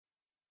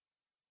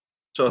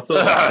So I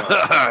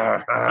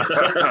thought,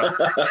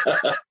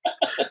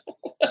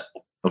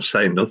 I'm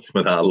saying nothing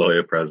without a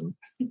lawyer present.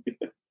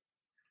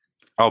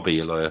 I'll be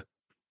your lawyer.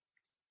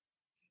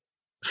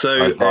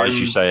 So I advise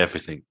you say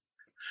everything.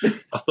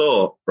 I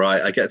thought,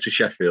 right, I get to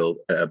Sheffield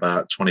at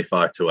about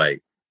 25 to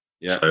 8.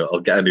 Yeah. So I'll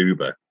get an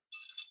Uber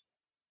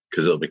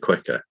because it'll be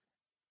quicker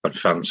and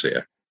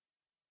fancier.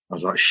 I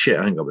was like, shit,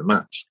 I ain't got my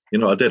maps. You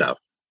know what I did have?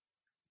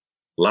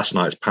 Last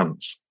night's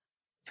pants.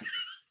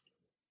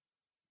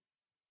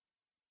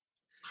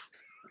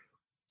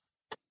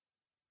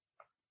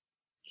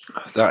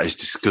 That is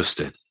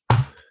disgusting.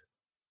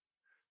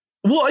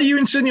 What are you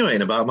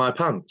insinuating about my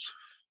pants?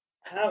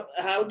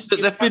 How did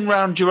But they've been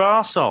round your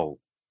arsehole.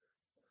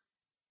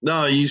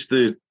 No, I used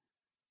the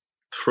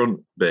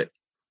front bit.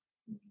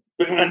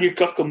 bring around your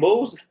cock and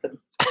balls? Then?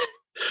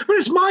 But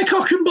it's my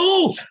cock and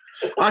balls.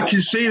 I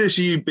can see this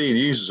you being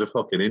used as a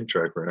fucking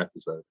intro for an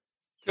episode.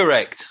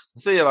 Correct.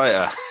 See you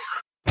later.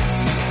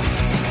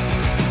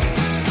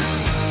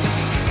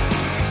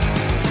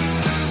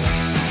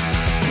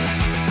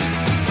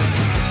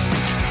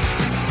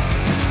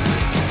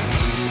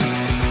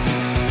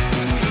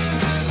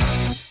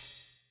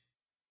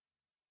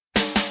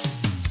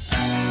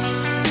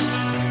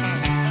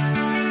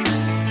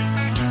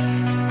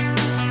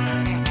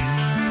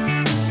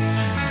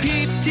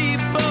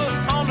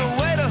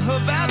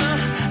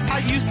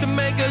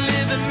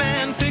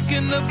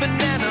 The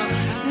banana.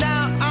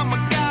 Now I'm a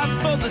guy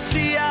for the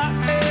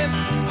CIA.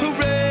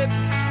 Hooray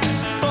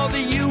for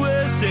the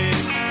USA.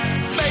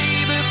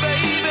 Baby,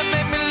 baby,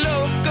 make me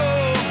loco.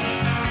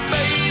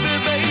 Baby,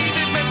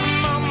 baby, make me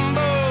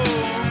mambo.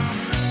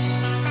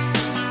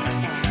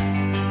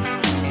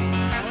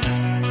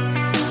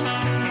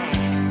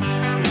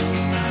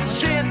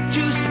 Sent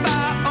to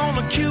spy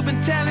on a Cuban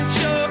talent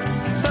show.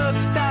 Bus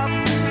stop,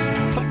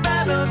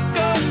 Havana,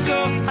 go.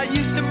 I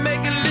used to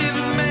make a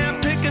living,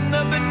 man, picking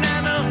up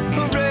banana.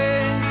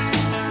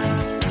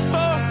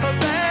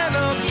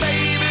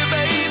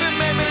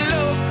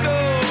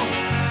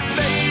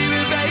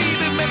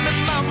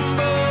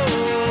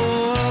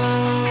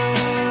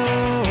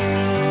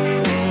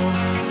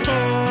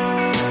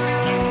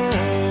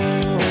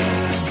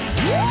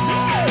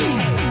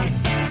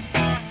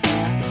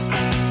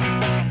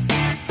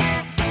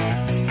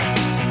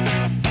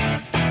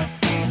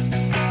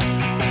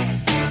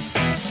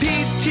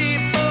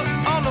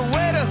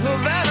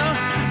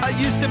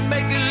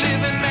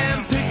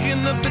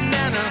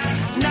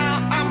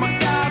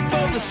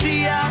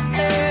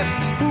 CIA,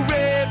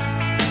 hooray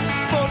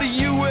for the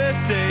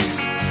USA.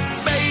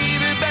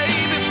 Baby,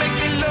 baby, make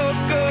me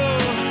loco.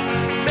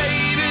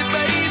 Baby,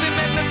 baby,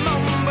 make me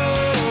mambo.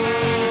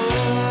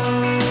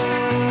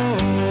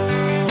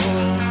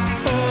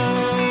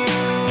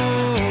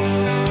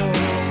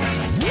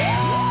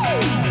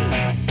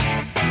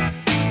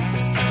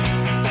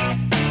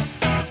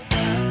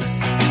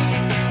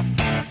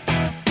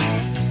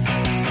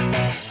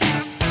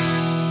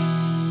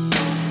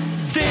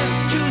 Sent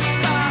to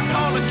spy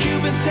on a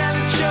Cuban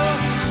talent show.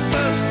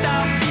 First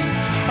stop,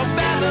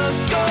 Havana,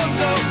 go.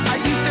 I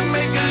used to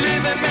make a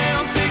living,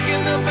 man,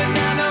 picking the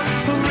banana.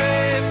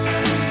 Hooray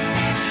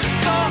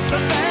for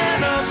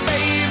Havana,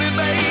 baby,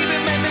 baby,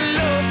 make me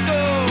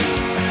loco.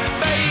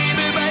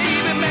 Baby,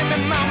 baby, make me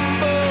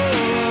mambo.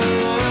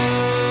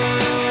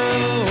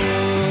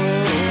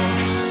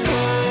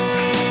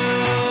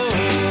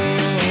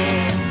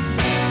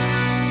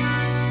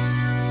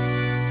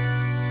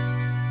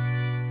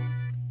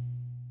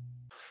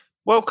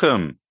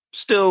 Welcome.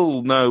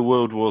 Still no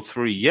World War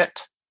III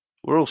yet.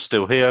 We're all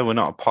still here. We're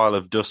not a pile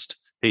of dust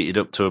heated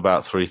up to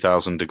about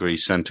 3,000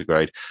 degrees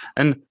centigrade.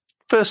 And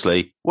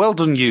firstly, well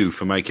done you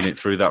for making it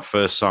through that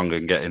first song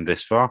and getting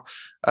this far.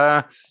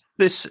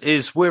 This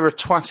is We're a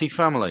Twatty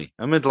Family,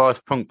 a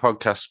midlife punk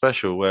podcast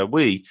special where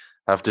we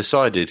have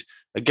decided,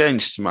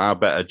 against our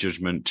better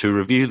judgment, to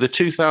review the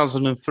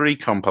 2003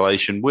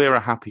 compilation We're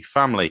a Happy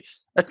Family,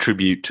 a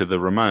tribute to the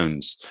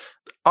Ramones.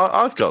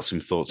 I've got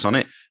some thoughts on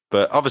it,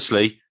 but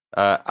obviously,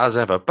 as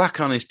ever, back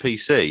on his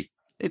PC,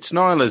 it's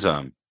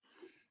Nihilism.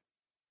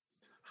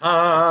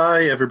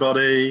 Hi,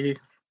 everybody.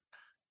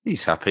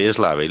 He's happy as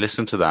Larry.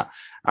 Listen to that.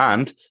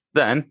 And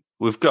then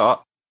we've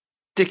got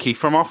Dickie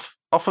from off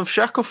of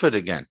Shackleford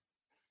again.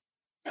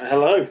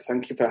 Hello,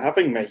 thank you for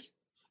having me.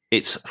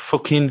 It's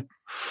fucking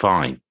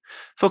fine.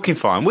 Fucking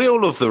fine. We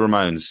all love the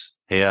Ramones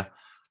here.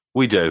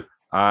 We do.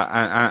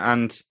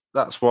 And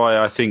that's why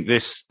I think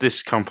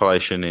this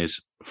compilation is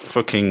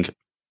fucking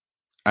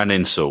an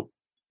insult.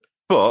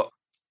 But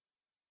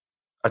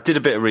I did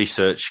a bit of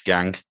research,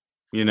 gang.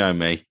 You know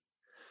me.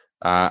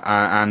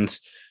 And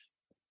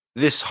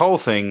this whole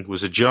thing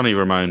was a Johnny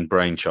Ramone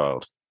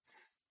brainchild.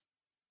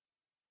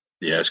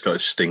 Yeah, it's got a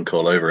stink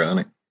all over it,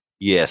 hasn't it?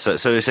 Yeah, so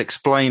it's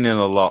explaining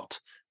a lot.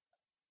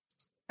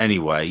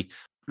 Anyway,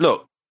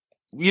 look,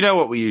 you know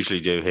what we usually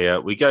do here.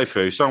 We go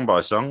through song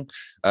by song.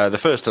 The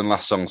first and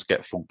last songs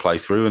get full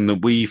playthrough, and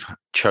then we've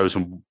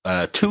chosen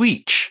two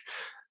each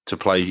to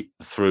play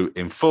through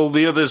in full.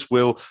 The others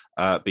will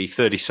be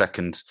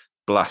 30-second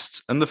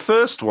blasts. And the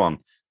first one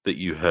that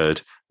you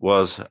heard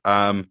was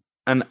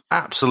an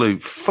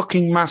absolute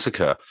fucking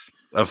massacre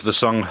of the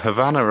song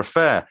Havana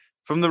Affair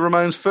from the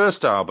Ramones'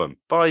 first album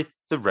by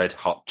the Red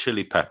Hot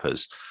Chili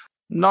Peppers.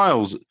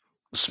 Niall's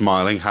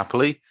smiling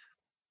happily.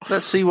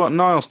 Let's see what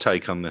Niall's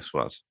take on this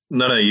was.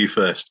 No, you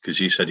first, because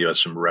you said you had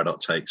some red hot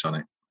takes on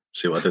it.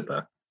 See what I did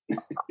there?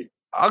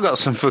 I got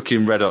some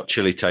fucking Red Hot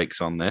Chili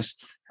takes on this.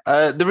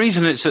 The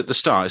reason it's at the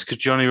start is because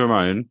Johnny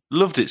Ramone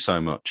loved it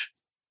so much.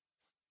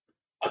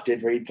 I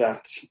did read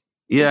that.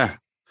 Yeah.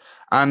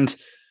 And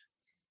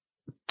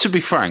to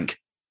be frank,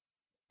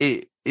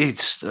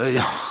 it's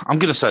I'm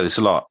going to say this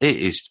a lot. It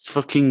is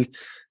fucking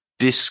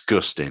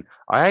disgusting.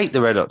 I hate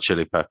the Red Hot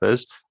Chili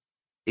Peppers.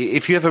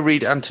 If you ever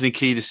read Anthony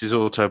Kiedis'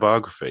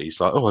 autobiography, he's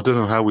like, I don't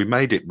know how we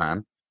made it,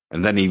 man.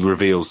 And then he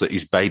reveals that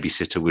his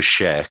babysitter was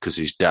Cher because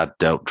his dad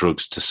dealt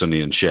drugs to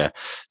Sonny and Cher.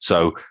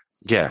 So,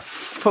 yeah,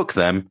 fuck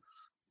them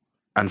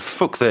and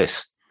fuck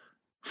this,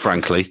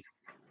 frankly.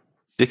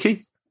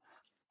 Dickie?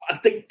 I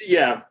think,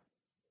 yeah,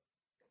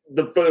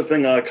 the first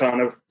thing I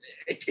kind of...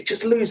 It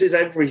just loses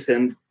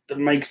everything that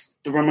makes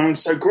the Ramones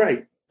so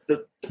great.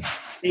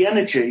 The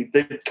energy,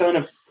 the kind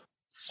of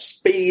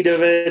speed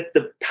of it,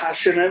 the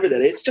passion,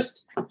 everything. It's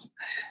just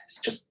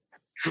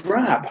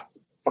drab.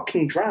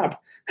 Fucking drab.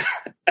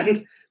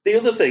 And the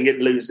other thing it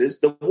loses,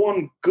 the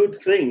one good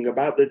thing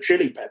about the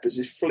Chili Peppers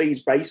is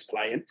Flea's bass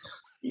playing.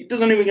 He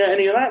doesn't even get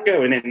any of that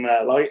going in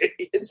there. Like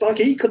it's like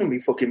he couldn't be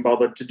fucking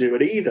bothered to do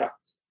it either.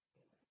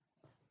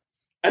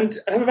 And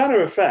Havana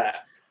Affair,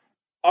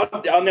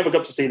 I never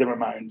got to see the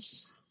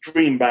Ramones.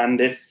 Dream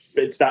band, if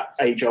it's that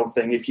age-old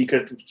thing, if you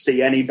could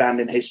see any band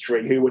in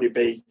history, who would it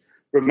be?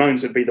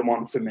 Ramones would be the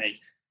one for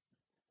me.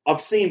 I've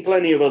seen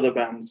plenty of other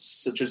bands,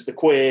 such as The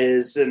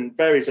Queers and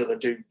various other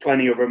do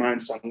plenty of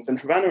Ramones songs, and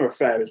Havana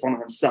Affair is one of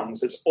them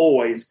songs that's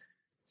always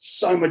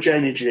so much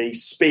energy,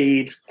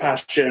 speed,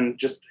 passion,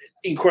 just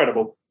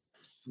incredible.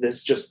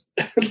 This just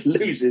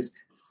loses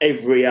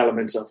every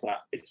element of that.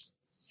 It's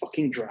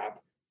fucking drab.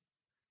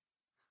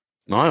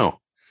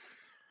 Niall?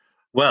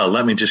 Well,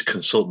 let me just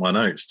consult my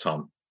notes,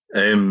 Tom.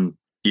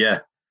 Yeah.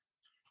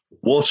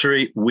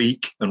 Watery,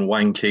 weak and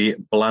wanky,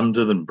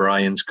 blander than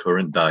Brian's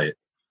current diet.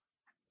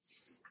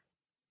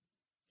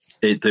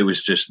 There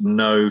was just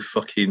no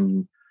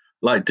fucking,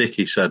 like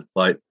Dickie said,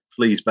 like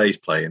Flea's bass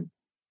playing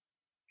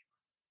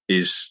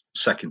is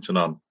second to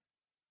none.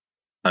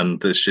 And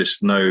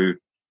there's no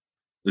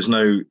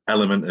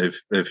element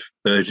of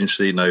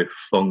urgency, no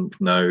funk,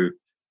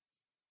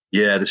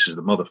 this is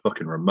the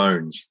motherfucking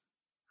Ramones.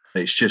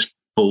 It's just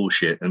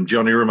bullshit. And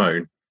Johnny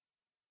Ramone,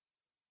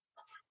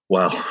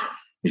 well,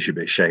 you should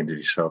be ashamed of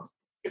yourself.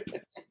 I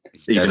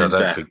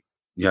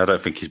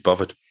don't think he's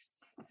bothered.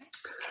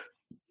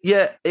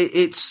 Yeah,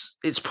 it's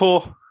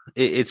poor.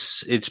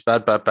 It's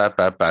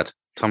bad.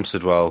 Tom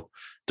Sidwell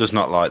does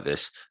not like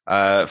this.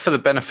 For the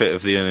benefit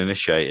of the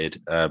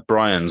uninitiated,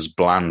 Brian's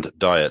bland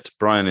diet.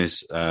 Brian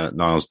is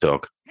Niall's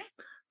dog,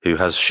 who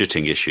has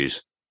shitting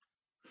issues.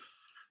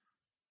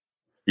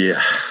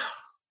 Yeah.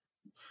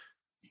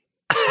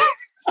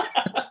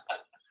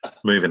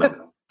 Moving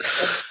on.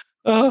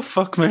 Oh,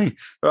 fuck me.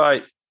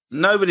 Right.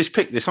 Nobody's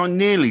picked this. I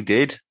nearly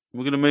did.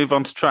 We're going to move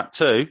on to track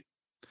 2.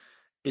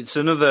 It's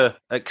another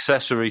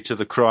accessory to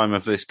the crime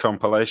of this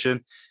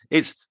compilation.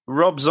 It's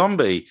Rob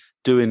Zombie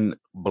doing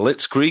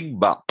Blitzkrieg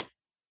Bop.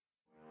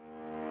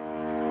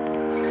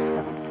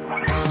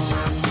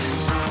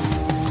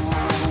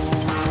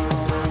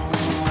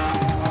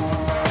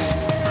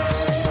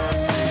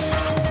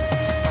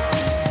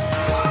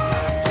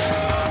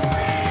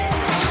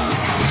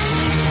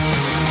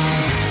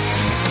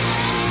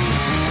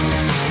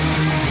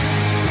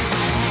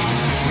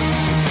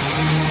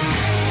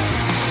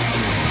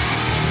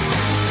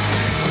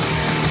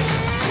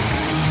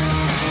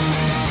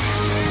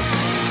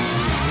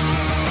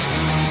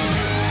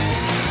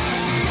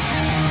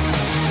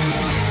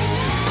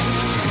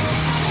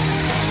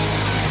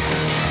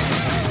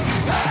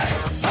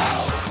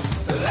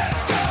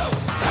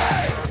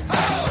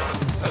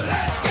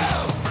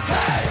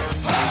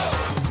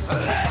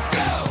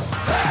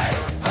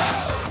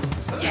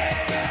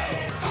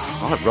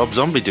 Rob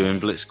Zombie doing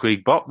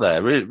Blitzkrieg Bop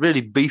there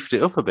really beefed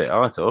it up a bit,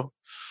 I thought.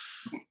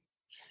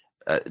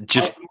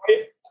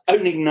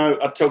 Only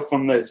note I took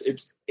from this,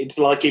 it's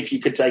like if you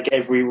could take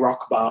every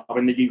rock bar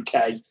in the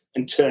UK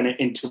and turn it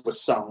into a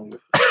song.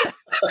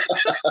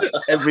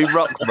 Every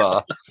rock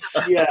bar?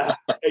 Yeah,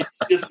 it's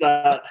just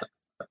that.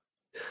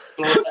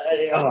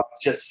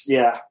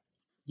 Yeah.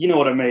 You know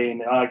what I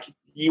mean? Like,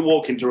 you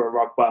walk into a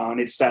rock bar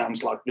and it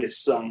sounds like this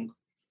song.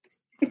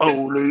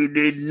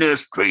 Only in the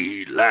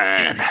straight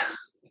line.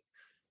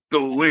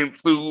 Going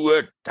through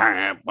a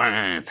time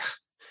wine.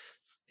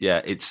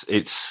 Yeah,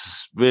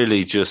 it's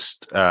really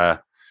just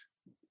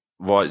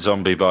White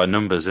Zombie by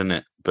numbers, isn't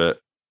it? But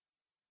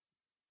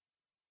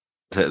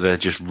they're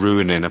just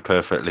ruining a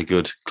perfectly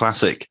good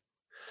classic.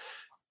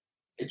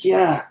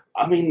 Yeah,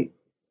 I mean,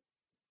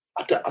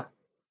 I've got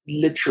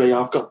nothing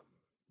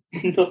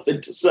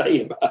to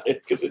say about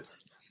it because it's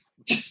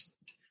just...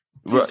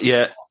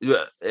 Yeah,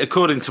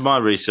 according to my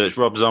research,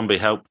 Rob Zombie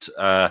helped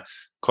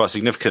quite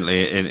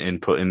significantly in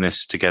putting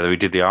this together. He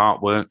did the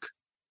artwork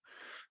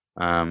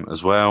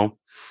as well.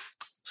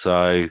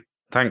 So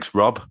thanks,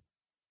 Rob,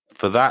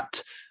 for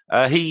that.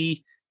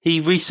 He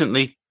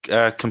recently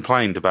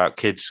complained about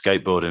kids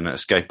skateboarding at a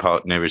skate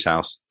park near his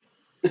house,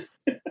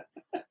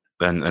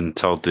 and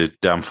told the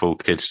damn fool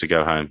kids to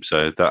go home.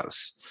 So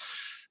that's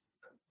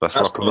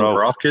rock and roll,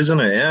 rock, isn't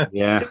it?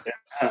 Yeah.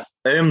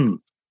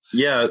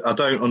 Yeah. I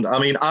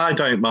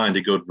don't mind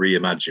a good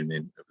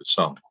reimagining of a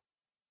song,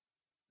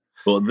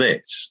 but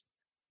this,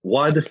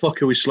 why the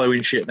fuck are we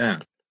slowing shit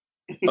down?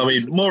 I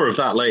mean, more of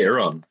that later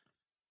on.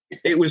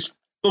 It was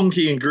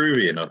funky and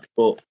groovy enough,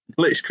 but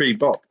Blitzkrieg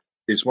Bop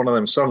is one of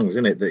them songs,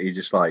 isn't it, that you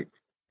just like,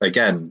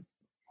 again,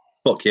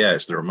 fuck yeah,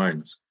 it's the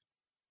Ramones.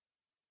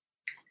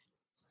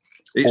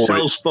 It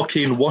sells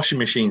fucking washing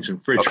machines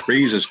and fridge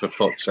freezers, for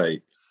fuck's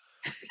sake.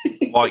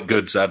 White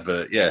goods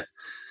advert, yeah.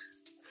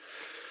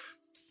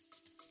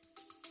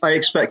 I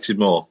expected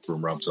more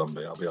from Rob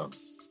Zombie, I'll be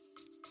honest.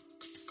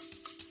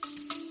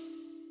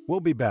 We'll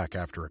be back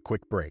after a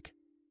quick break.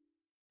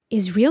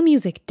 Is real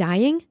music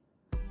dying?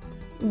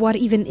 What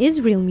even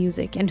is real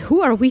music, and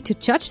who are we to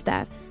judge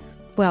that?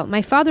 Well,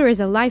 my father is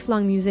a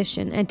lifelong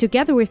musician, and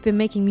together we've been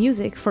making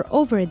music for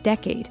over a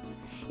decade.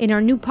 In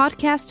our new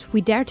podcast, we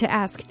dare to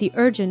ask the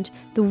urgent,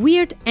 the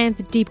weird, and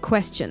the deep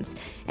questions,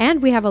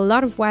 and we have a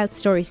lot of wild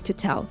stories to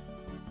tell.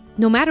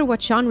 No matter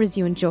what genres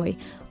you enjoy,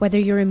 whether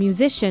you're a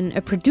musician,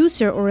 a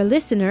producer, or a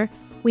listener,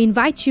 we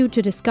invite you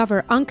to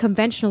discover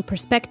unconventional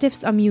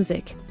perspectives on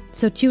music.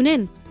 So tune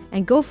in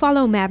and go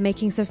follow Mad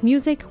Makings of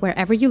Music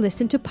wherever you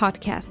listen to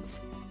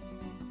podcasts.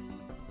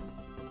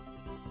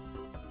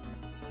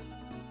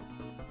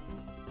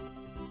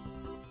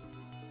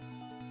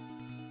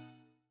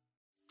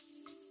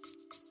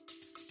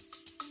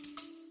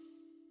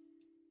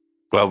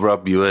 Well,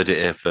 Rob, you heard it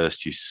here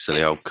first, you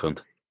silly old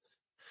cunt.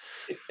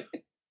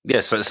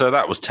 Yeah, so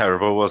that was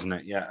terrible, wasn't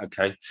it? Yeah,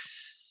 okay.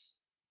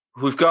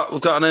 We've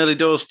got an early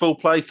doors full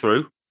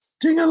playthrough.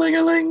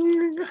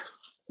 Ding-a-ling-a-ling.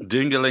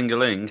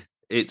 Ding-a-ling-a-ling.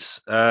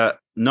 It's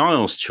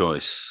Niall's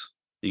choice.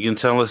 You can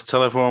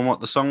tell everyone what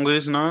the song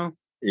is, Niall?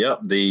 Yep,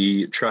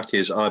 the track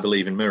is I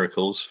Believe in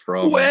Miracles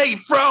from... Way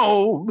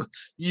from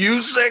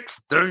You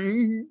Sex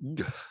Thing.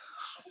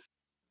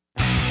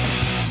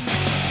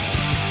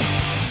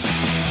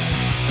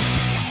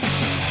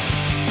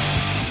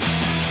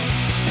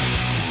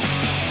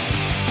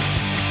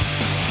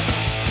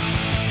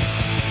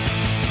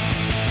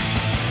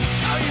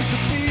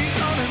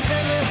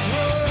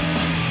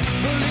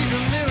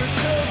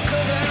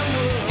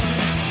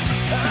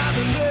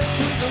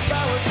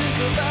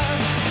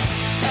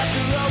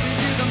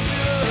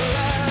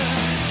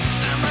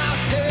 I'm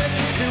out there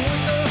kicking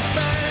with the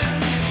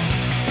band.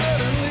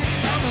 Suddenly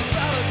I'm a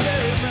solid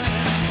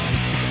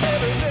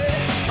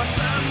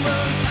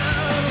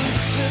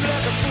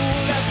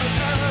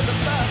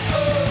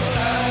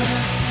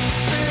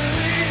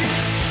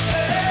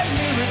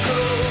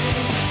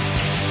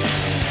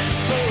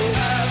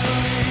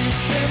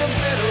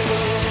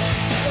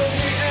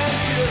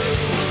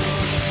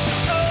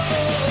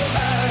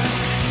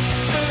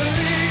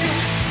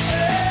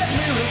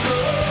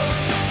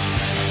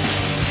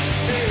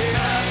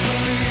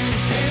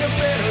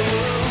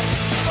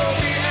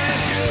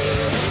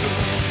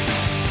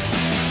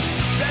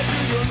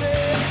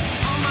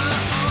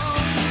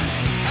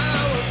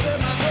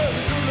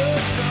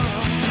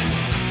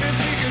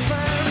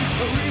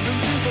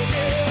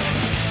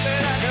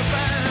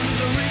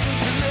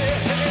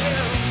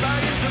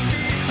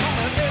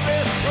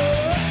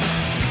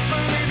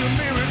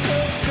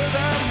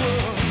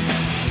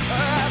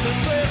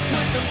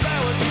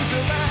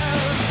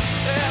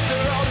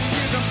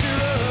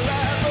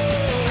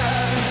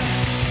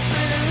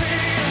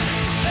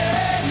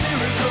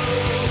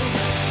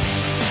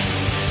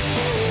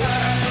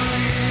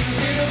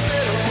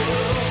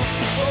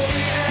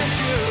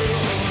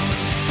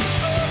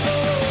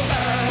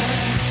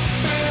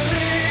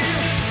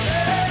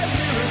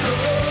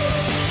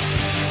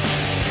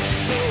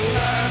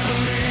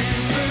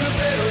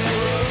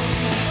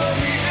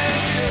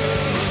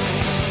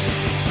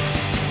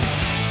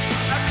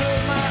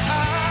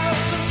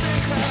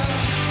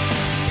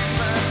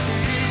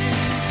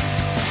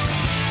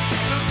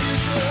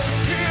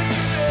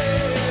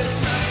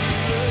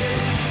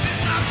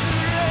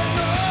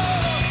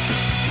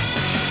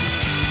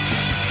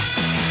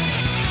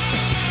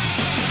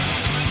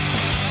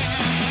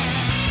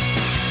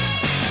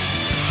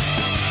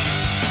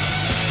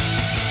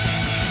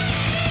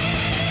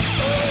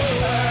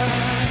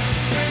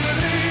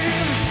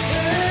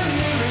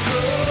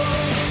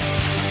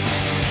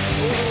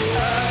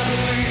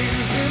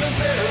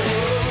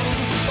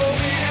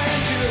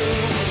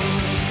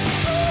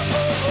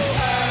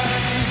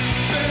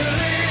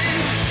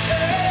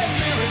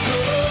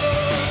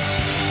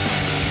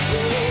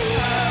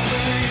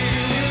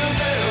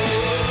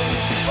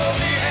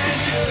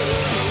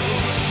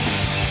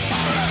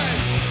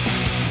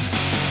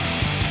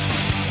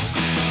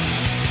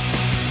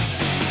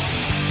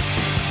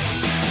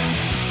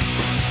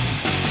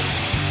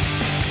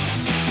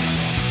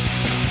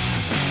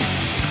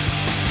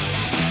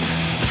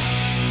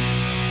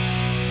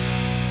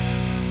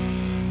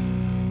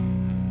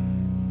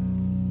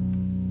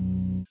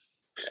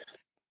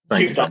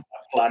Thanks, You'd have man.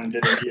 that planned,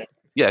 didn't you?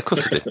 Yeah, of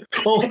course I did.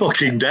 All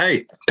fucking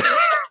day.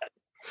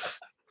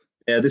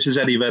 Yeah, this is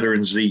Eddie Vedder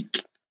and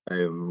Zeke,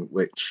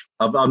 which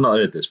I've not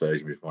heard this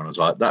version before, and I was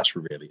like, that's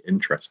really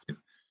interesting.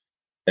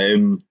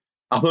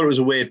 I thought it was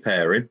a weird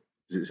pairing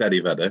because it's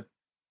Eddie Vedder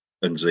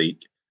and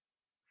Zeke.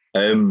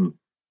 Vedder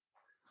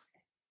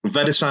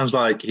sounds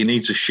like he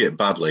needs a shit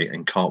badly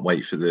and can't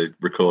wait for the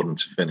recording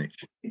to finish.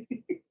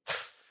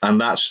 And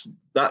that's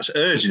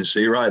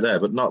urgency right there,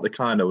 but not the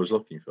kind I was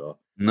looking for.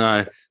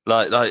 No,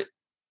 like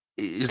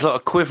there's a lot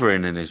of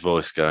quivering in his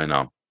voice going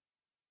on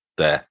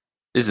there,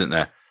 isn't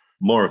there?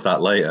 More of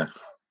that later.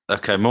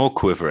 Okay, more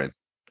quivering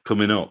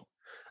coming up.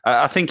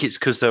 I think it's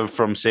because they're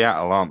from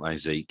Seattle, aren't they,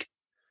 Zeke?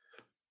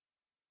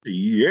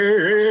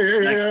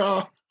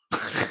 Yeah.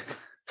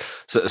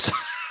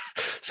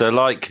 So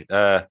like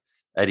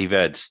Eddie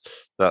Ved's,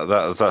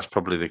 that's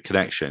probably the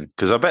connection,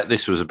 because I bet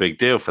this was a big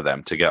deal for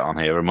them to get on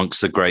here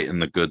amongst the great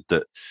and the good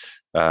that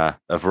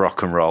of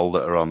rock and roll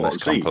that are on this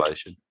Zeke?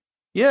 compilation. Can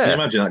Yeah, you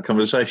imagine that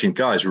conversation?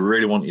 Guys, we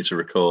really want you to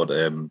record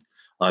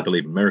I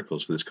Believe in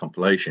Miracles for this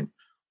compilation.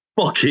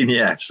 Fucking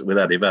yes, with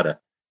Eddie Vedder.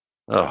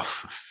 oh,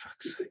 for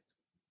fuck's sake.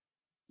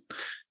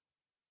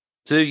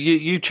 So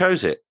you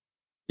chose it.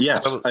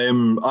 Yes,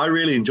 I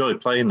really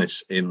enjoyed playing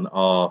this in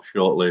our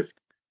short-lived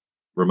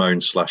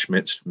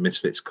Ramones /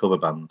 Misfits cover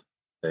band.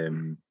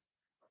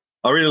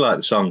 I really like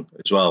the song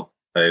as well,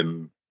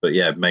 but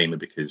yeah, mainly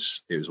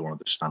because it was one of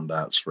the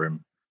standouts for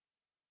him.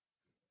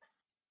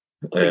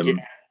 I think,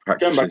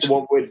 going back to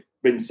what we'd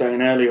been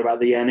saying earlier about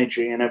the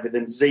energy and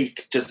everything,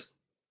 Zeke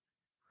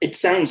it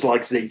sounds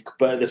like Zeke,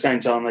 but at the same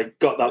time, they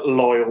got that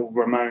loyal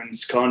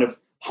Ramones kind of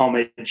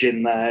homage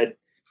in there.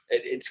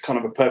 It's kind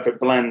of a perfect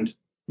blend.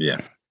 Yeah.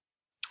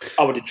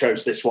 I would have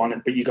chose this one,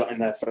 but you got in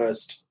there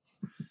first.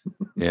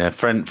 Yeah,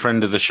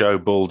 friend of the show,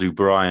 Bald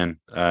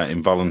O'Brien,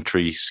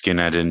 involuntary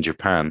skinhead in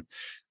Japan.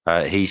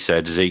 He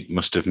said Zeke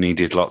must have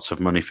needed lots of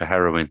money for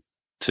heroin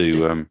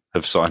to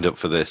have signed up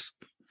for this.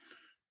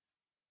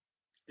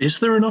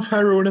 Is there enough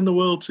heroin in the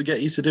world to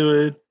get you to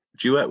do a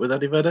duet with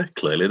Eddie Vedder?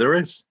 Clearly there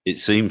is. It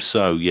seems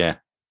so, yeah.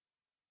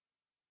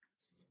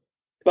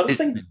 But I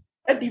think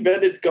Eddie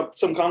Vedder's got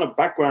some kind of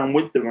background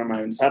with the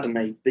Ramones, hadn't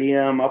he?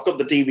 I've got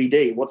the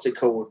DVD. What's it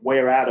called?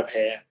 We're Out of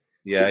Here.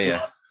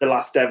 Yeah. The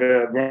last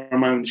ever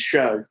Ramones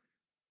show,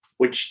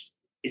 which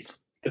is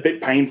a bit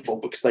painful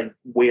because they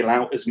wheel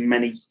out as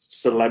many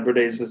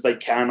celebrities as they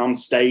can on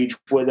stage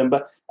with them.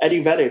 But Eddie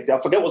Vedder, I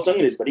forget what song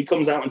it is, but he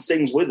comes out and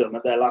sings with them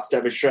at their last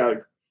ever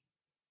show.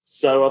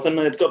 So I think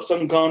they'd got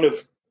some kind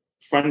of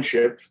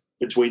friendship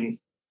between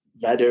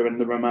Vedder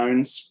and the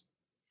Ramones.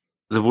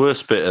 The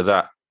worst bit of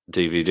that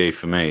DVD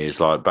for me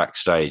is like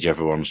backstage,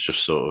 everyone's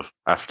just sort of,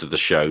 after the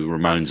show,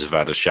 Ramones have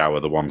had a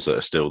shower, the ones that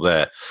are still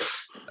there,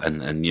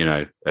 and you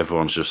know,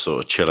 everyone's just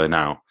sort of chilling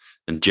out,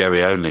 and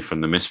Jerry Only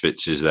from the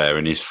Misfits is there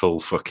in his full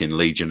fucking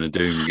Legion of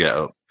Doom get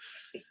up.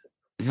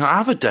 You know,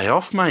 have a day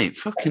off, mate.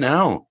 Fucking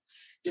hell,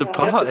 it's a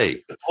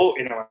party. Or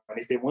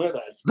anything, were they?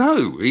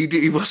 No,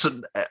 he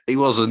wasn't. He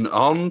wasn't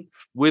on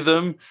with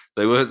them.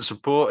 They weren't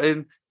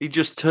supporting. He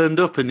just turned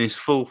up in his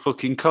full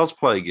fucking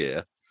cosplay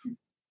gear,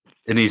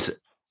 in his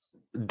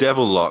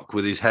devil lock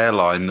with his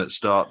hairline that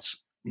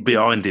starts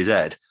behind his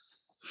head.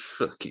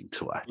 Fucking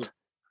twat.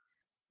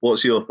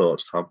 What's your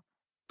thoughts, Tom?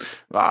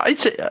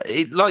 It's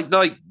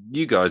like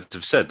you guys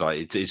have said.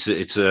 Like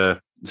it's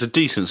a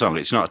decent song.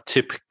 It's not a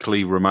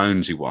typically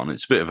Ramonesy one.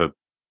 It's a bit of a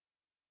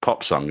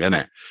pop song, isn't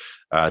it?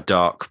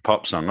 Dark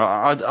pop song.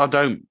 I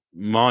don't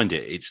mind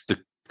it. It's the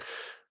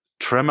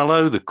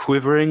tremolo, the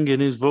quivering in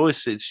his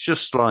voice. It's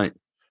just like,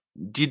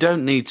 you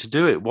don't need to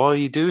do it. Why are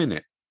you doing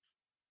it?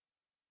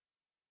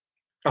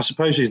 I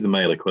suppose he's the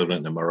male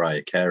equivalent of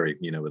Mariah Carey,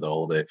 you know, with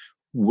all the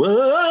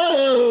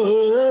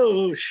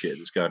whoa shit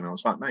that's going on.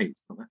 It's like, mate,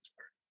 it's not necessary.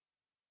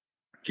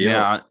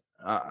 Yeah,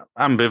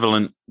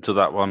 ambivalent to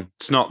that one.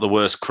 It's not the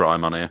worst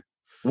crime on here.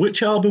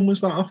 Which album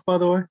was that off, by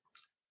the way?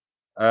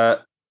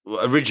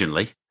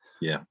 Originally,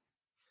 yeah,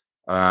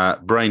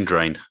 Brain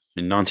Drain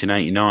in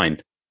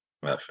 1989.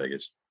 That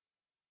figures.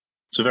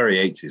 It's a very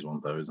 80s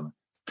one, though, isn't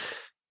it?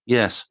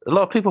 Yes, a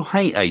lot of people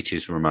hate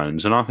 80s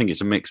Ramones, and I think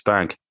it's a mixed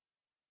bag.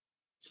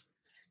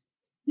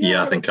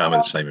 Yeah, I think I'm in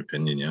the same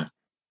opinion, yeah.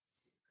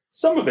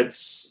 Some of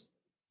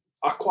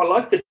I quite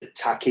like the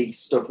tacky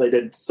stuff they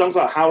did. Songs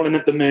like Howling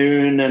at the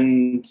Moon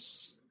and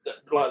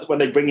like when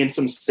they bring in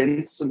some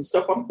synths and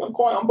stuff. I'm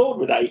quite on board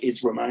with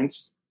 80s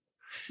Ramones.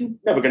 It's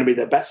never going to be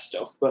their best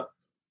stuff, but...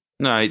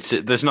 No,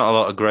 there's not a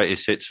lot of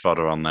greatest hits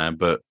fodder on there,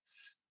 but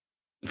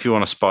if you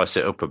want to spice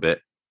it up a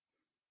bit...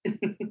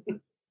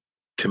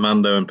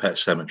 Commando and Pet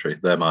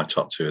Sematary, they're my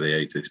top two of the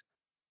 80s.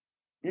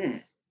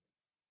 Mm.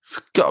 It's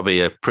got to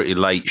be a pretty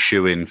late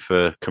shoe-in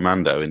for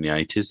Commando in the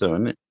 80s, though,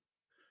 isn't it?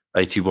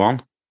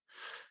 81?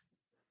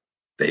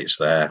 It's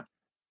there.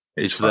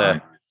 It's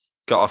there.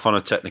 Got off on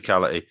a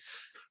technicality.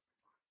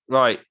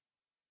 Right.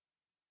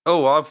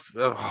 Have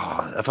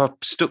I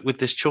stuck with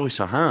this choice?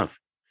 I have.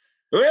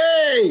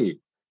 Hey!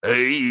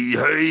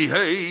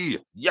 Hey,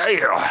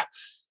 yeah.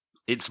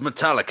 It's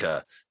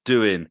Metallica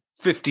doing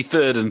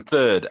 53rd and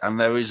 3rd, and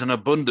there is an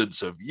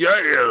abundance of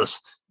yes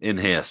in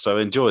here. So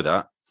enjoy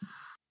that.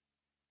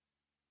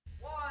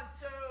 1,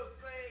 2,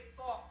 3,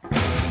 4.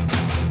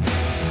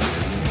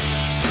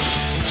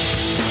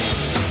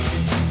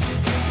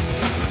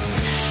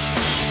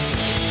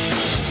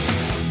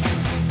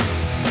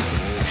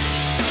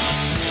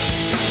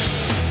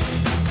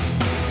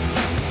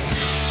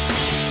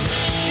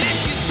 If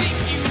you think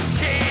you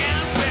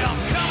can, well,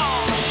 come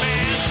on,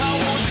 man. I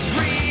was a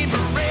Green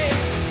Beret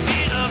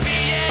in a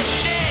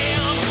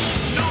Vietnam.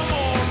 No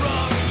more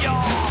of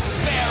your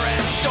fairy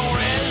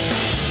stories,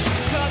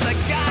 'cause I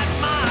got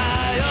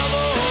my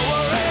other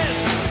worries.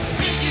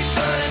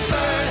 53rd and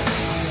 3rd,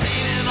 I'm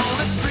standing on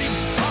the street.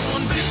 I'm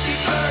on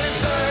 53rd and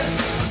 3rd.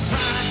 I'm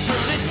trying to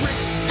turn a trick.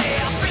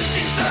 Yeah,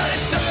 53rd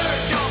and 3rd.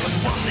 You're the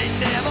one they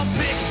never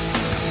pick.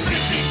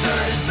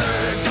 53rd and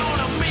 3rd,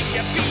 gonna make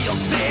you feel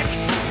sick.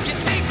 You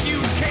think you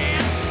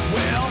can?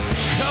 Well,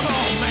 come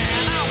on,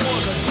 man. I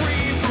was a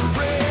Green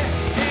Beret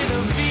in a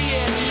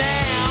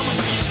Vietnam.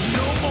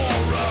 No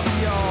more of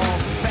your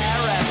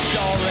fairy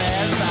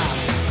stories,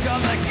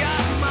 'cause I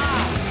got my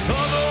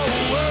other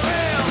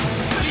worries.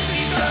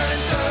 53rd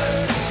and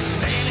 3rd,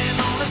 standing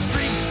on the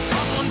street.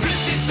 I'm on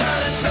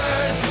 53rd and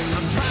 3rd.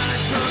 I'm trying to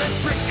turn a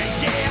trick.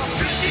 Yeah,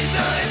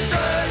 53rd and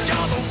 3rd.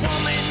 You're the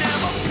one they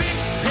never pick.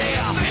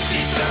 Yeah,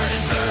 53rd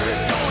and 3rd.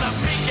 Gonna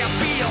make you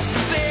feel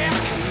sick.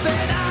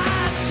 Then I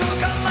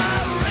took a my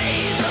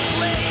razor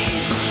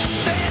blade.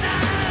 Then I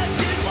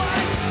did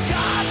what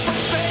God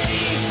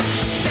forbade.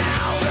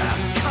 Now the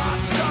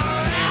cops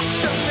are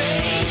after me,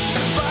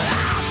 but I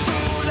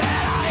prove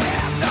that I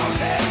am no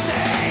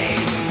sensei.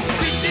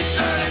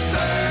 53rd and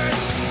 3rd,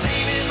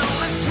 standing on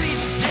the street.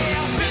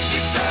 Yeah,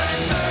 53rd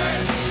and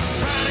 3rd,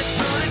 trying to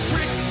turn a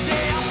trick.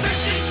 Yeah,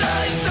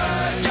 53rd and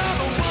 3rd, you're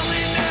the one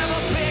they never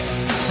pick.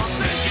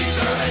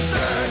 53rd and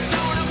 3rd,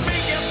 gonna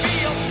make you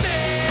feel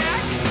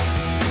sick.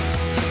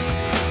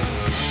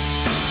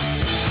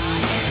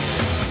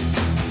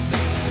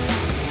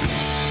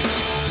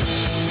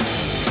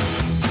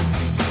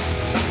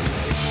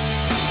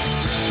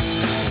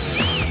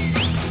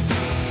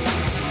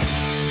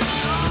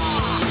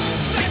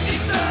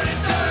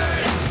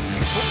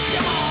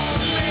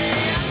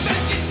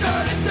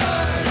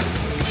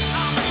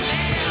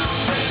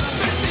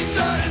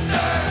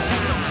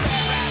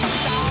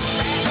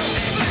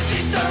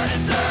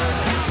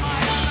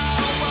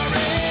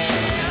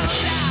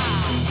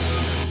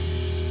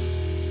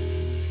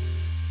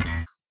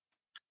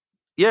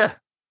 Yeah,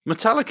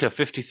 Metallica,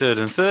 53rd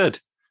and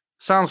 3rd.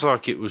 Sounds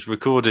like it was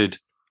recorded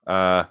in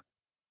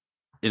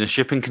a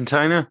shipping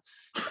container.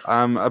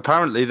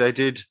 Apparently, they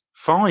did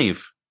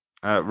 5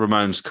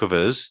 Ramones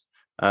covers,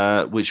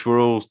 which were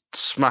all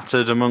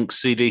smattered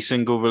amongst CD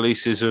single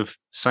releases of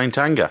Saint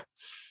Anger.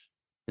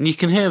 And you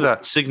can hear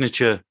that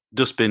signature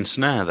dustbin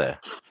snare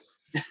there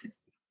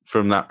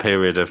from that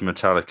period of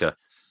Metallica.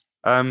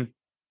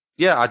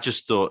 Yeah, I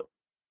just thought,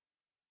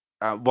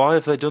 why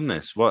have they done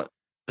this?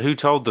 Who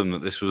told them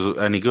that this was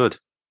any good?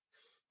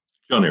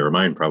 Johnny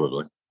Ramone,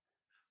 probably.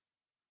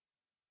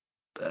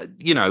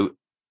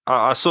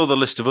 I saw the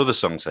list of other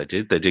songs they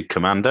did. They did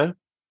Commando.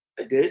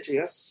 They did,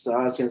 yes.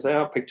 I was going to say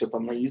I picked up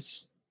on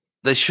these.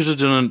 They should have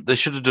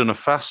done a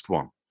fast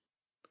one.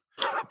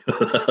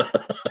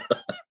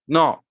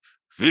 Not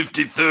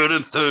 53rd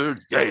and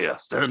 3rd. Yeah,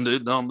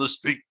 standing on the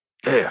street.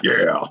 Yeah.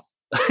 Yeah.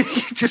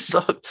 Just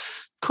thought,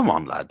 come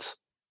on, lads,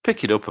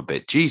 pick it up a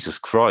bit. Jesus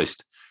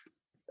Christ.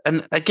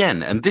 And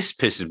again, and this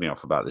pisses me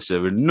off about this,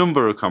 there are a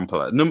number of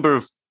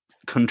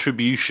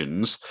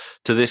contributions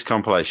to this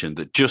compilation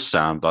that just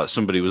sound like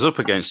somebody was up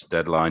against a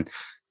deadline,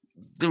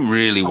 didn't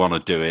really want to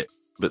do it,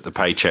 but the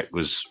paycheck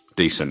was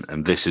decent,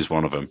 and this is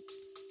one of them.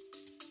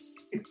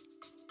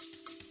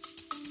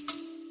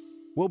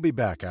 We'll be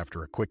back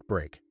after a quick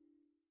break.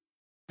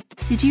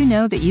 Did you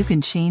know that you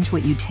can change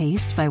what you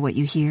taste by what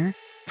you hear?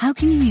 How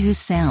can you use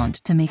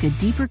sound to make a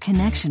deeper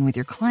connection with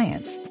your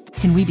clients?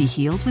 Can we be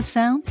healed with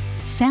sound?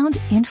 Sound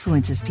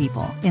influences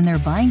people in their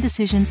buying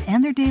decisions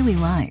and their daily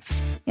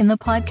lives. In the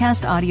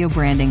podcast Audio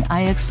Branding,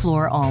 I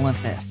explore all of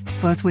this,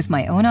 both with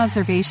my own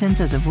observations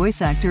as a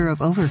voice actor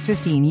of over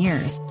 15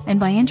 years and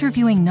by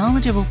interviewing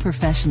knowledgeable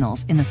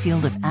professionals in the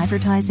field of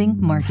advertising,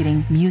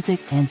 marketing,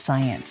 music, and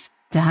science.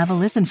 To have a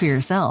listen for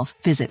yourself,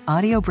 visit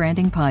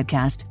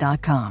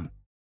audiobrandingpodcast.com.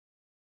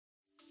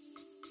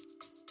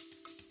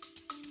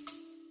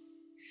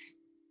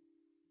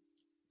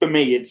 For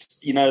me, it's,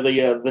 the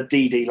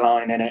DD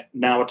line in it.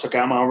 Now I took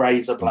out my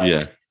razor blade.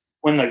 Yeah.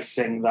 When they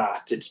sing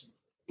that, it's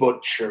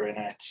butchering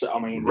it. I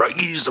mean,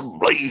 Razor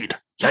blade.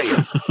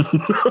 Yeah.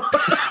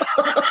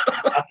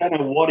 I don't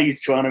know what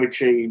he's trying to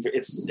achieve.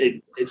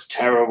 It's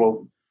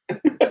terrible.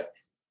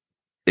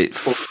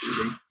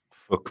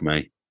 Fuck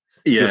me.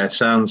 Yeah, it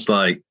sounds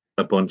like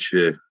a bunch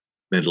of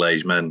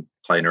middle-aged men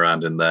playing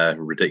around in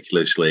their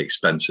ridiculously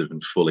expensive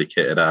and fully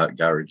kitted out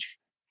garage.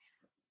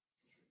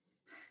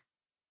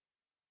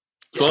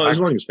 Well, as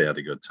long as they had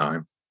a good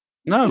time.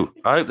 No,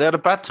 I hope they had a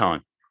bad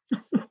time.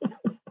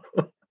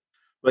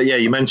 But yeah,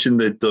 you mentioned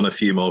they'd done a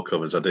few more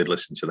covers. I did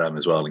listen to them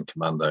as well in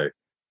Commando.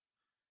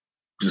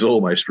 was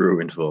almost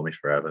ruined for me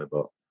forever,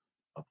 but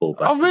I pulled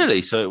back. Oh,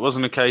 really? So it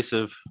wasn't a case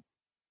of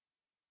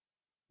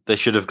they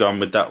should have gone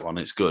with that one.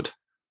 It's good.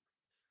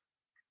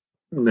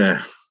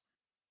 Yeah. I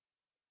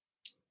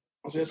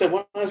was going to say,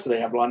 what else do they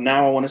have? Like,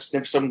 Now I Want to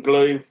Sniff Some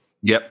Glue.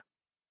 Yep.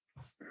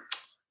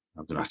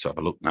 I'm going to have to have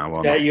a look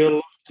now. Yeah,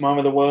 You'll Mom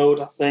of the World,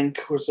 I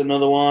think, was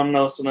another one.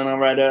 Also, than I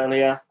read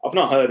earlier. I've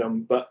not heard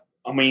them, but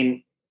I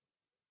mean,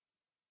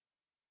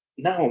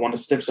 Now I Want to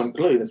Sniff Some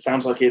Glue. That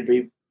sounds like it'd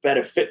be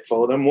better fit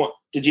for them. What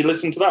did you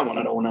listen to that one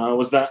at all? Now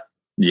was that?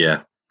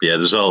 Yeah.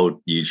 There's an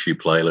old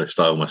YouTube playlist.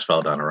 I almost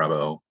fell down a rabbit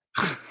hole.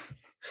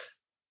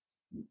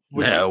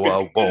 Now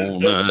I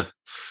wanna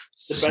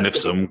sniff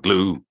some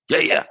glue.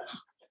 Yeah.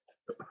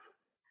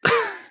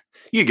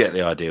 You get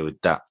the idea with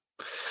that.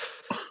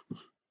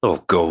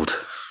 Oh, God.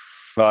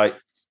 Right.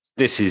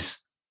 This is...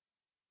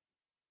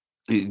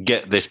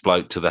 Get this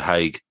bloke to The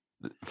Hague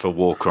for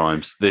war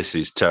crimes. This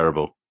is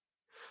terrible.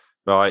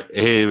 Right.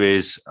 Here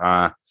is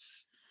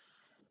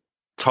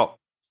top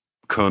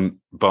cunt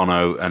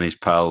Bono and his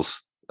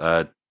pals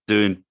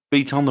doing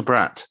Beat on the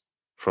Brat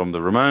from the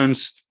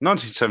Ramones,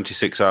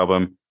 1976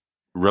 album,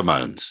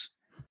 Ramones.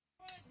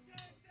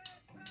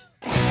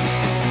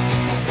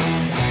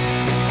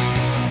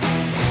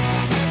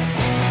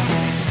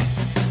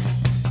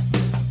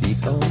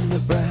 Beat on the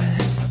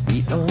brat,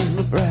 beat on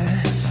the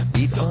brat,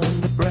 beat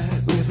on the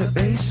brat with a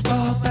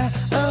baseball bat.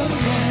 Oh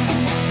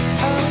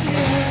yeah, oh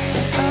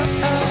yeah,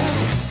 oh oh.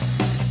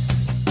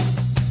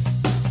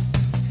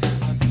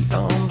 Beat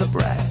on the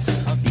brat,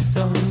 beat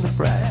on the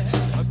brat,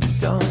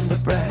 beat on the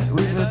brat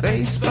with a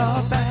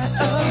baseball bat.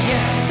 Oh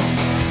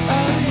yeah,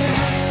 oh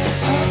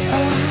yeah, oh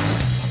oh.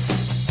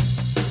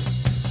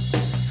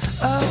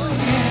 Oh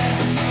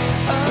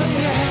yeah, oh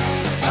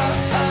yeah,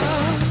 oh oh.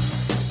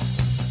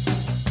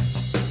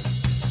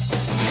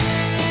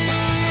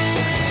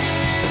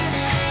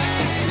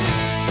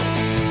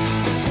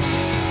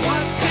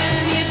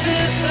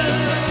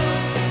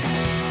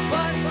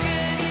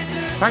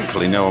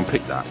 Thankfully, no one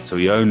picked that, so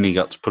he only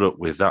got to put up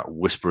with that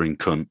whispering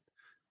cunt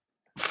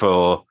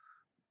for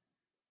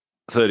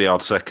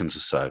 30-odd seconds or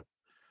so.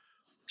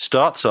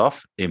 Starts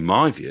off, in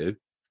my view,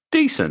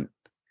 decent.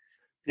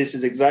 This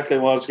is exactly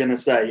what I was going to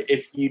say.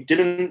 If you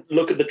didn't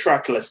look at the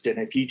track listing,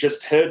 if you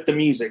just heard the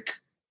music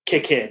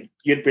kick in,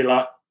 you'd be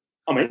like,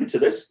 I'm into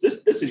this.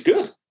 This is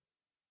good.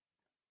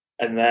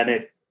 And then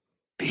it...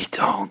 Beat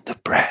on the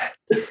bread.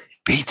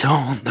 Beat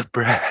on the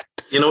bread.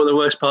 You know what the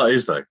worst part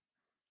is, though?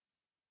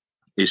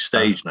 His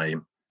stage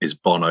name is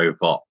Bono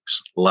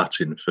Vox,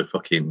 Latin for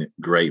fucking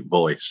great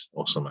voice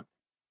or something.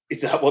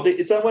 Is that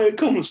where it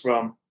comes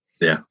from?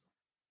 Yeah.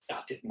 I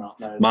did not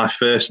know. My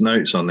first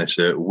notes on this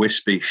are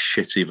wispy,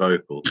 shitty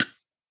vocals.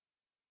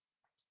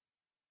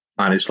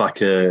 And it's like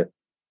a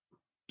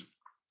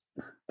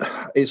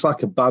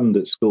band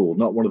at school,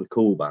 not one of the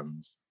cool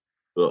bands,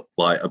 but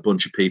like a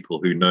bunch of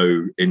people who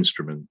know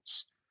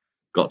instruments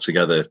got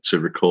together to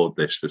record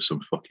this for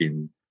some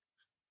fucking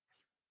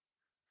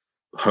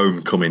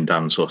homecoming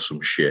dance or some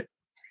shit.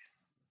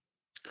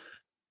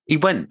 He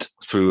went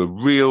through a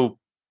real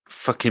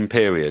fucking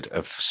period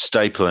of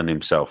stapling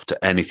himself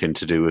to anything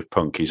to do with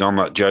punk. He's on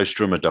that Joe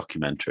Strummer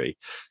documentary.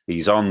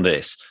 He's on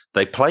this.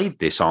 They played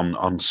this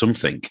on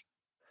something,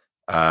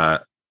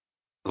 like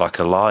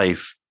a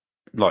live,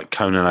 like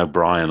Conan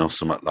O'Brien or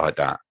something like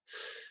that.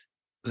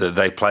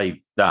 They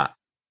played that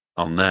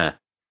on there,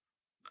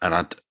 and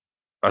I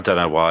don't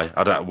know why.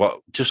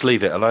 Just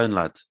leave it alone,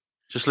 lads.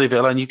 Just leave it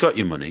alone. You got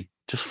your money.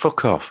 Just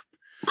fuck off.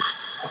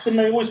 I think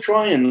they always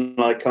try and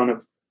like kind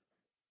of,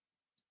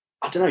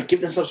 I don't know,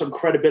 give themselves some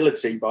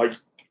credibility by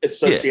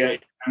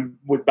associating them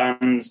with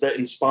bands that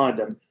inspired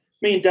them.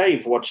 Me and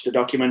Dave watched a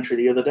documentary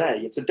the other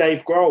day. It's a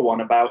Dave Grohl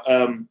one about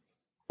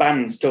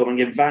bands touring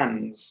in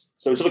vans.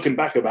 So it's looking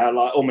back about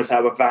like almost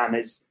how a van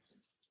is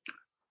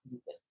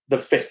the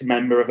fifth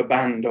member of a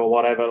band or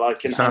whatever.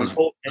 Like, and how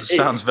important it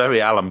sounds is.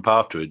 very Alan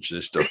Partridge,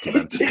 this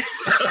documentary.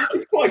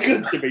 It's quite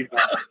good to be fair.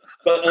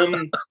 But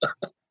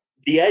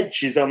the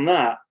edge is on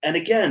that. And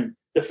again,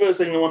 the first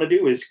thing they want to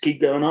do is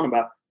keep going on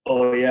about,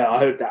 oh yeah, I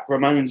heard that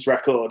Ramones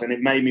record and it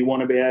made me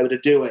want to be able to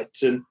do it.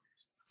 And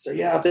so,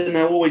 yeah, I think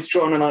they're always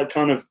trying to like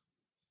kind of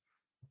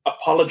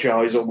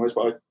apologize almost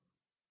by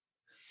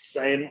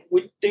saying,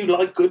 we do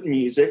like good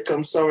music.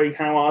 I'm sorry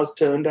how ours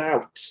turned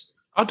out.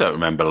 I don't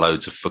remember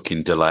loads of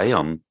fucking delay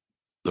on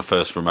the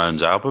first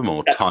Ramones album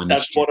or Tiny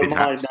That's one of Stupid my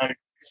Hats. notes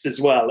as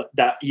well.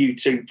 That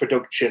U2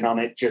 production on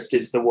it just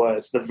is the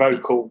worst. The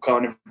vocal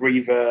kind of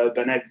reverb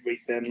and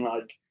everything,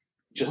 like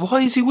just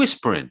Why is he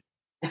whispering?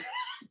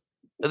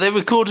 Are they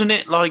recording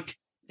it like,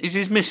 is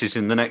his missus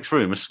in the next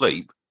room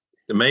asleep?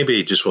 Maybe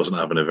he just wasn't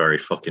having a very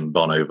fucking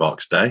Bono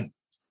Vox day.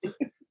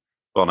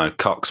 Bono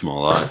Cox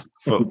more like.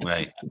 Fuck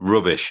me.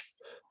 Rubbish.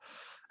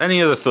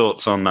 Any other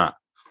thoughts on that?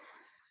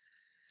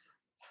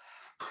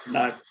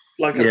 no,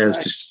 like Yeah, I it's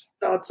said, just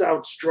starts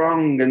out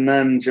strong and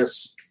then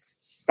just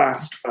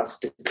fast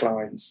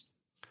declines.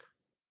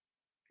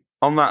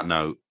 On that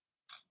note,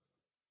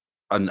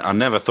 I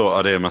never thought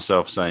I'd hear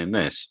myself saying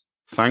this.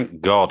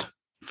 Thank God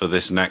for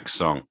this next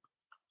song.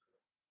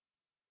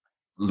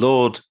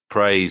 Lord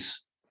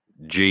praise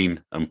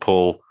Gene and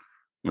Paul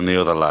and the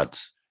other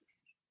lads.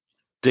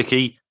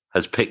 Dickie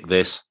has picked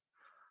this,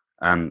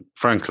 and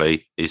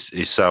frankly, is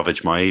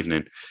salvaged my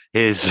evening.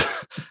 Here's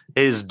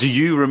Do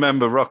You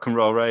Remember Rock and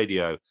Roll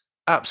Radio?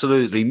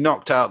 Absolutely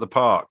knocked out the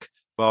park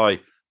by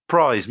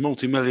prize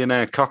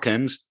multimillionaire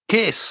cockends,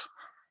 Kiss.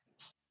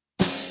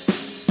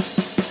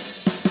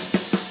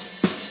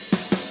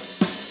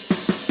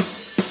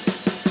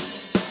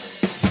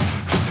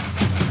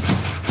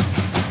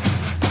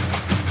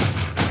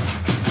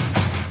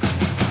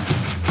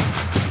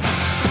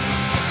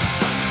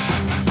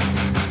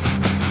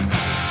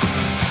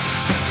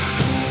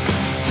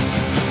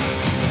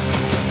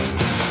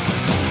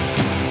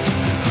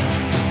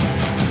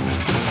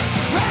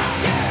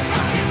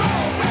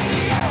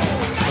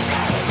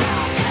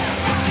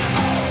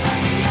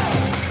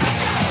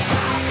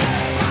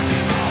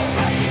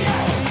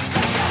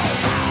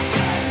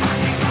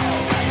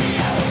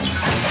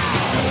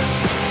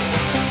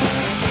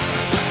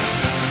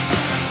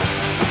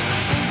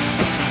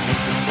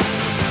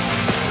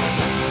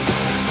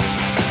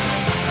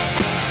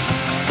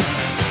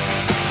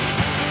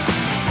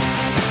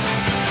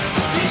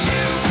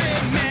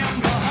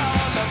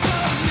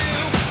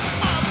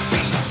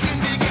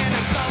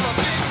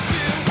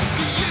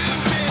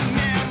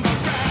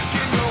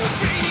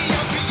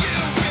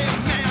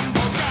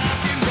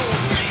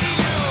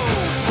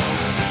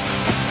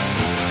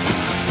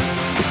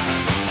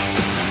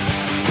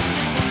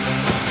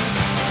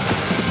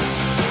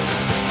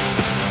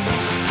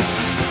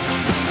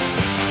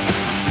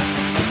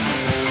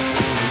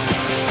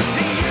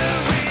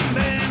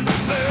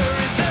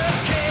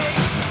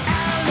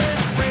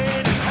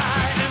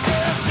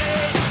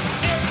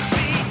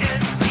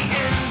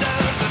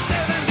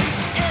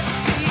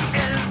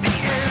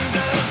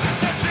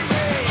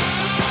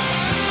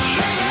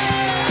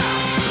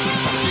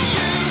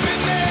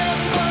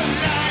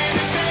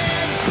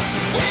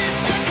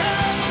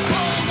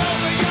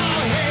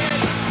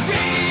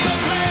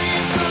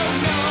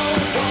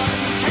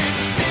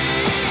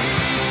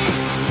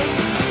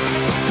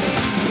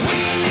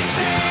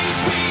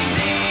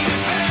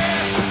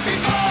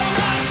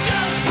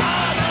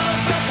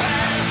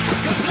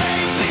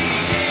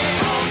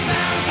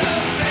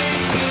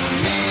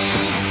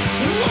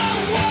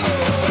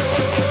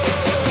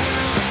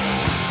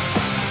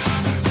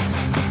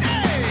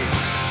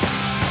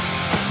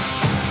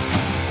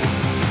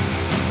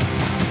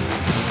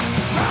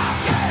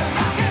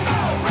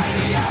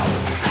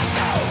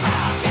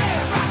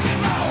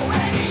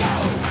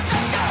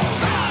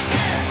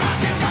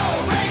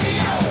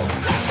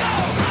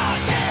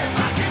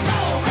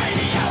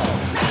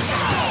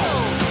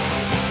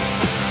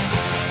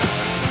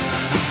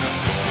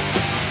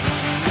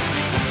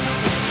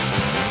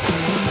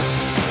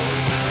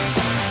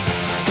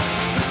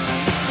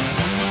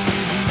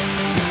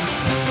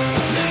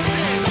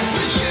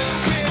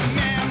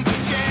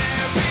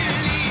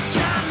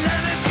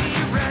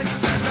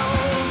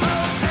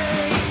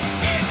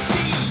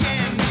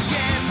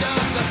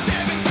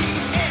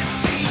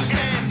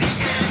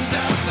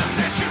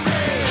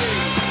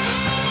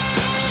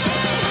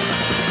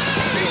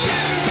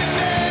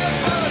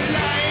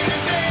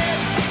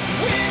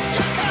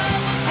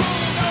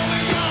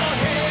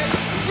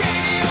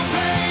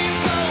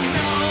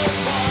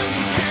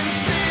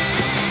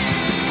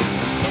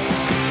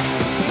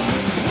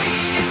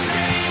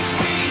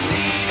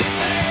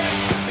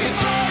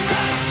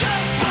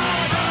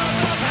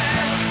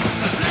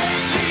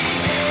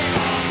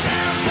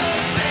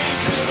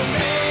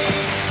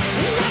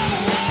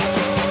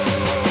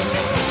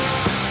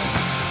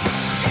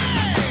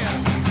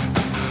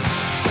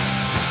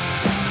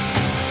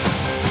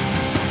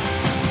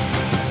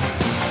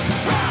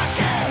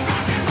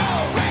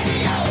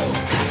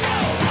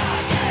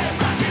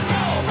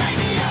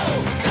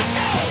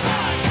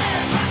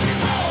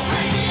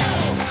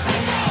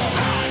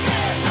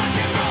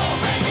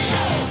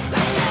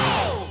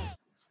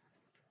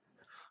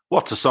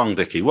 What a song,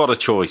 Dickie. What a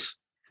choice.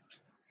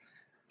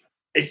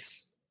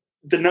 It's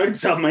the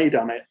notes I've made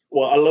on it.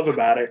 What I love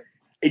about it,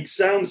 it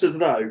sounds as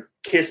though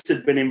Kiss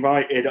had been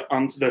invited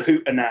onto the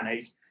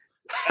Hootenanny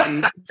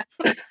and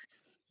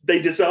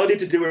they decided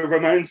to do a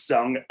Ramones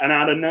song, and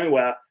out of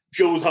nowhere,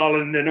 Jules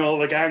Holland and all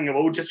the gang are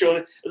all just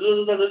showing,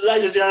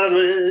 ladies and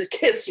gentlemen,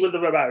 Kiss with the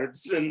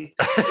Ramones. And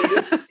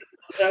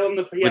on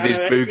the piano, with his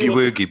boogie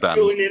woogie band.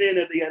 Joining in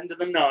at the end of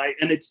the night.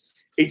 And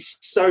it's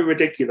so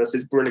ridiculous.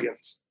 It's brilliant.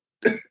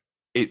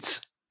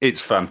 It's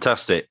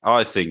fantastic.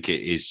 I think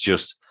it is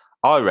just,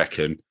 I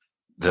reckon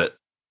that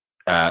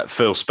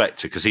Phil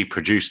Spector, because he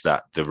produced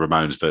the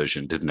Ramones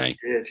version, didn't he?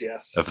 He did,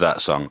 yes. Of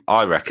that song.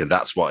 I reckon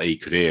that's what he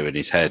could hear in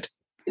his head.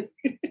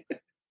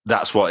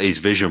 That's what his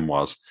vision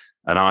was.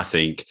 And I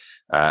think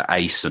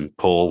Ace and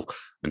Paul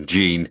and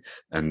Gene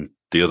and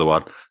the other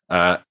one,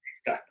 I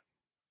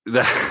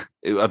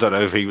don't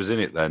know if he was in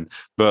it then,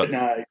 but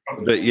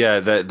yeah,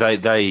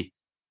 they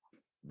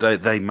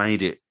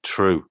made it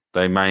true.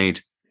 They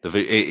made it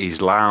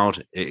is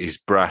loud, it is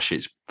brash,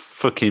 it's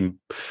fucking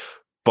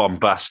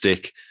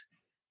bombastic.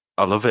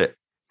 I love it.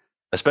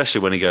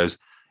 especially when he goes,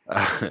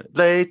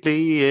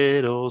 lately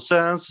it all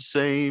sounds the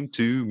same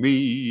to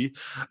me.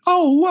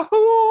 Oh,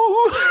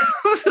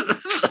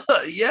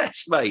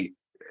 yes, mate.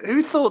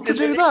 Who thought to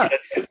do that?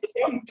 Because the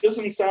song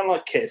doesn't sound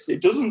like Kiss.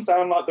 It doesn't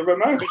sound like the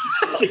Ramones.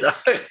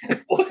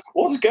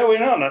 What's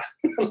going on?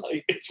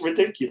 Like, it's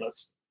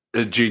ridiculous.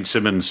 Gene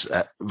Simmons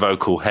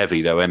vocal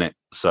heavy though, isn't it?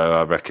 So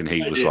I reckon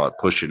he was like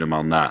pushing him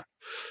on that,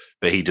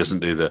 but he doesn't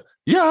do the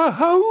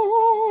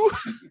yahoo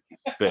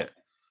bit.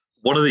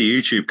 One of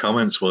the YouTube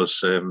comments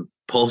was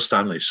Paul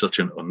Stanley's such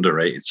an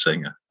underrated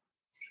singer.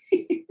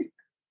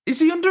 Is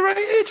he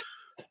underrated?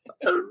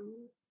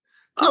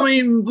 I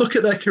mean, look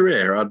at their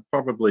career. I'd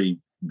probably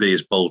be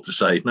as bold to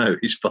say no,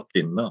 he's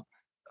fucking not.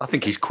 I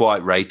think he's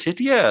quite rated.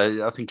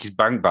 Yeah, I think his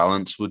bank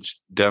balance would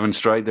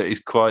demonstrate that he's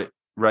quite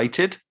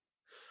rated.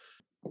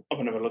 I'm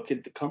going to have a look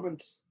at the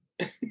comments.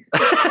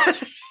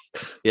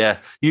 Yeah,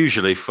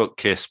 usually fuck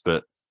Kiss,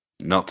 but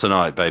not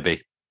tonight,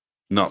 baby.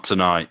 Not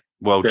tonight.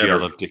 Well,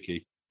 gel of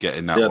Dickie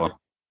getting that one.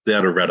 They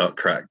had a red hot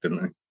crack,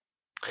 didn't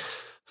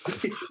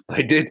they?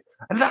 They did.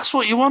 And that's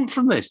what you want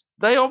from this.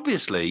 They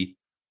obviously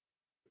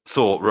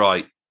thought,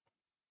 right,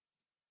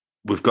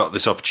 we've got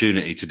this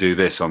opportunity to do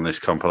this on this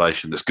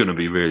compilation that's going to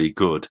be really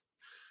good.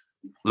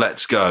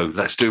 Let's go.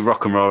 Let's do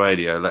rock and roll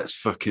radio. Let's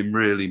fucking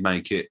really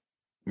make it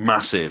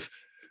massive.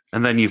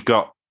 And then you've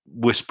got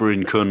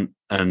Whispering Cunt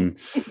and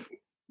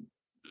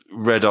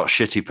Red Hot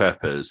Shitty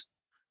Peppers,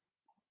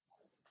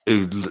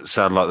 who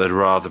sound like they'd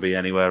rather be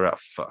anywhere at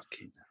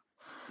fucking.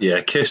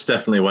 Yeah, Kiss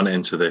definitely went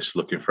into this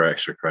looking for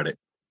extra credit.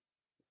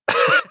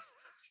 I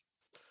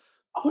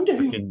wonder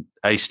who.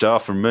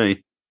 A-star from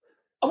me.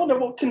 I wonder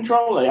what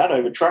control they had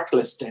over track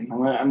listing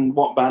and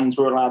what bands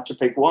were allowed to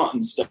pick what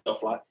and stuff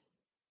like.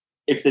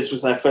 If this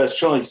was their first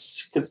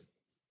choice, because,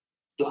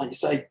 like you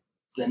say,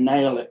 they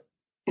nail it.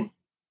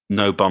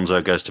 No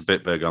Bonzo Goes to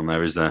Bitburg on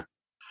there, is there?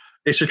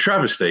 It's a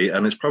travesty,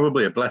 and it's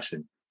probably a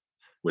blessing.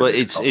 Well,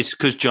 it's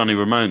because Johnny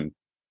Ramone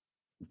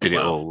did it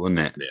all, wasn't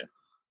it? Yeah.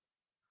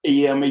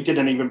 He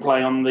didn't even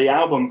play on the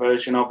album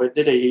version of it,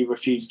 did he? He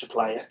refused to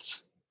play it.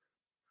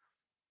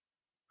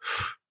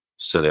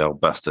 Silly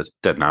old bastard.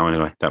 Dead now,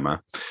 anyway. Don't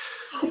matter.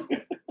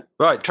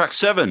 Right, track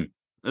 7.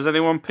 Has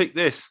anyone picked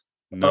this?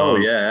 No. Oh,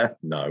 yeah.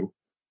 No.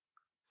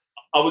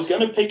 I was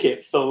going to pick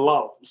it for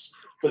lols,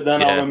 but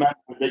then I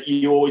remembered that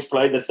you always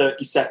play the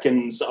 30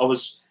 seconds.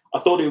 I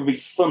thought it would be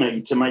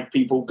funny to make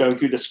people go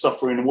through the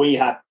suffering we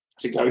had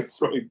to go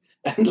through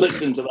and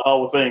listen to the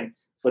whole thing.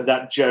 But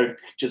that joke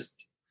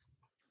just...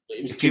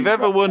 If you've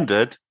ever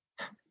wondered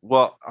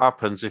what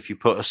happens if you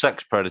put a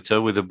sex predator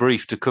with a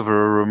brief to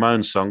cover a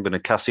Ramones song and a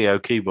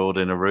Casio keyboard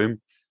in a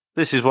room,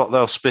 this is what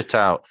they'll spit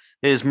out.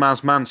 Here's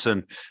Maz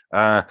Manson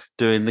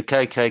doing the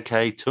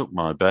KKK Took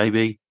My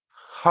Baby.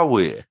 How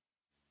weird.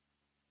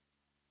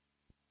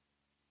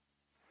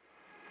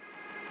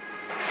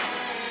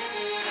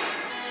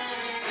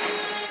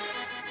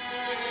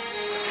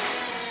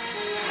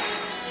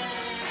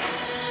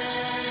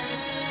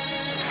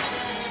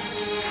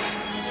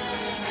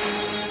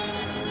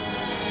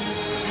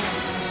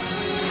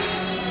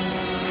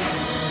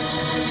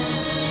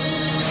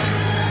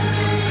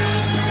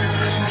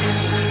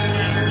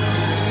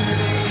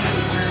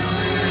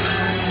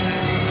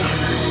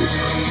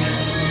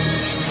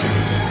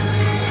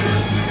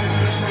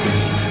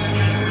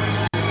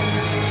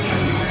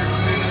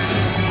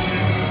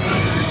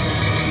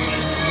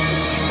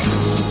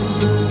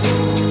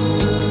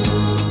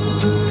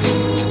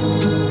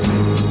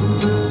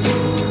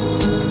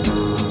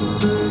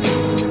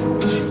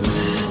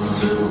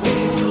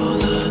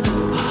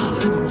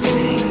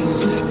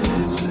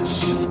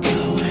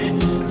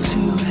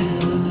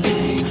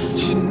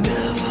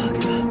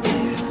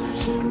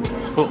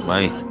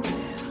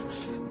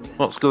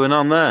 What's going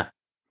on there?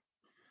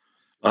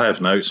 I have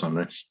notes on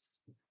this.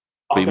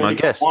 Be my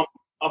guest.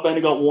 I've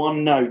only got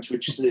one note,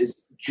 which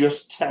is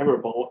just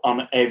terrible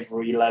on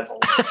every level.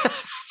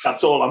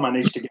 That's all I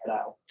managed to get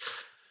out.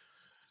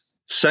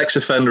 Sex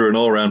offender and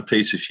all-round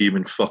piece of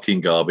human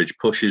fucking garbage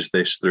pushes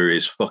this through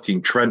his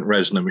fucking Trent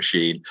Reznor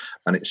machine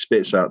and it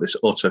spits out this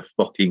utter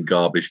fucking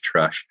garbage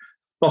trash.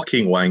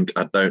 Fucking wank.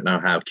 I don't know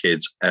how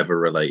kids ever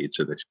related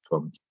to this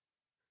cunt.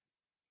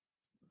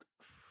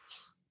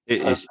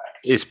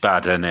 It's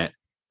bad, isn't it?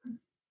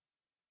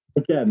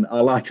 Again,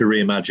 I like a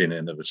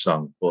reimagining of a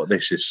song, but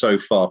this is so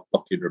far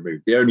fucking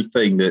removed. The only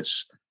thing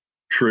that's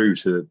true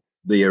to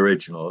the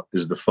original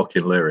is the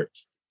fucking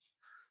lyrics.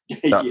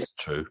 That's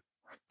true.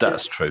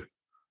 That's true.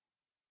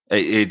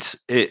 It's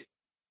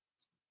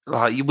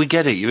like we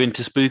get it. You're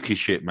into spooky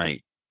shit,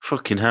 mate.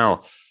 Fucking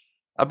hell.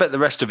 I bet the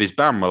rest of his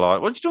band were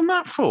like, "What you done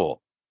that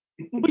for?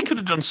 We could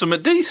have done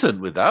something decent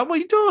with that. What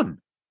you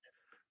done?"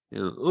 I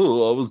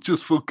was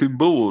just fucking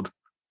bored,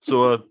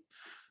 so I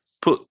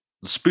put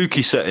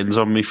spooky settings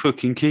on my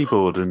fucking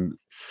keyboard and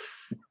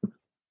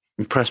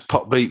press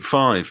pop beat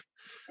 5.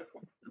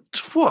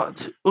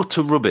 What?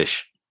 Utter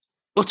rubbish.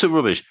 Utter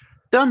rubbish.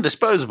 Dan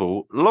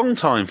Disposable,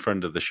 long-time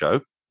friend of the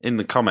show, in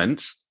the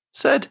comments,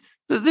 said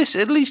that this,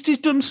 at least he's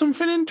done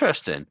something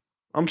interesting.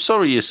 I'm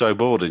sorry you're so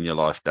bored in your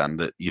life, Dan,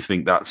 that you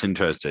think that's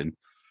interesting.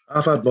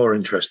 I've had more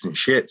interesting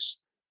shits.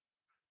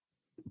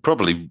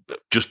 Probably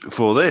just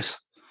before this.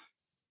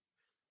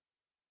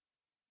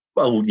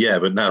 Well, yeah,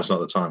 but now's not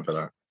the time for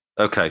that.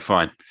 Okay,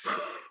 fine.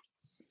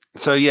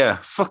 So, yeah,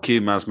 fuck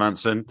you, Maz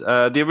Manson.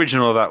 The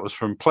original of that was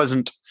from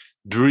Pleasant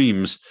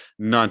Dreams,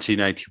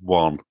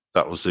 1981.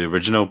 That was the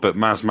original, but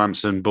Maz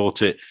Manson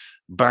bought it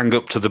bang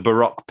up to the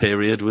Baroque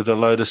period with a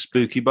load of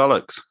spooky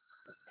bollocks.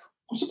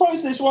 I'm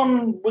surprised this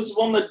one was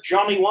one that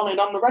Johnny wanted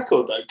on the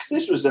record, though, because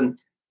this was an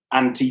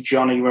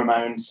anti-Johnny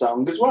Ramones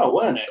song as well,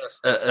 weren't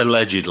it?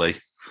 Allegedly.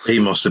 He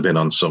must have been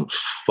on some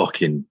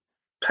fucking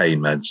pain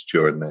meds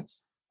during this.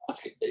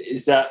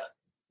 Is that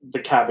the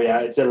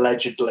caveat? It's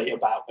allegedly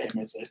about him,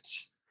 is it?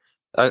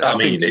 I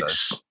mean, think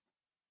so.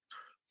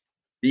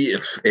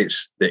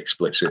 it's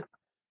explicit.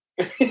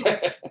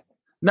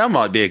 Now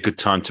might be a good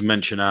time to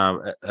mention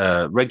our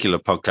regular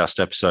podcast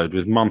episode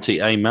with Monty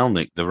A.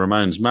 Melnick, the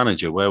Ramones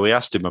manager, where we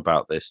asked him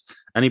about this,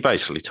 and he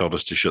basically told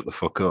us to shut the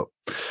fuck up.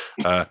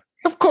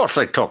 Of course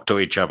they talk to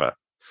each other.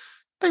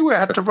 They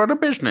had to run a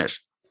business.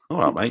 All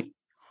right, mate.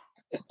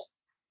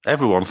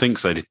 Everyone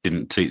thinks they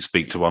didn't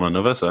speak to one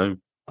another, so...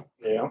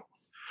 Yeah.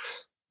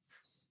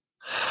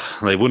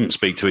 They wouldn't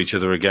speak to each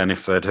other again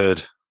if they'd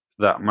heard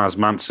that Maz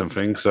Manson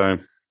thing, so...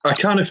 I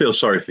kind of feel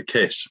sorry for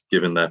Kiss,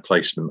 given their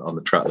placement on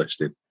the track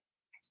listing.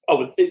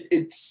 Oh,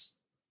 it's...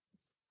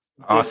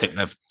 I think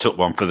they've took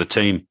one for the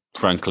team,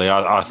 frankly.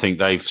 I think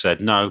they've said,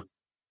 no,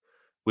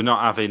 we're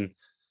not having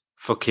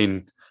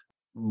fucking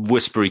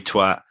whispery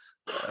twat,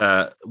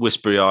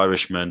 whispery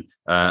Irishman,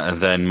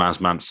 and then Maz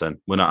Manson.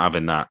 We're not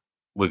having that.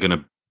 We're going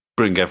to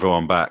bring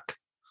everyone back.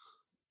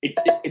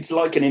 It's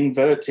like an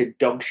inverted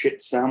dog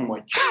shit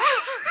sandwich.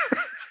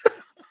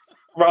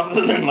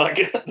 Rather than like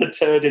the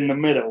turd in the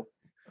middle,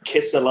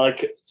 Kiss are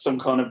like some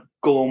kind of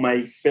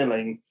gourmet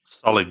filling.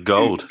 Solid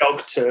gold.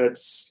 Dog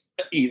turds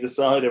either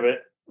side of it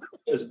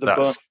as the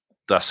bun.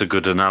 That's a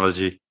good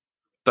analogy.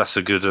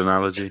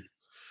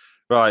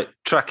 Right,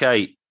 track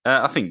 8.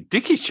 I think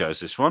Dickie chose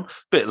this one.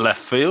 Bit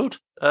left field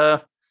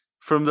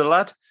from the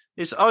lad.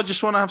 It's I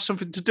Just Want to Have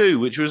Something to Do,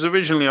 which was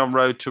originally on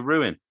Road to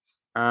Ruin.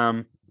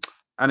 And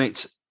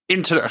it's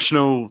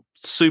international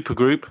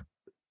supergroup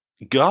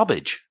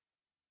Garbage.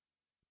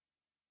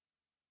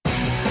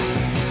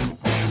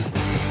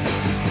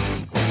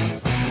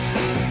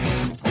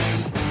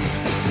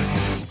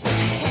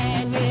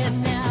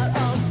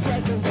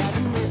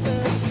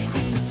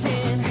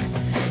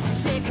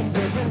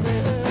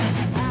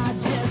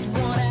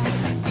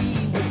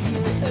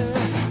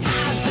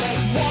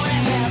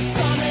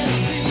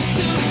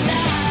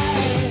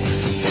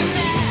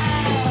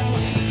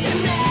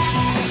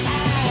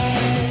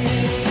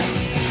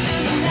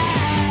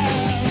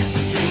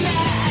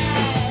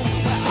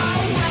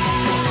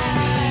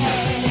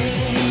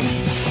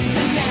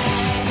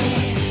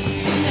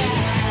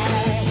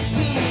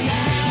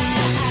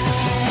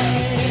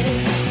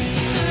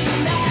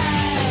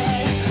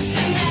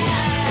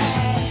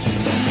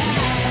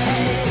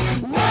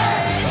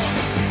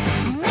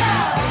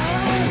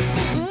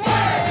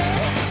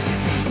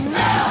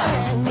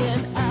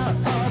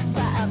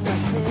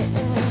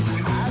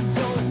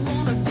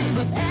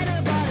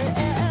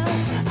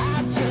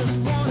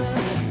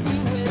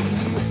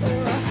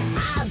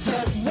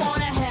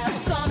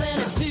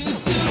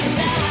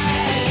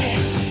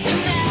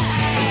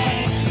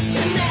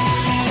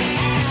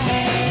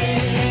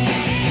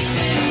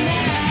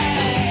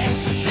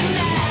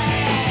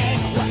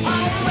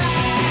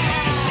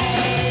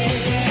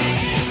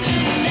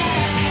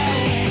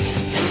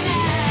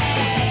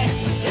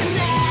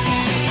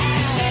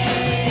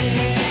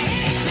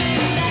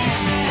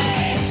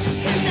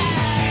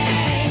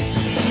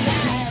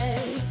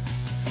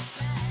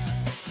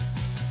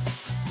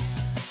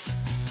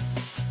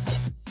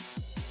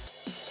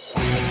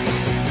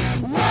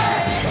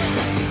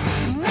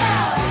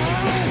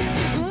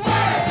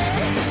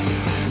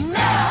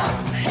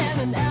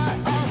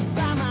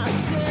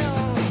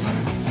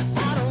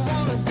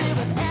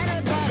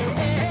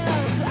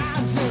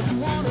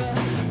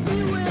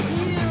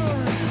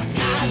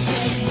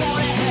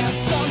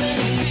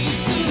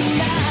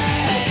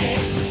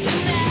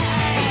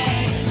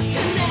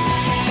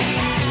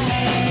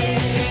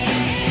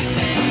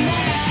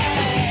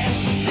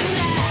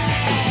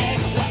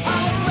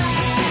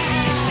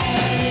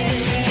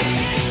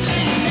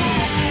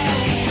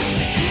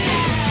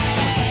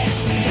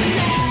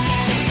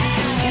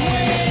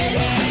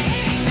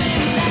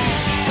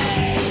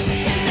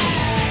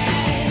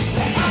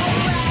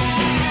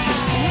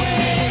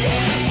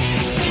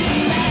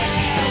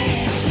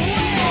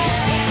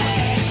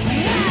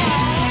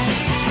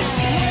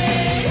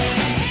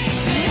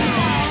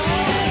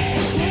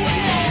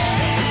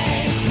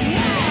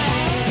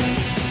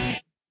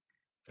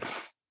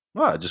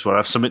 Well, I Just Want to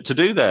Have Something to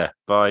Do there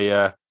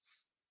by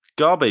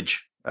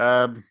Garbage.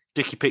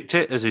 Dickie picked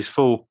it as his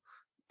full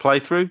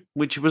playthrough,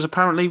 which was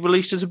apparently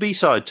released as a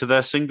B-side to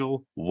their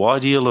single Why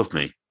Do You Love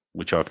Me,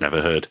 which I've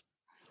never heard.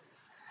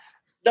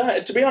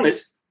 No, to be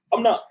honest,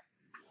 I'm not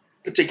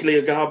particularly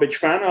a Garbage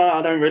fan.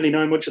 I don't really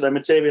know much of their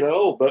material at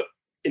all, but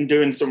in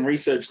doing some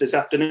research this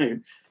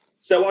afternoon,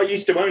 So I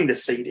used to own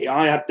this CD.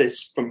 I had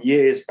this from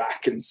years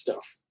back and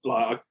stuff.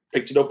 Like I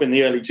picked it up in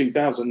the early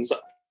 2000s.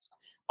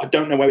 I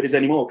don't know where it is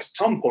anymore because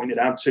Tom pointed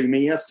out to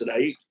me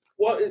yesterday.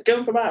 What,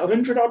 going for about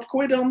 100 odd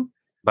quid on?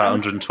 About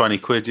 120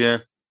 quid, yeah.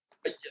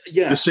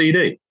 Yeah. The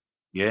CD?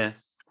 Yeah.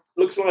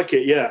 Looks like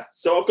it, yeah.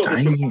 So I've got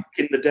this from back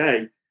in the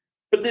day.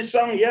 But this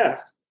song, yeah.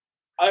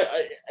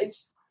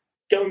 It's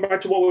going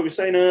back to what we were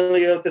saying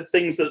earlier, the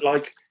things that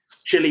like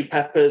Chili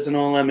Peppers and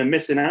all them are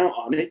missing out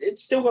on.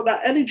 It's still got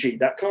that energy,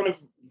 that kind of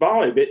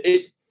vibe.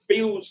 It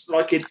feels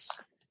like it's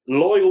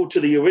loyal to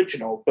the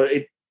original, but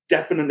it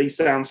definitely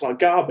sounds like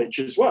garbage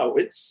as well.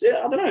 I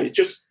don't know,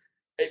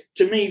 it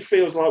to me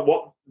feels like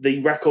what the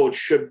record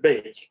should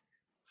be.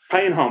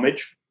 Paying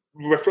homage,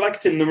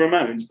 reflecting the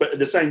Ramones, but at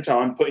the same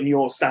time putting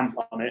your stamp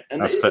on it.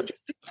 And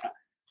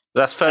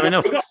that's fair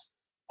enough.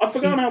 I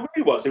forgot how good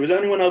it was. It was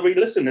only when I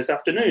re-listened this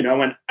afternoon, I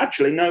went,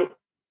 actually, no,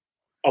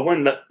 I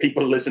won't let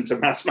people listen to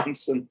Mass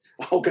Manson.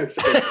 I'll go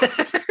for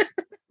this.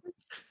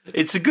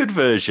 It's a good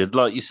version,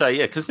 like you say,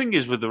 yeah, because the thing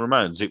is with the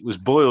Ramones, it was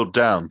boiled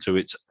down to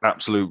its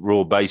absolute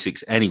raw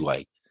basics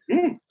anyway.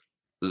 Mm.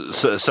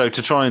 So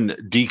to try and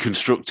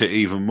deconstruct it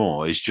even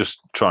more is just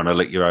trying to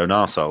lick your own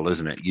arsehole,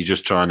 isn't it? You're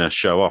just trying to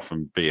show off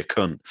and be a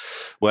cunt.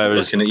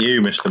 Whereas, looking at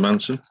you, Mr.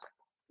 Manson.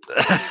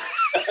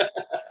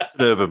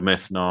 Urban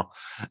myth, no.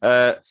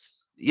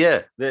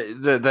 Yeah,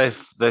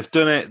 they've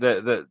done it.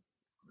 That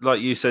like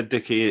you said,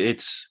 Dickie,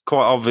 it's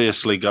quite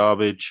obviously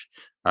garbage.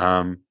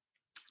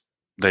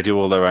 They do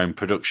all their own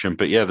production,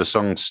 but yeah, the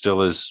song's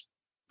still as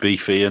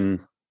beefy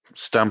and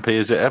stampy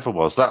as it ever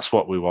was. That's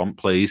what we want,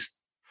 please.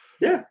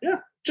 Yeah.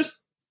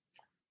 Just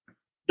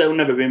they'll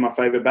never be my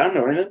favourite band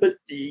or anything, but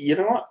you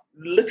know what?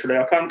 Literally,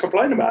 I can't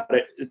complain about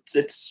it.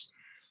 It's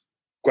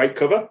great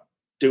cover,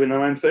 doing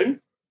their own thing.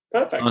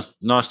 Perfect.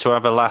 Nice to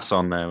have a lass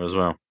on there as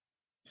well.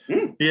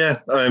 Mm. Yeah,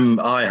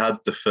 I had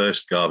the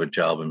first Garbage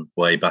album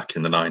way back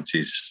in the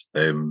 90s.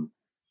 And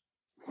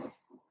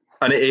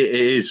it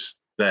is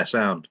their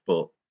sound,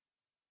 but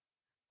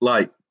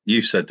like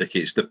you said,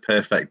 Dickie, it's the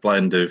perfect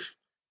blend of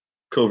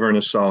covering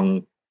a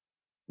song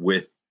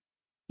with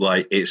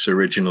like its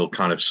original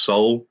kind of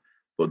soul,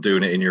 but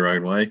doing it in your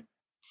own way.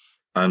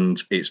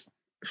 And it's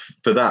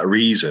for that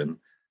reason,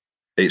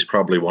 it's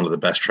probably one of the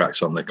best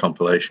tracks on the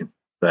compilation.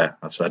 There,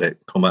 I said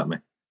it. Come at me.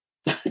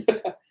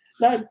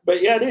 No,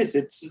 but yeah, it is.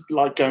 It's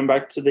like going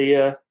back to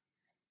the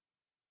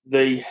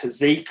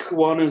Zeke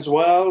one as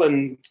well,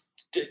 and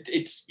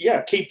it's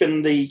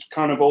keeping the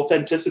kind of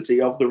authenticity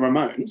of the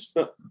Ramones,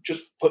 but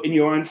just putting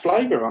your own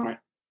flavour on it.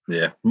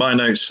 Yeah, my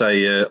notes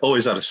say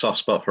always had a soft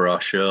spot for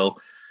our Shirl.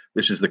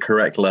 This is the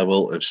correct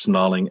level of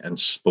snarling and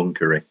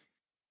spunkery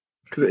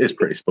because it is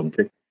pretty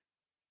spunky.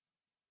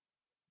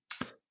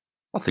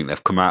 I think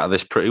they've come out of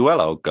this pretty well,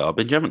 old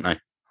Garbage, haven't they?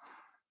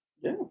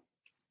 Yeah.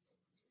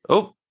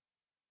 Oh,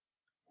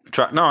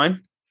 track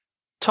 9,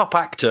 Top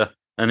Actor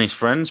and his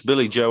friends,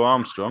 Billy Joe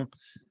Armstrong,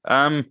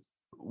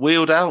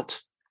 wheeled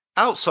out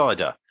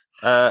Outsider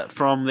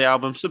from the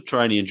album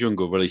Subterranean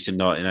Jungle, released in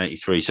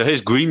 1983. So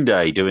here's Green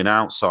Day doing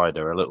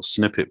Outsider, a little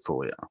snippet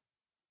for you.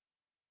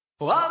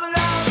 Well, I'm an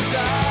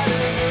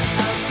outsider,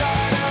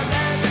 outside of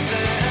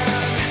everything.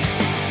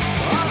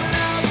 I'm an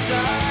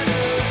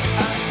outsider,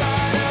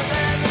 outside of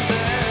everything.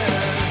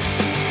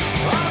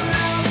 I'm an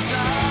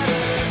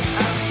outsider,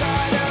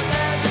 outside of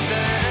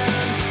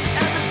everything.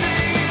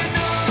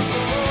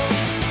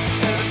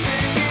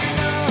 Everything you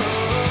know,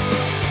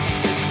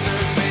 it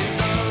deserves me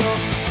so.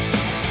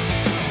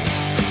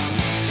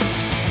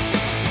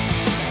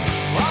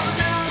 I'm an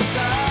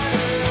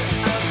outsider,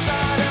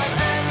 outside of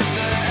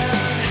everything.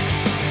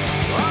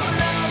 I'm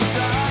an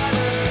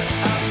outsider,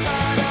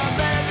 outside of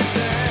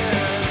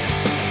everything.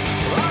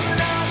 I'm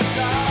an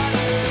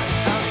outsider,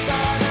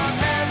 outside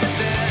of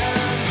everything.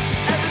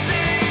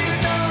 Everything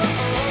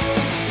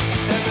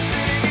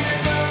you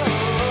know,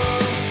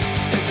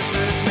 it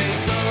deserves me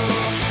so.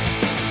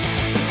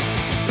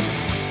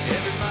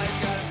 Everybody's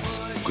got a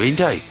voice. Green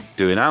Day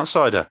doing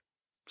Outsider.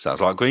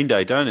 Sounds like Green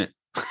Day, don't it?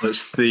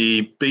 That's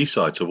the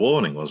B-side to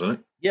Warning, wasn't it?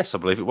 Yes, I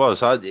believe it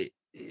was.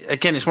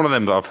 Again, it's one of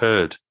them that I've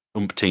heard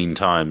umpteen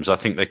times. I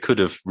think they could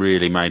have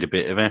really made a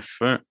bit of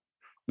effort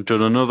and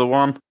done another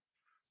one.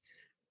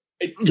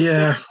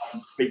 Yeah.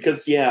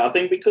 I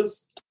think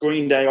because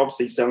Green Day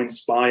obviously so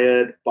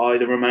inspired by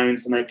the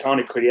Ramones, and they kind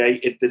of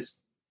created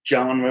this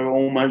genre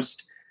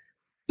almost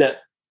that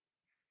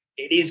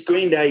it is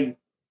Green Day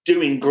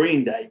doing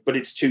Green Day, but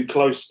it's too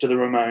close to the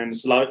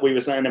Ramones. Like we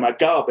were saying about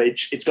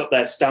Garbage, it's got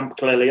their stamp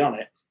clearly on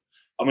it.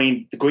 I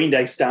mean, the Green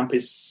Day stamp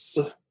is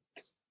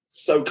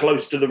so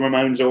close to the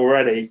Ramones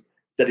already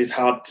that it's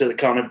hard to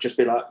kind of just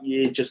be like,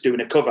 you're just doing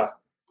a cover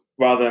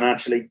rather than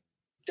actually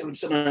doing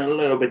something a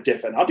little bit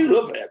different. I do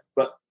love it,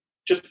 but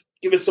just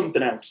give us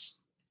something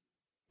else.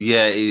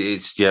 Yeah,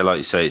 it's like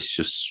you say, it's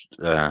just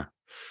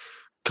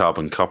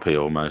carbon copy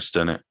almost,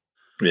 isn't it?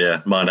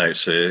 Yeah, my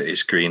notes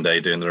is Green Day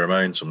doing the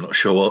Ramones. I'm not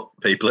sure what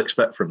people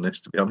expect from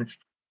this, to be honest.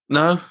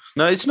 No,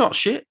 it's not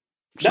shit.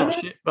 It's not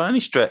shit by any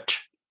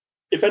stretch.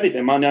 If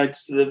anything, my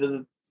notes,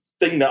 the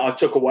thing that I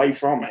took away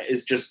from it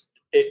is just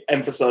it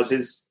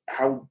emphasises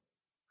how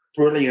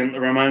brilliant the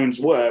Ramones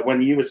were,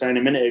 when you were saying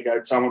a minute ago,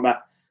 Tom,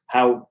 about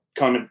how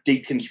kind of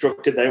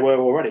deconstructed they were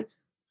already.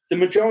 The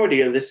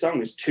majority of this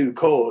song is 2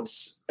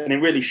 chords, and it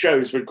really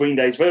shows with Green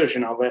Day's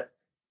version of it.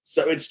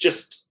 So it's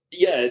just,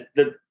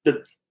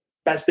 the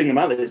best thing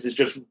about this is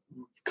just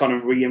kind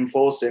of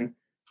reinforcing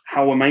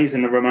how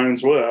amazing the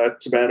Ramones were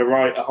to be able to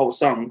write a whole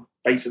song,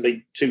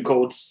 basically 2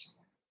 chords.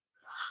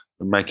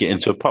 And make it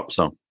into a pop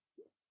song.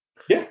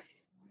 Yeah.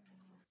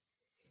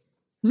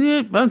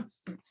 Yeah, man.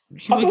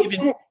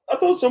 I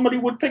thought somebody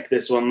would pick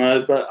this one,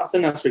 though, but I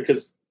think that's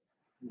because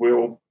we're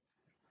all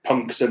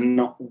punks and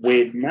not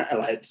weird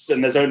metalheads,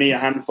 and there's only a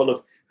handful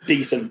of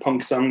decent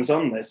punk songs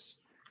on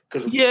this.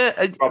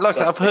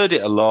 I've heard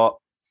it a lot.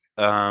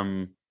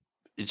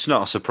 It's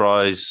not a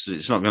surprise.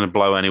 It's not going to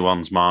blow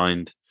anyone's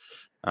mind.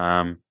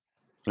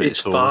 It's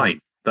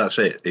fine. That's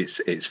it.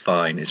 It's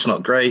fine. It's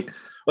not great.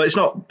 Well, it's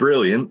not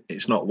brilliant.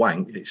 It's not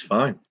wank. It's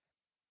fine.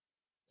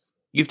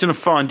 You've done a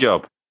fine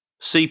job.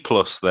 C+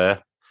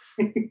 there,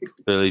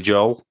 Billy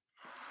Joel.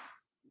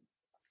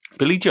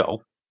 Billy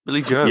Joel?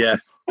 Billy Joe. Yeah.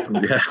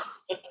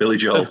 Billy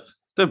Joel.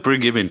 Don't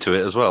bring him into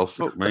it as well.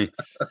 Fuck me.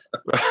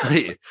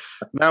 Right.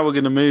 Now we're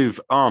going to move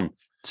on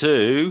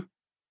to,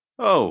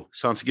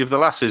 it's time to give the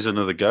lasses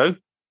another go.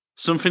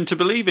 Something to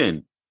Believe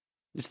In.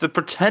 It's the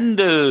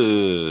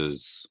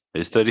Pretenders.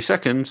 Here's 30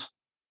 seconds.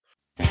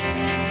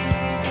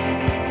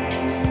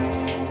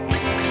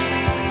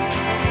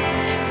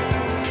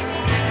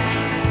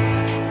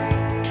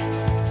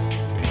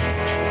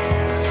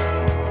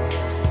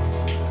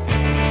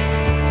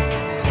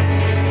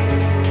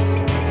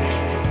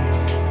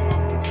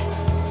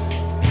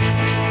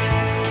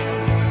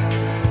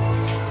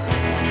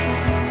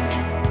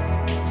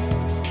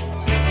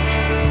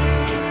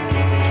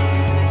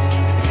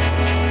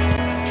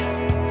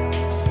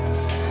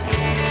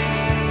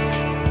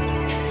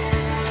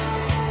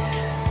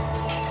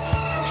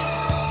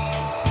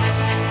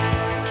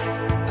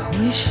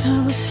 Wish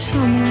I was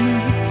someone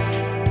else.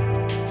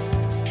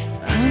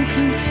 I'm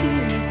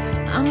confused,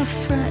 I'm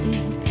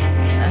afraid.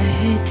 I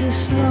hate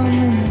this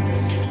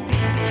loneliness.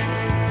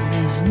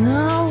 There's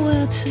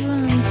nowhere to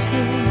run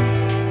to.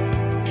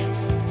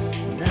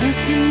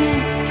 Nothing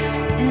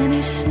makes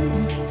any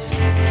sense.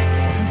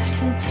 I'm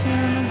still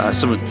trying.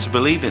 Something to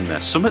believe in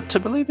there. Something to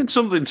believe in.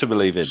 Something to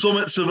believe in.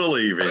 Something to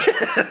believe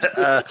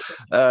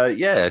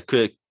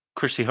in.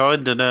 Chrissy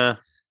Hind and a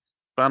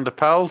band of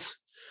pals.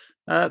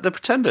 The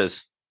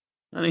Pretenders.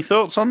 Any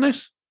thoughts on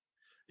this?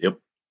 Yep.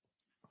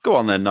 Go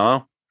on then,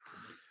 Niall.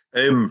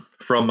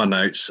 From my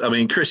notes, I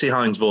mean, Chrissy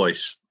Hind's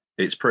voice,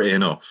 it's pretty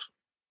enough.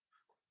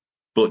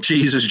 But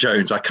Jesus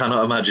Jones, I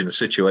cannot imagine a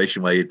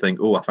situation where you'd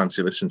think, I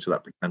fancy listening to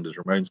that Pretenders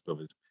Ramones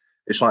covers.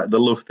 It's like the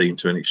love theme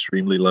to an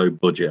extremely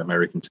low-budget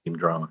American teen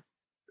drama.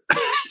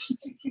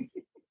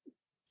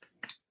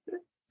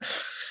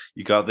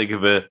 You can't think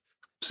of a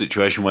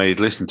situation where you'd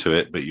listen to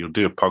it, but you'll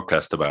do a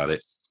podcast about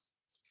it.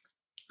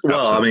 Well,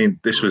 Absolutely. I mean,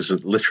 this was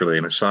literally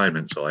an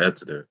assignment, so I had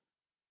to do it.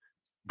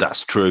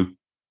 That's true.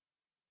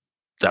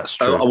 That's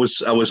true. I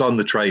was on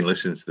the train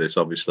listening to this,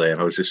 obviously,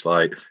 and I was just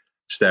like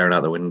staring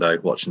out the window,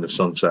 watching the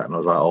sunset, and I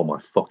was like, "Oh my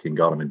fucking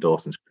god, I'm in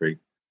Dawson's Creek."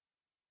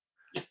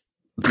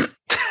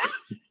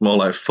 More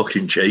like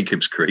fucking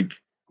Jacob's Creek.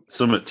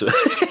 Something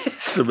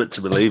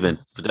to believe in,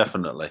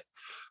 definitely.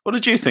 What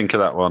did you think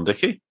of that one,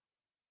 Dickie?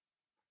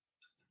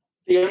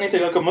 The only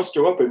thing I could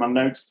muster up in my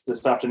notes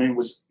this afternoon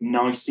was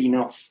nice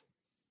enough.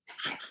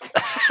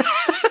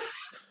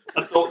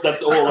 That's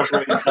all I've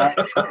written down.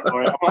 I'm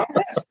like,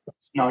 it's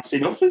nice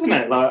enough, isn't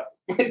it? Like,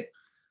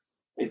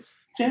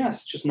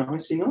 it's just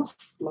nice enough.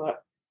 Like,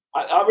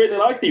 I really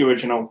like the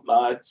original.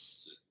 Like,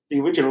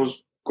 the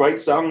original's great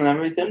song and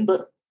everything,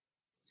 but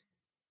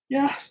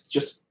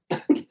just I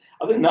think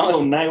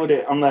Niall nailed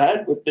it on the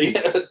head with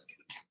the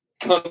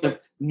kind of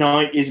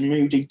 90s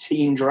moody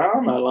teen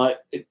drama. Like,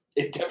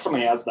 it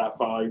definitely has that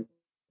vibe.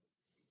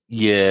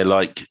 Yeah,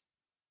 like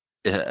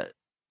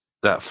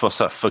that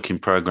fucking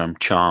program,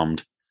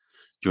 Charmed.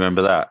 Do you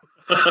remember that?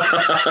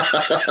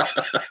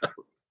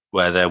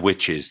 Where they're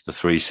witches, the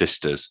 3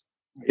 sisters.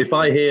 If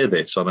I hear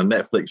this on a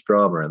Netflix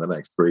drama in the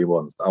next 3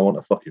 months, I want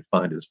to fucking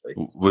find his feet.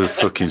 We'll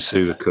fucking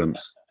sue the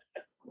cunts.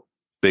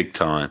 Big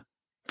time.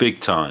 Big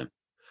time.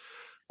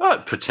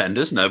 Right,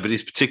 Pretenders,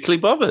 nobody's particularly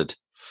bothered.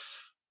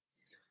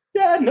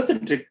 Yeah,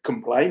 nothing to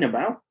complain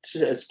about,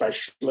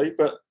 especially,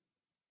 but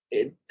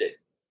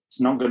it's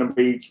not going to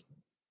be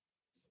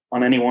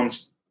on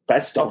anyone's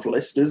best of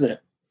list, is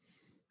it?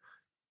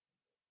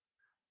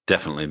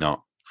 Definitely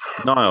not.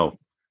 Niall,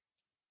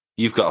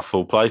 you've got a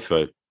full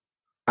playthrough.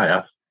 I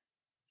have.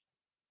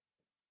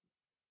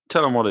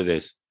 Tell them what it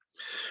is.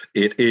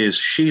 It is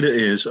Sheila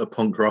Is a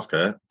Punk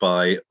Rocker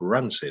by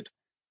Rancid.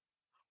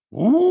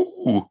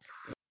 Ooh.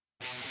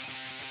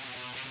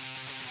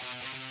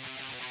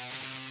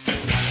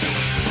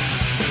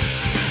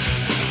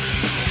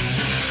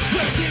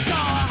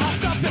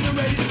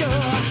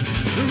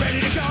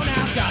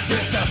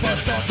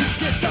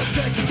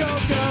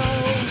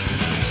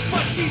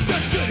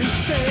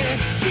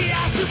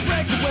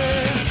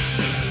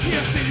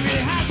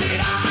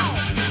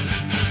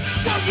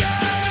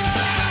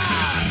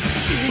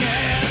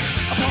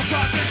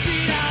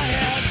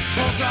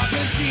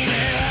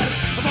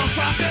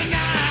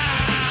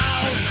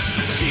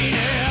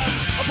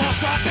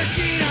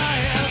 machine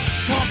is,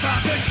 punk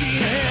rock machine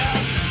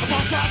is, a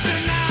punk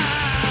rocker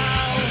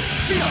now.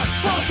 She's a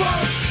punk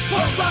rocker,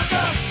 punk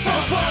rocker,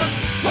 punk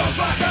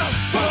rocker,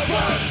 punk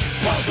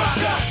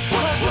rocker,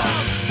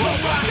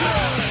 punk rocker.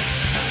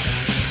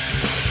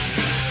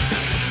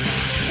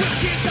 The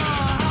kids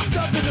are hopped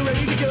up and they're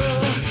ready to go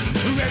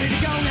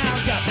now.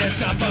 Got their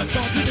cell phones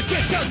going to the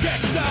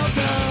discotheque, go.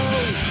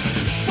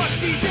 But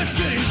she just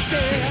couldn't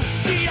stare.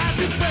 She had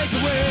to break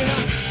away.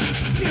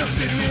 New York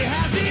City really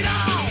has it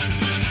all.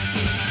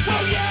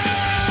 Oh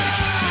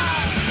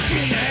yeah! She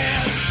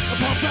is a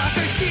punk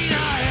rocker. She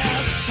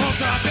is punk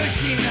rocker.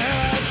 She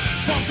is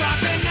punk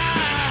rocker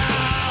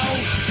now.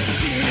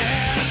 She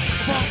is a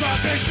punk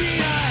rocker. She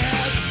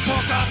is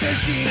punk rocker.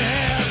 She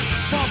is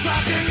punk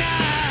rocker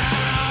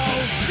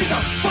now. She's a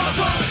punk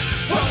rocker,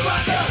 punk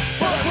rocker,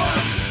 punk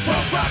rocker,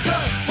 punk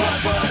rocker,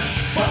 punk rocker,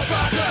 punk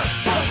rocker,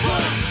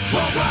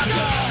 punk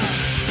rocker.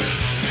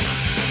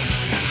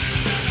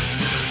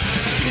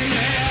 She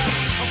is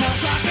a punk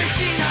rocker.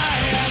 She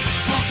is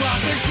punk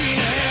rocker. She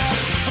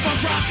is a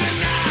punk rocker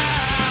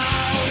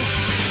now.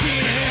 She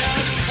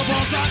is a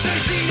punk rocker.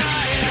 She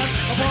is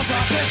a punk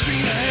rocker. She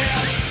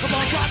is a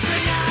punk rocker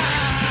now.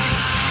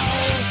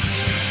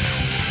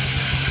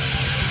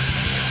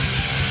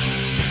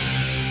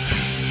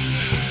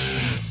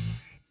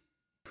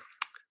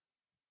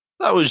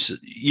 That was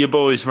your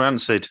boys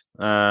Rancid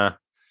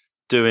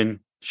doing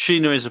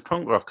Sheena is a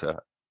Punk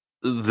Rocker,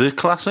 the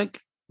classic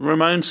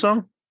Ramones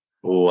song.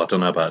 Oh, I don't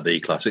know about the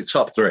classic.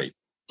 Top 3.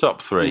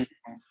 Top 3.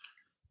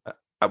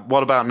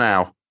 What about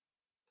now?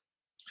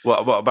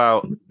 What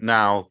about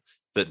now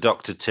that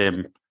Dr.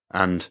 Tim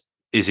and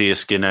is he a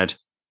skinhead?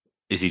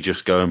 Is he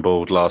just going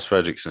bald, Lars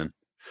Fredriksson?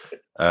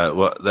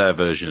 What their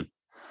version?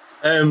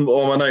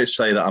 All my notes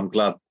say that I'm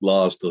glad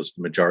Lars does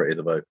the majority of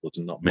the vocals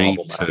and not Me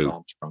Marvel too. Man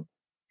Armstrong.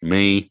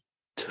 Me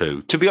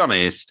too. To be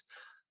honest,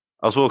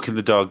 I was walking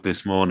the dog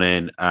this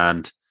morning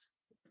and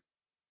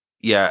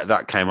yeah,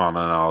 that came on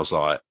and I was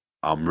like,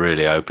 I'm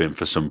really hoping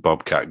for some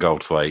Bobcat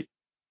Goldthwait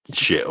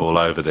shit all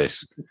over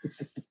this.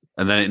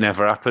 And then it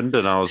never happened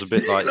and I was a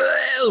bit like...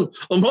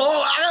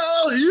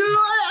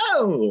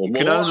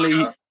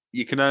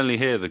 You can only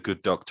hear the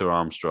good Dr.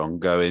 Armstrong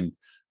going,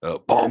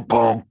 bong,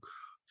 bong,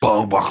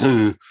 bong,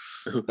 bong.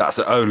 That's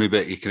the only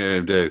bit you can hear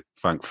him do.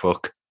 Thank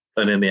fuck.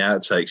 And in the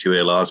outtakes, you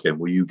hear Lars going,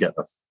 will you get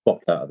the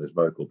fuck out of this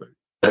vocal booth?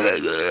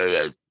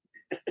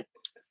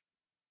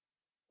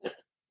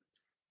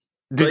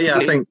 But yeah,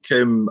 I think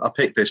I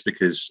picked this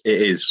because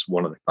it is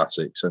one of the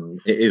classics and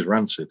it is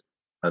Rancid.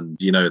 And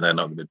you know they're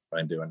not going to try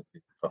and do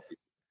anything fucking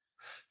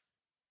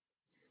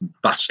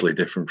vastly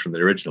different from the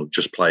original.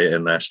 Just play it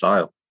in their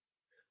style.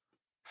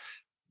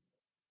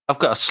 I've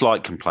got a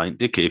slight complaint,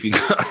 Dickie. Have you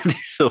got any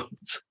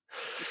thoughts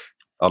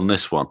on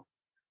this one?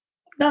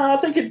 No, I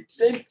think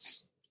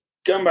it's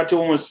going back to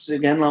almost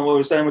again like what we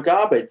were saying with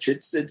Garbage.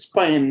 It's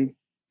playing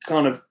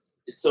kind of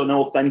it's an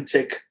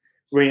authentic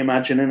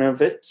reimagining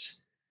of it.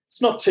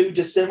 It's not too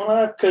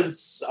dissimilar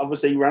because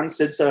obviously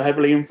Rancid's so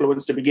heavily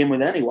influenced to begin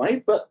with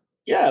anyway. But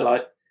yeah,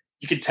 like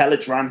you could tell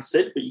it's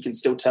Rancid, but you can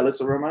still tell it's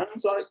a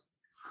Ramones.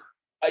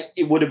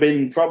 It would have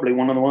been probably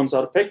one of the ones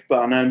I'd have picked,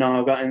 but I know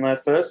Niall got in there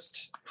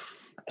first.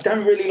 I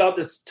don't really like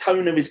the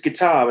tone of his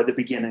guitar at the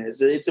beginning.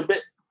 It's a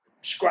bit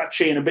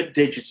scratchy and a bit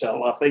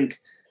digital. I think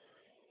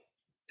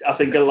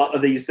a lot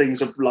of these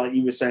things are, like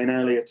you were saying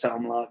earlier,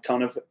 Tom, like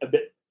kind of a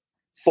bit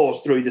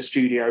forced through the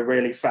studio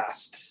really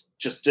fast.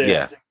 Just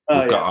to,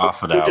 we've got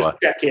half an hour. We'll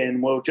just check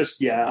in. We'll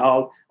just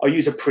I'll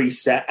use a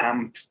preset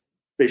amp,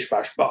 bish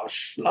bash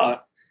bosh.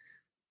 Like,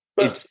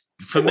 but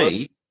for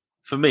me,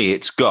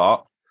 it's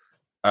got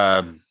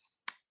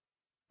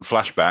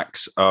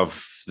flashbacks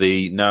of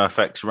the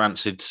NoFX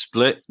Rancid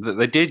split that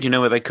they did. You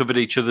know, where they covered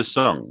each other's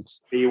songs.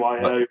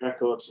 BYO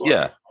records. Like.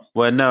 Yeah,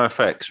 where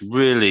NoFX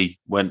really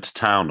went to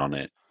town on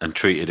it and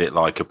treated it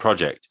like a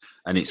project.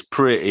 And it's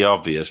pretty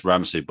obvious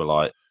Rancid were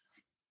like,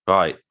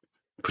 right,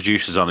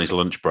 producer's on his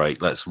lunch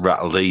break, let's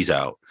rattle these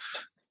out.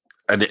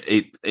 And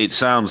it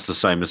sounds the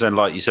same as then,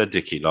 like you said,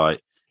 Dickie,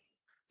 like,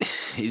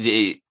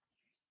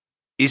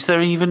 is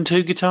there even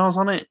 2 guitars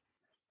on it?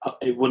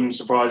 It wouldn't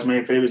surprise me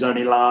if it was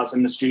only Lars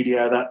in the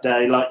studio that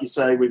day, like you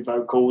say, with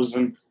vocals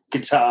and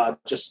guitar.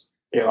 Just,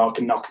 I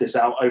can knock this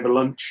out over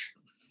lunch.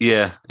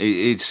 Yeah,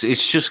 it's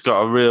just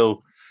got a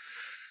real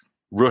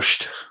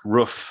rushed,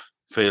 rough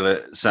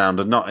sound,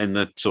 and not in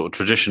the sort of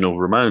traditional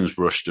Ramones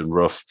rushed and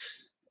rough,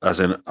 as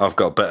in I've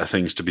got better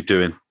things to be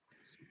doing,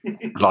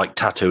 like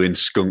tattooing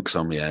skunks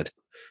on my head,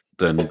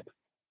 than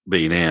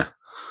being here.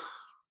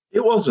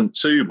 It wasn't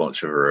too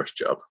much of a rush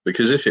job,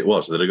 because if it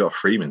was, they'd have got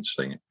Freeman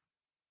singing.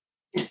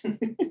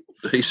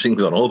 He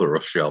sings on all the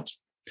Rush jobs.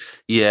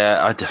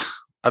 Yeah,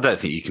 I don't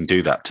think you can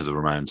do that to the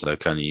Ramones, though,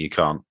 can you? You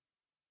can't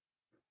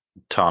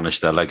tarnish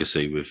their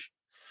legacy with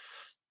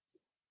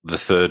the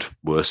third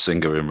worst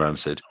singer in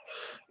Rancid,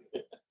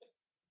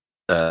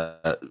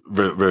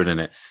 ruining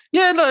it.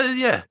 Yeah, no,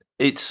 yeah,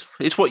 it's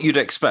what you'd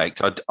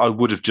expect. I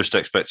would have just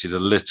expected a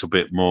little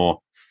bit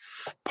more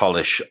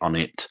polish on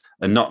it,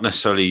 and not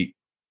necessarily,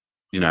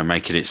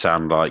 making it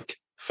sound like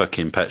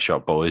fucking Pet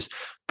Shop Boys,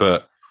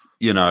 but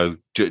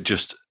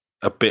just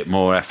a bit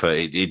more effort.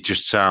 It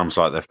just sounds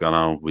like they've gone,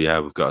 oh, yeah,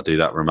 we've got to do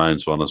that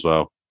Ramones one as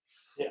well.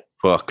 Yeah.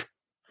 Fuck.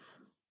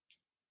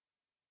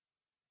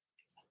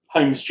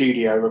 Home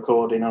studio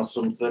recording or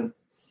something.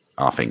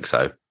 I think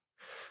so. At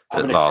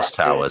Having a Last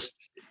crack at it. Towers.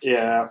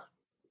 Yeah.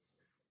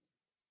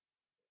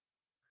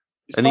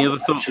 It's Any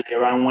probably other thoughts? actually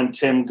around when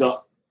Tim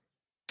got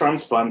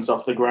transplants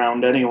off the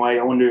ground anyway.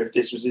 I wonder if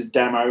this was his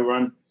demo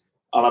run.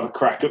 I'll have a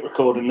crack at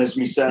recording this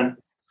myself.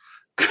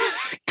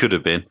 Could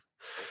have been.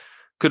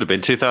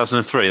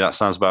 2003. That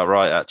sounds about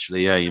right,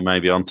 actually. Yeah, you may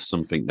be onto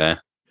something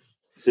there.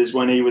 This is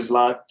when he was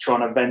like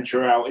trying to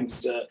venture out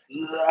into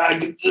I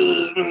can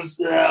do it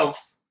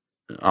myself.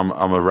 I'm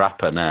a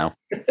rapper now.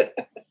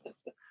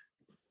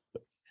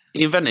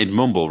 He invented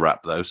mumble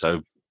rap, though,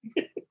 so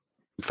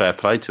fair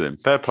play to him.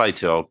 Fair play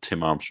to old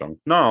Tim Armstrong.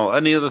 No,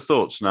 any other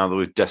thoughts now that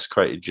we've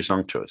desecrated your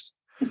song choice?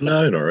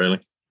 No, not really.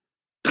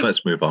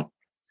 Let's move on.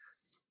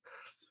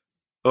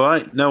 All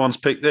right, no one's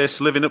picked this.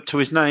 Living up to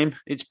his name,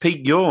 it's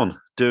Pete Yorn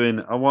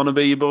doing I Want to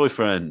Be Your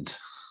Boyfriend.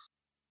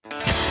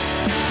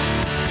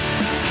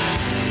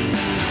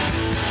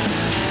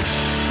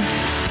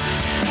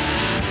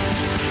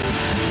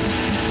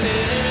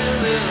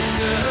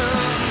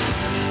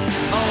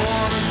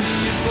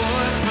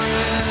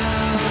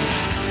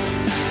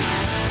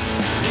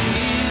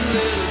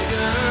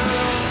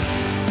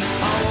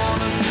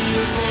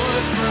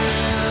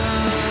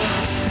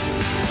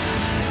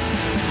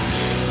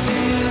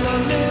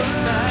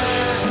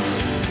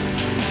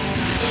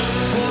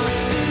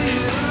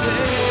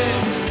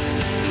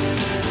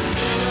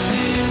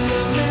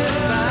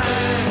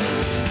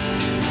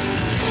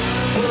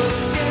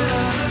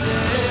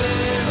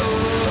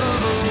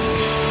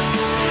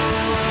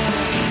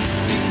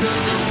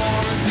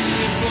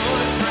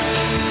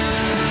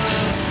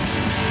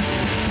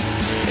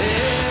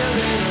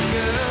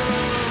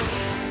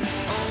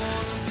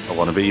 I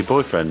Want to Be Your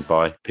Boyfriend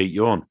by Pete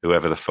Yorn,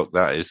 whoever the fuck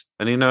that is.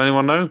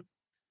 Anyone know?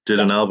 Did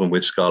an album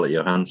with Scarlett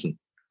Johansson.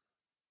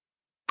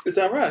 Is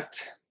that right?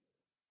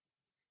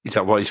 Is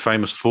that what he's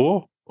famous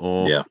for?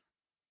 Or Yeah.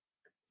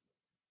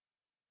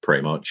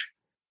 Pretty much.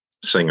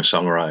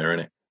 Singer-songwriter,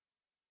 innit?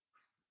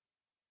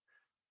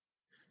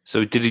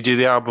 So did he do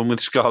the album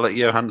with Scarlett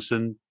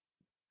Johansson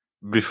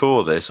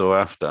before this or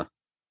after?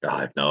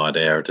 I have no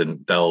idea. I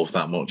didn't delve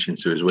that much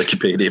into his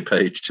Wikipedia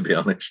page, to be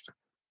honest.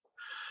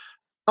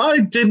 I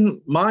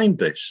didn't mind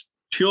this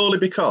purely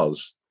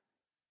because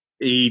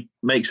he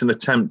makes an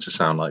attempt to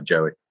sound like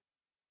Joey.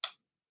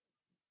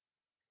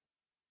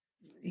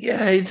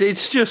 Yeah,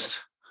 it's just...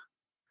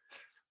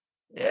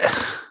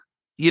 Yeah.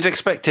 You'd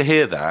expect to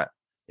hear that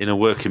in a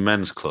working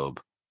men's club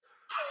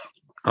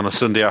on a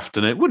Sunday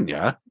afternoon, wouldn't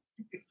you?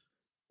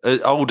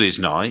 Oldies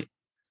night.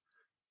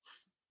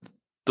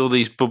 All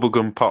these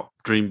bubblegum pop,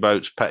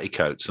 dreamboats,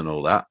 petticoats and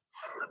all that.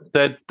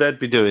 They'd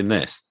be doing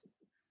this.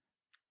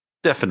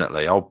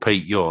 Definitely, old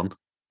Pete Yorn.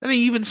 And he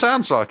even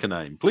sounds like a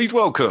name. Please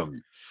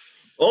welcome.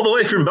 All the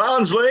way from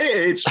Barnsley,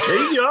 it's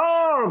Pete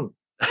Yorn.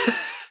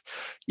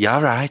 Yeah,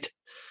 all right.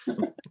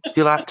 Do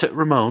you like to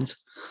Ramones?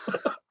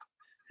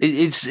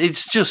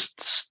 It's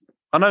just...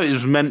 I know it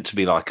was meant to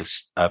be like a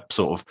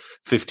sort of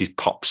 50s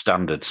pop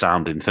standard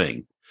sounding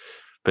thing,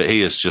 but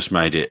he has just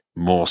made it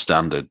more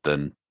standard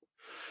than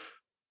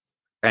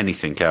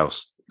anything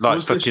else. Like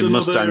Was this fucking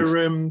Mustangs.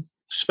 another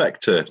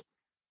Spectre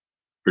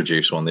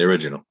produced one, the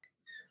original?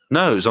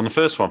 No, it was on the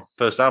first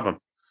first album.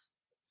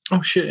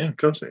 Oh, shit, yeah, of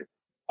course it.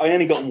 I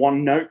only got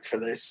one note for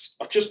this.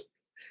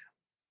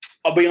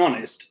 I'll be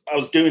honest, I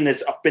was doing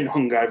this, I've been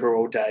hungover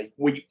all day.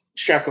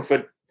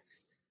 Shackelford.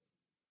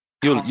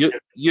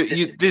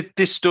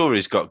 This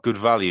story's got good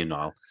value,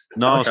 Niall.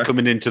 Niall's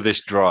coming into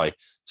this dry.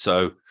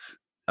 So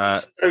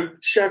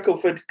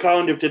Shackelford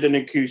kind of did an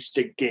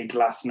acoustic gig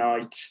last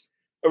night.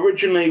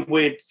 Originally,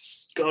 we'd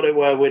got it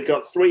where we'd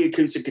got 3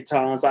 acoustic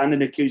guitars and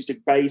an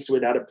acoustic bass.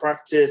 We'd had a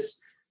practice.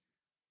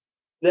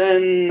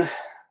 Then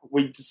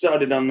we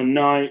decided on the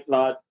night,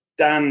 like,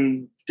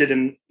 Dan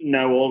didn't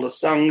know all the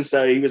songs,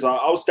 so he was like,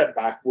 I'll step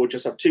back. We'll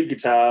just have 2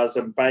 guitars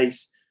and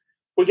bass.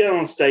 We get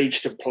on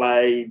stage to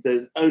play.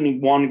 There's only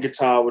one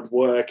guitar would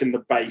work and the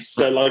bass.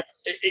 So, like,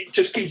 it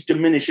just keeps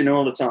diminishing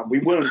all the time. We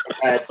weren't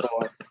prepared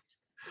for it.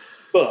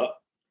 But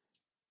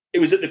it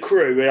was at the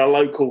Crew, our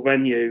local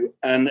venue,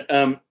 and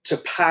to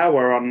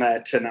power on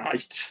there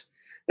tonight,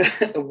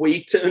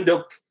 we turned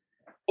up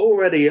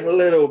already a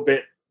little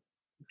bit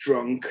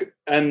drunk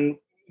and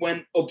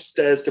went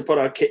upstairs to put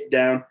our kit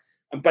down.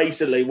 And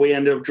basically, we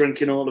ended up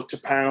drinking all of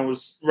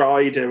Tapau's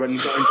Rider and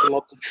got into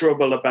lots of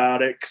trouble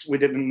about it because we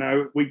didn't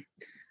know. We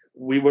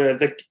were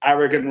the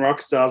arrogant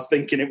rock stars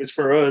thinking it was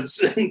for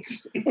us and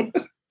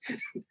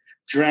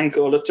drank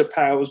all of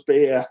Tapau's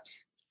beer.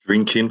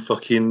 Drinking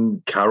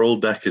fucking Carol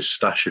Decker's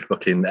stash of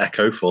fucking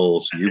Echo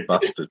Falls, you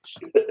bastards.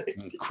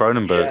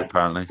 Cronenberg,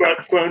 apparently.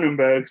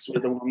 Cronenbergs were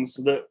the ones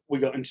that we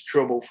got into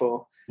trouble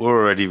for. We're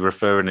already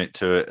referring it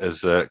to it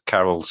as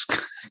Carol's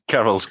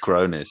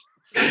cronies.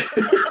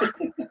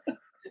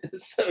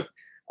 So,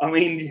 I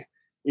mean,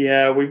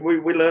 yeah, we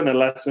learned a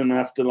lesson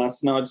after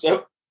last night.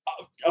 So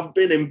I've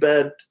been in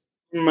bed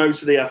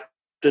most of the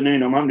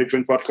afternoon, I'm having to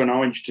drink vodka and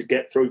orange to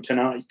get through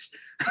tonight,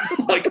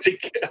 like to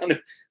kind of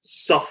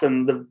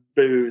soften the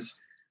booze.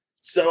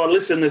 So I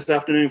listened this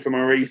afternoon for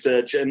my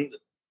research, and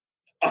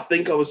I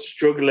think I was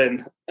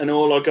struggling, and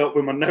all I got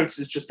with my notes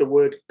is just the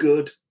word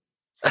 "good."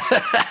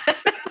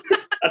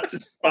 That's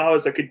as far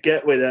as I could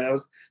get with it. I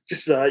was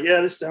just like,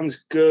 yeah, this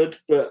sounds good,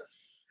 but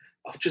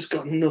I've just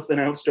got nothing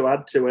else to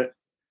add to it.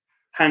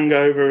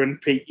 Hangover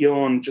and Pete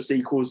Yorn just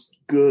equals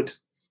good.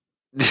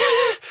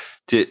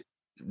 Do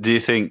you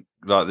think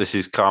like this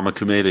is Karma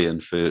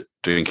Chameleon for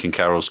drinking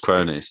Carol's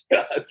cronies?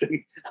 I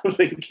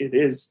think it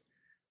is.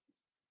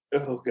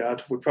 Oh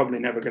God, we're probably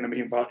never going to be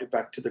invited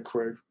back to the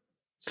crew.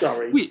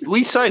 Sorry.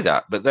 We say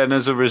that, but then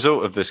as a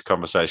result of this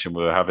conversation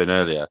we were having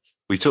earlier,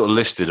 we sort of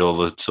listed all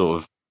the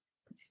sort of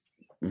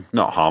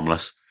not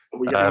harmless. Are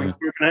we going to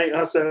incriminate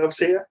ourselves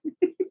here?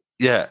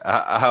 Yeah,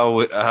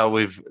 how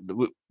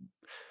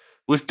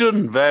we've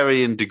done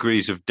varying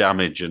degrees of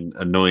damage and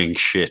annoying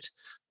shit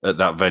at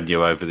that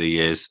venue over the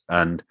years,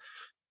 and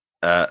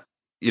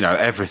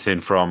everything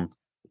from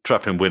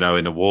trapping Winnow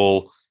in a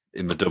wall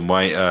in the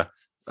dumbwaiter,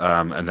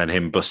 and then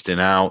him busting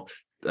out.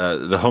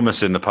 The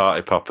hummus in the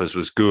party poppers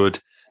was good.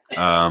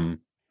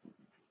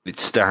 It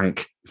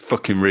stank,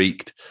 fucking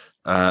reeked.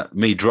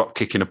 Me drop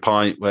kicking a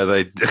pint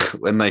where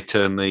when they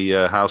turn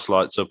the house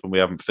lights up and we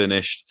haven't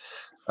finished.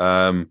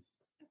 And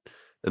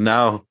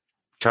now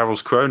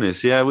Carol's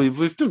cronies. Yeah,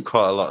 we've done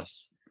quite a lot of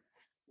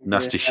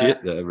nasty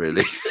shit there,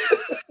 really.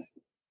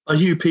 Are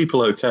you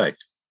people okay?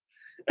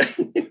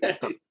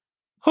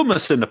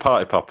 Hummus in the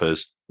party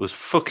poppers was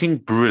fucking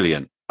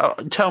brilliant.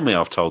 Tell me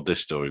I've told this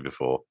story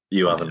before.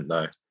 You haven't,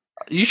 no.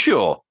 You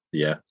sure?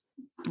 Yeah.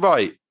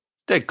 Right.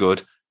 They're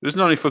good. It was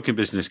not a fucking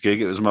business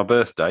gig. It was my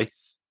birthday.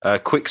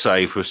 Quick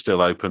Save was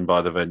still open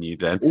by the venue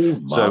then.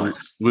 Ooh, so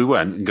we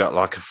went and got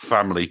like a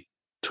family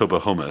tub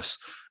of hummus.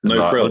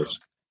 No frills.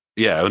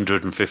 Yeah,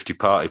 150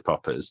 party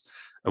poppers.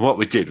 And what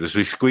we did was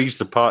we squeezed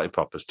the party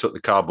poppers, took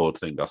the cardboard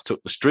thing off,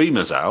 took the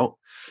streamers out,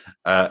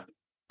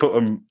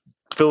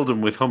 filled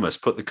them with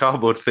hummus, put the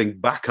cardboard thing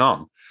back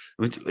on.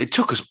 I mean, it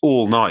took us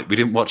all night. We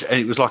didn't watch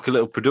any. It was like a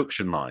little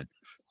production line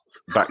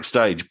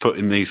backstage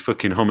putting these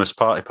fucking hummus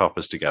party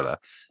poppers together.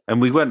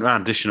 And we went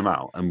around dishing them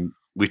out, and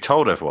we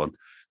told everyone,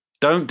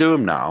 don't do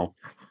them now.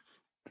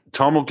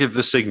 Tom will give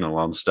the signal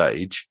on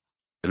stage,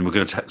 and we're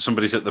going to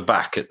somebody's at the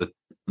back of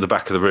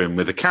the room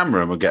with a camera,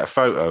 and we'll get a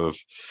photo of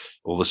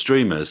all the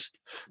streamers.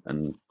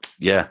 And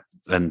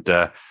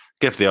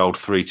give the old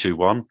 3, 2,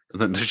 1,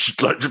 and then there's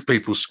just loads of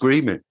people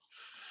screaming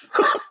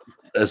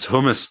as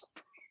hummus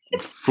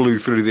flew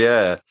through the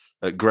air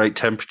at great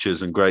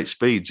temperatures and great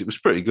speeds. It was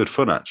pretty good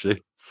fun,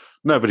 actually.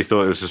 Nobody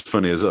thought it was as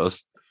funny as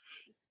us.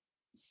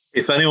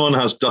 If anyone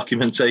has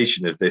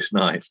documentation of this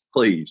night,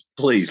 please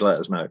let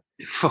us know.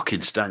 It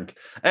fucking stank.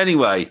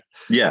 Anyway.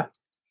 Yeah.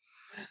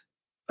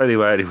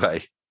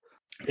 Anyway.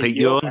 Pete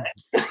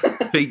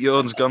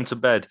Yorn's gone to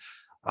bed.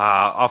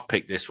 I've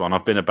picked this one.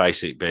 I've been a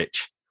basic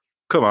bitch.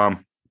 Come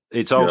on.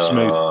 It's old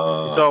Smooth.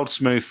 It's old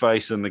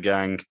Smoothface and the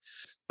gang.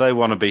 They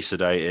want to be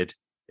sedated.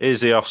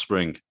 Here's The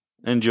Offspring.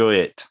 Enjoy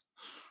it.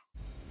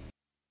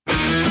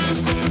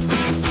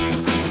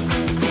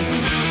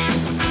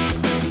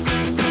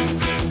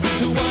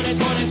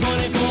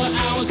 24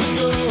 hours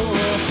ago,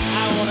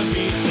 I want to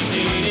be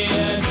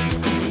sedated.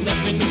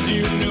 Nothing to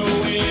do,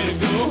 nowhere to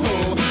go.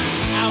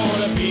 I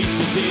want to be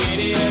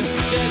sedated.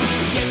 Just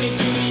get me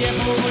to the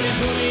airport and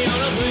put me on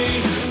a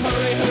plane.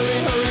 Hurry, hurry,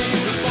 hurry,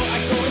 before I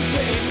go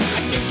insane.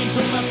 I can't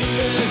control my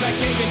fingers, I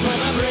can't control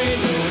my brain.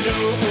 No,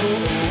 oh,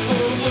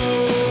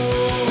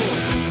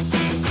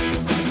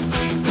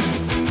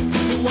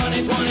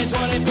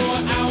 24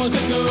 hours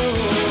ago,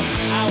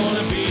 I want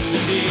to be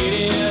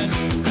sedated.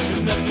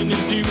 Nothing to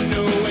do,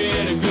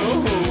 nowhere to go.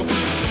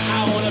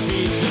 I want to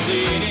be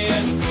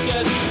sedated.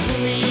 Just put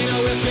me in a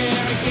wheelchair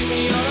and get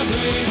me on a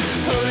plane.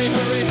 Hurry,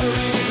 hurry,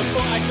 hurry,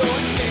 before I go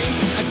insane.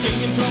 I can't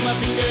control my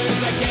fingers,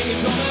 I can't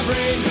control my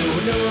brain.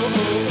 No, oh,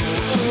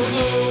 oh,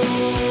 oh.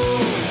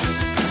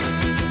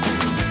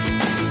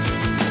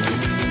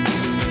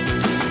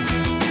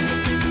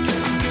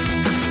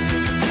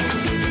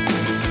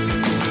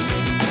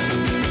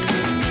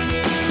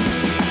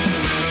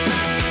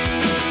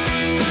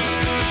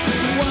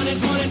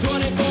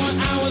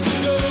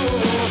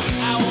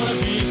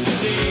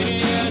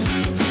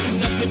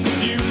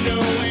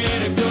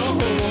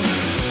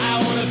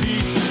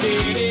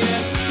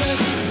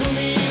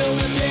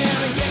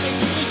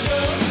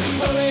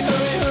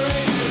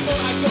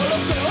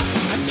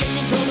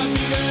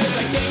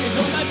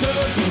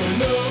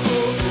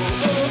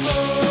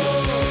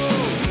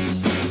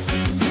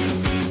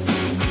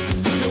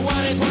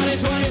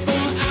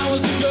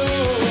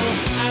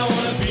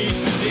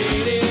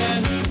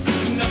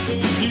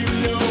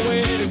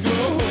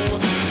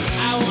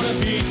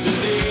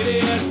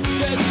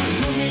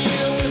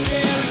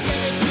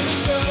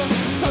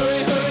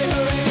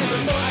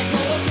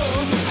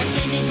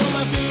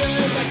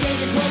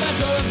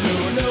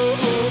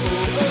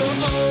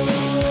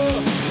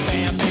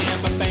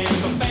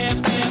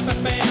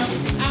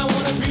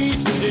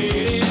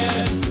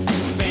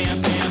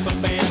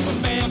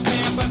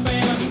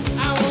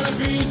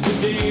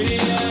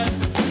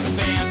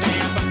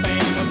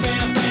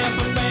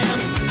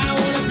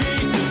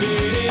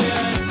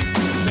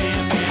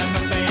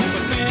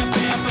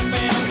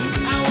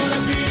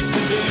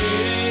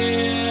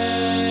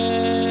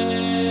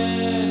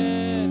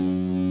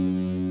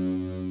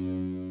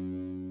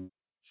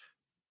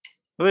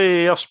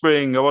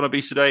 Offspring, I Want to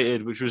Be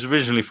Sedated, which was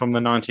originally from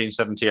the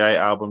 1978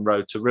 album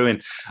Road to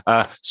Ruin.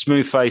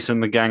 Smoothface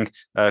and the gang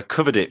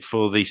covered it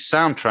for the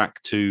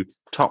soundtrack to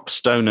top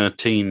stoner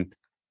teen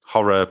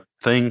horror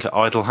thing,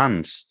 Idle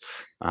Hands,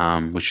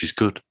 which is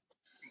good.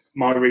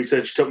 My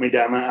research took me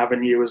down that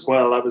avenue as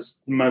well. That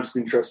was the most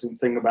interesting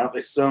thing about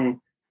this song.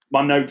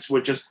 My notes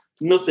were just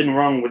nothing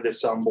wrong with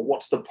this song, but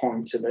what's the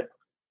point of it?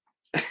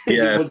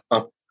 Yeah,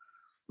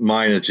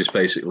 mine are just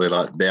basically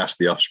like they asked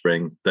the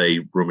Offspring, they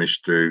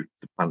rummaged through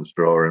the pants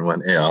drawer and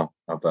went, "Yeah, I'll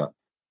have that."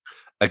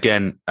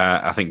 Again,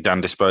 I think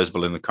Dan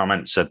Disposable in the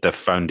comments said they've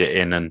phoned it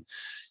in, and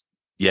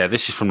yeah,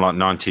 this is from like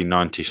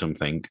 1990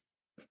 something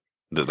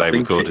that they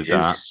recorded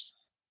that.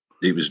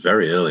 It was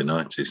very early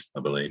 90s,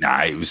 I believe.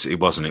 Nah, it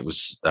wasn't. It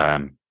was.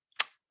 Oh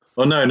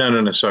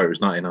no! Sorry, it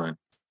was 99.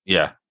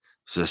 Yeah,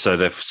 so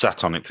they've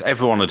sat on it.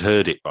 Everyone had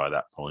heard it by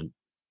that point,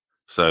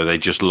 so they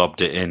just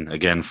lobbed it in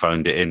again,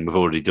 phoned it in. We've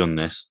already done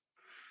this.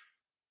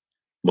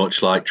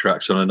 Much like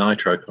tracks on a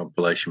Nitro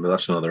compilation, but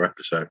that's another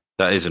episode.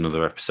 That is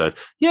another episode.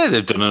 Yeah,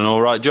 they've done an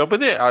all right job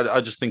with it.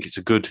 I just think it's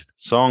a good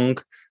song.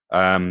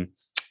 We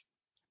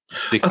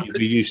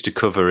used to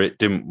cover it,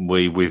 didn't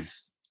we, with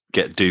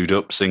Get Dude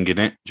Up singing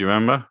it. Do you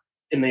remember?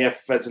 In the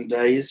Effervescent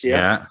days,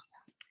 yes.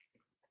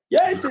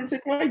 Yeah, it's a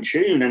great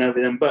tune and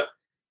everything, but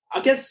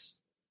I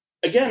guess,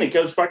 again, it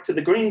goes back to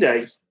the Green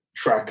Day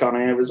track on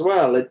here as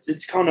well.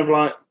 It's kind of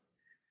like,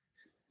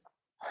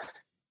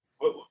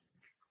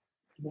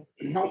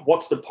 not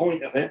what's the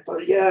point of it,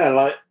 but yeah,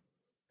 like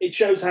it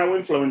shows how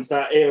influenced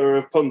that era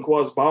of punk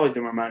was by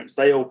the Ramones.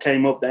 They all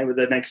came up, they were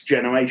the next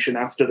generation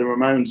after the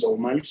Ramones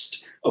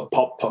almost of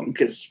pop punk,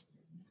 as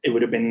it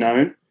would have been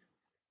known.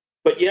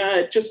 But yeah,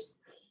 it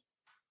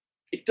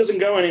doesn't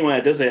go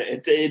anywhere, does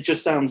it? It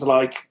just sounds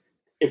like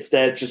if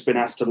they'd just been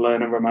asked to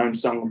learn a Ramones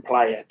song and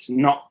play it,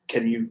 not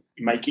can you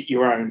make it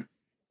your own.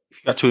 You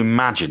had to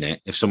imagine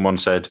it. If someone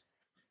said,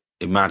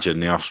 imagine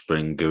the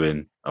Offspring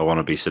doing I Want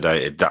to Be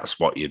Sedated, that's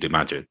what you'd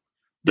imagine.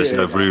 There's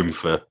no room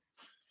for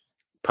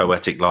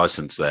poetic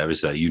license there,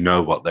 is there? You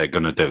know what they're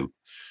going to do.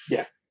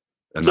 Yeah.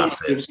 And so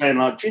that's it. Was saying,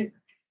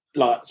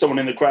 like someone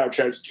in the crowd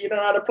shouts, "Do you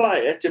know how to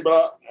play it?" You'd be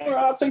like,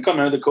 "I think I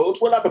know the chords.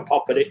 We'll have a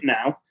pop at it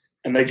now."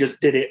 And they just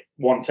did it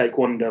one take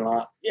wonder,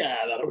 like, yeah,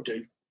 that'll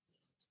do.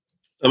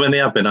 I mean, they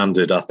have been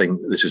handed. I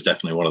think this is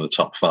definitely one of the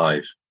top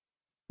 5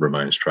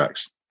 Ramones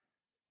tracks.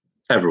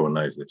 Everyone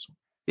knows this one.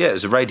 Yeah, it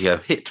was a radio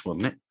hit,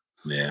 wasn't it?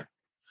 Yeah.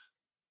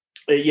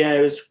 Yeah, it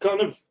was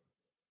kind of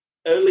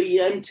early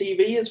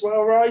MTV as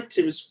well, right?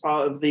 It was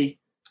part of the...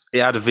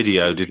 It had a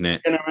video, didn't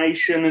it?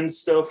 Generation and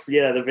stuff.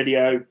 Yeah, the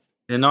video.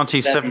 In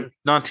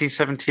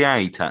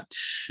 1978,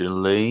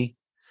 actually.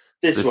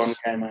 This one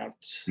came out.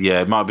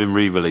 Yeah, it might have been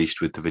re-released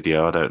with the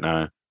video. I don't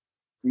know.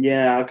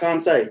 Yeah, I can't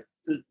say.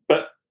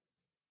 But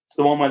it's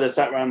the one where they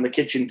sat around the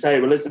kitchen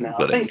table, isn't it?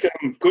 I think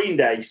Green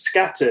Day,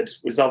 Scattered,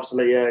 was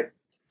obviously a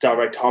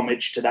direct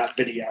homage to that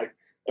video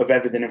of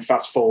everything in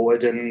Fast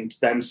Forward and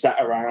them sat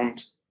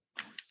around.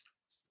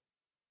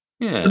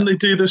 Yeah. Didn't they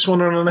do this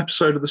one on an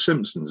episode of The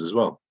Simpsons as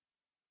well?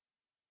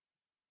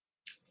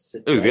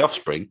 The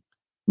Offspring?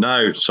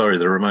 No, sorry,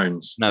 the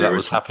Ramones. No, that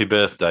was Happy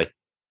Birthday.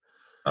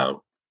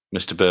 Oh.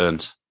 Mr.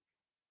 Burns.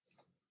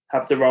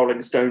 Have the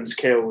Rolling Stones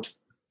killed.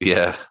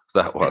 Yeah,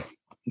 that one.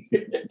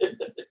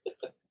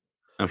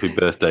 Happy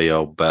birthday, you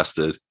old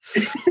bastard.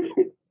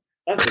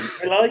 I think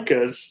they like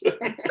us.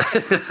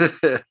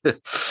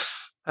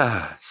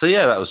 So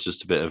yeah, that was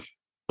just a bit of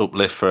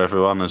uplift for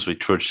everyone as we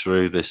trudge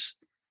through this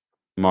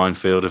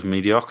minefield of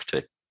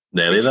mediocrity.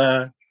 Nearly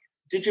there.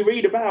 Did you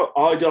read about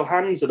Idle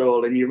Hands at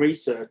all in your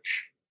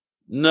research?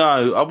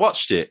 No, I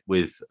watched it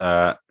with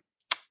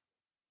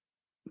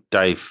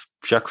Dave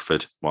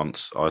Shackelford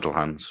once, Idle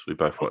Hands. We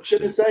both watched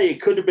it. I was going to say,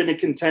 it could have been a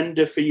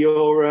contender for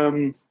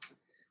your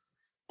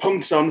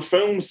Punks on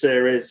Film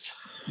series.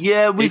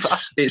 Yeah,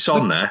 it's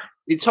on there.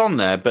 It's on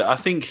there, but I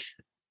think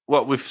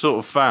what we've sort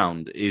of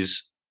found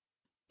is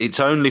it's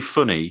only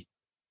funny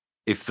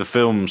if the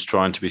film's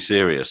trying to be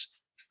serious.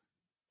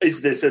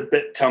 Is this a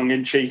bit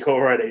tongue-in-cheek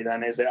already,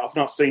 then, is it? I've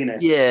not seen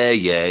it. Yeah.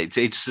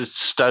 It's a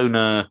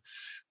stoner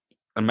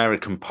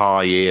American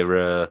Pie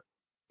era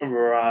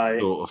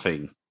sort of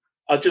thing.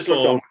 I just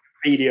looked on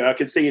Wikipedia. I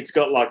can see it's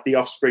got, like, The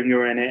Offspring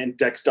are in it and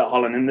Dexter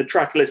Holland, and the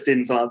track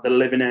listings like The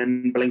Living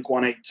End,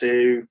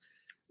 Blink-182,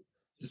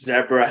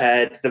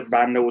 Zebrahead, The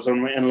Vandals,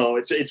 Unwritten Law.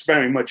 It's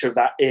very much of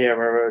that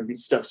era and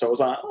stuff, so I was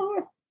like,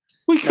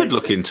 we could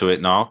look into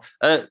it now.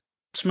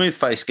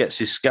 Smoothface gets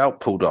his scalp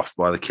pulled off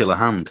by the killer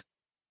hand.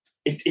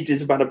 It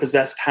is about a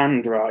possessed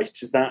hand, right?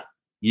 Is that?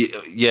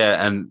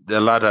 Yeah, and the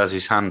lad has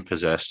his hand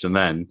possessed, and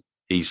then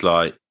he's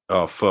like,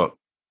 oh, fuck,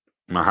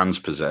 my hand's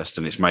possessed,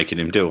 and it's making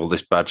him do all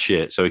this bad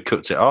shit, so he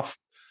cuts it off.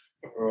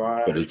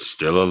 Right. But it's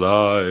still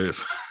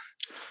alive.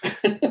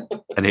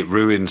 And it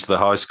ruins the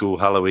high school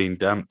Halloween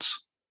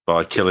dance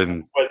by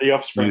killing the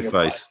Offspring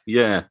Smoothface.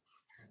 Yeah.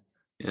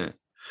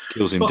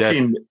 Kills him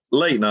dead.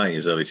 Late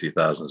 90s, early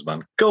 2000s,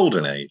 man.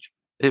 Golden age.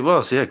 It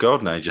was, yeah,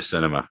 golden age of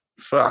cinema.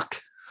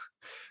 Fuck.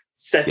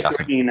 Seth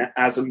Green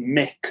as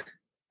Mick,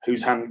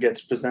 whose hand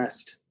gets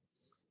possessed.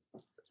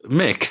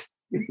 Mick?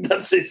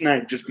 That's his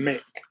name, just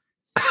Mick.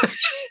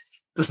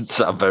 Doesn't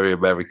sound very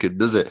American,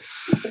 does it?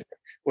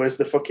 Where's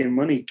the fucking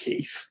money,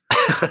 Keith?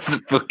 That's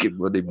the fucking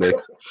money,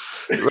 Mick.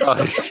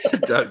 Right,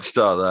 don't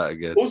start that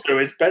again. Also,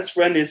 his best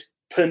friend is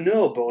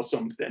Penub or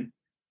something.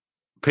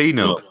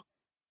 Peanut.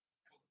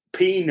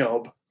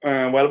 Penub.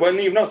 Well, when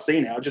you've not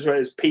seen it, I just read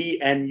it as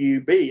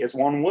PNUB as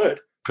one word.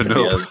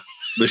 Penub. Yeah,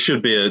 there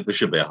should be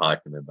a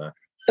hyphen in there.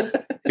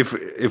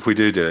 If we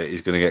do it,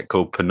 he's going to get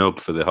called Penub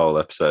for the whole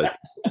episode.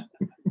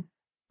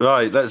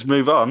 Right, let's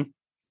move on.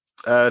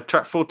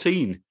 Track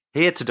 14.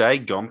 Here Today,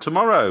 Gone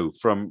Tomorrow,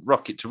 from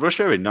Rocket to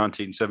Russia in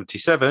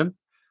 1977.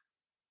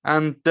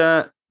 And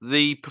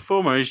the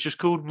performer is just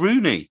called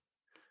Rooney.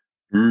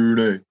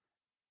 Rooney.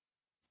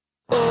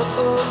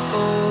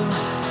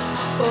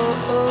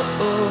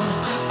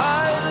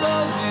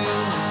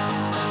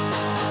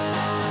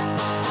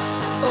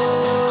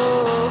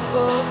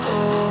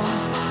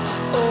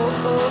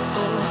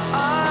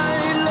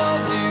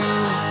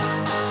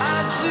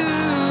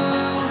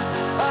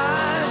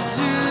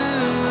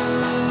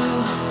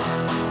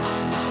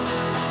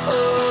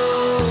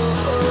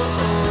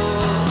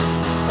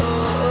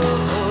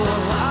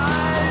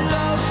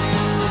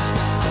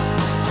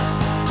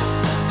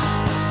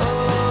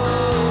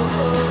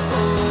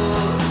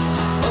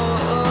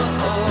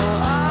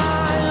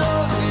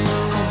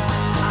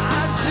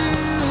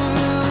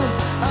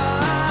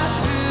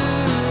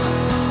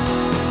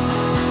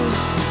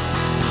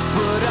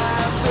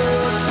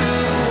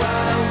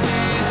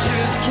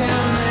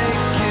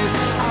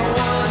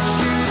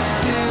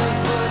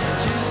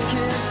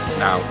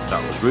 Now,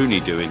 that was Rooney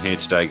doing Here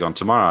Today, Gone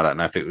Tomorrow. I don't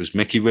know if it was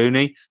Mickey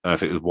Rooney. I don't know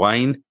if it was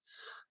Wayne.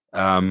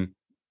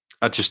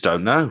 I just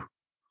don't know.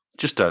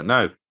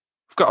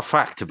 I've got a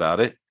fact about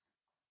it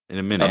in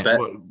a minute. I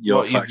bet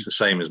your fact's the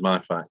same as my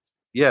fact.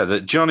 Yeah,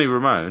 that Johnny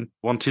Ramone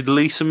wanted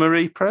Lisa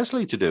Marie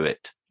Presley to do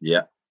it.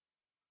 Yeah.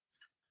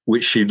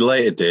 Which she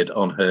later did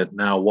on her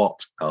Now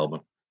What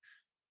album.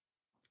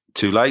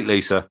 Too late,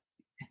 Lisa.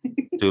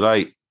 Too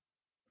late.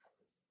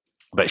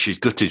 I bet she's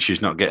gutted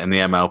she's not getting the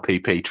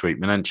MLPP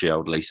treatment, isn't she,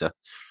 old Lisa?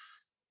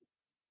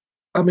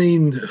 I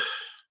mean,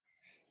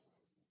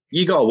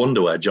 you got to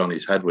wonder where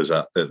Johnny's head was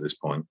at this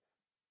point.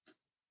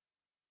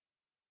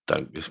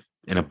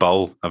 In a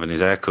bowl, having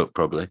his hair cut,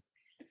 probably.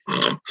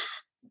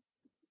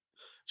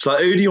 It's like,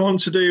 who do you want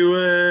to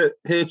do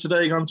Here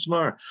Today, Gone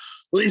Tomorrow?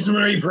 Lisa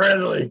Marie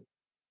Presley.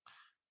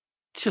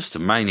 Just a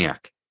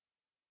maniac.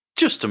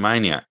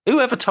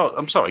 Whoever told...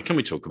 I'm sorry, can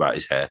we talk about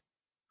his hair?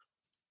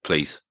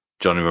 Please.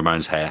 Johnny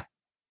Ramone's hair.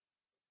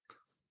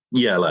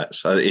 Yeah,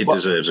 let's. It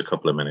deserves a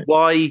couple of minutes.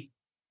 Why?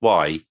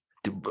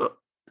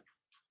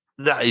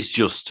 That is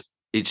just...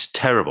 It's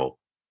terrible.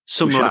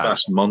 We should have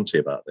asked Monty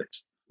about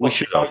this. We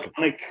should have.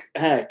 Iconic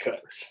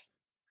haircut.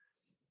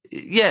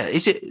 Yeah,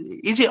 is it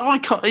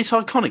iconic? It's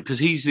iconic because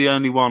he's the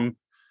only one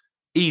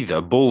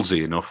either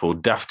ballsy enough or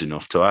daft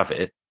enough to have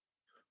it.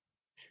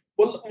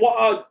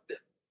 Well,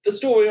 the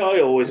story I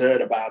always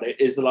heard about it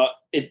is that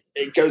it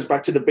goes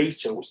back to the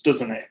Beatles,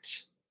 doesn't it?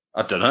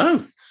 I don't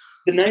know.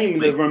 The name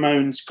of the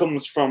Ramones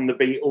comes from the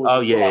Beatles. Oh,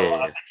 yeah.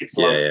 I think it's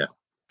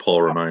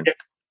Paul Ramone.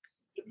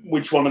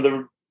 Which one of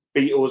the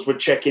Beatles would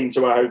check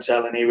into a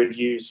hotel and he would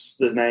use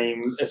the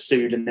name, a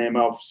pseudonym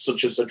of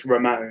such and such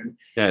Ramone.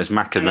 Yeah, it's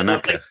Mac and the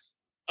Knacker.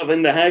 I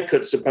think the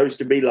haircut's supposed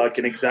to be like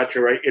an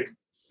exaggerated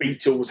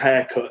Beatles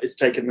haircut. It's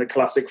taking the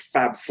classic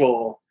Fab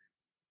Four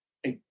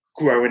and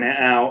growing it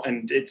out,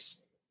 and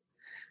it's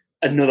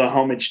another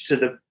homage to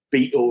the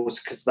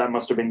Beatles because that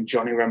must have been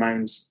Johnny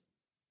Ramone's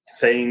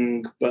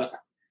thing. But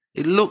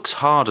it looks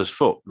hard as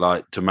fuck,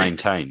 like to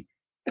maintain,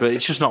 but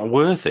it's just not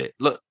worth it.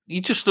 Look,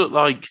 you just look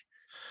like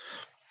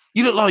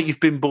you've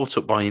been brought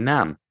up by your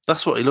nan.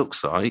 That's what he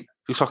looks like.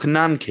 Looks like a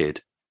nan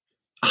kid.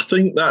 I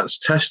think that's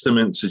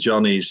testament to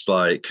Johnny's,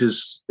 like,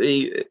 because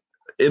he,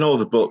 in all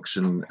the books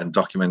and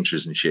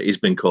documentaries and shit, he's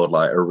been called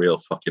like a real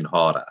fucking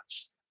hard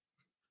ass.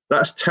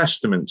 That's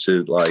testament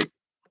to like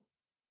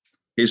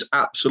his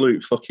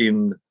absolute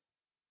fucking,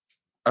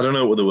 I don't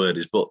know what the word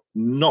is, but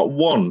not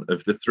one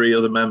of the three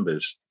other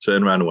members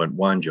turned around and went,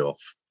 wind your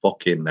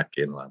fucking neck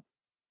in, lad.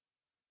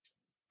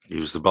 He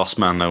was the boss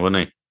man though,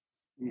 wasn't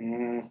he?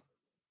 Mm.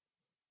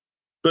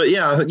 But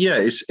yeah, it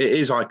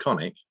is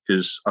iconic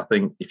because I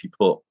think if you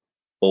put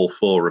all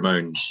four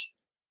Ramones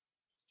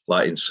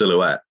like in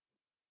silhouette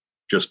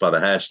just by the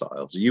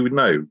hairstyles, you would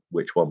know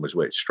which one was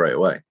which straight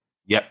away.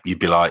 Yep, you'd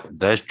be like,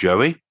 there's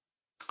Joey,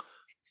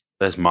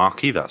 there's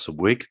Marky, that's a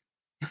wig.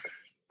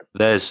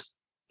 There's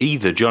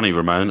either Johnny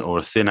Ramone or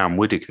a thin Ann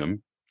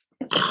Widdicombe.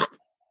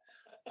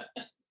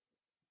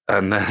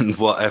 And then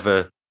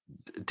whatever,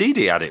 Dee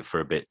Dee had it for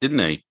a bit, didn't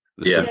he?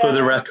 For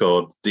the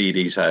record, Dee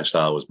Dee's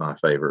hairstyle was my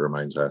favourite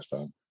Ramones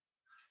hairstyle.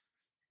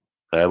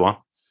 There one.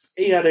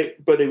 He had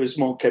it, but it was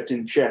more kept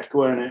in check,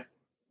 weren't it?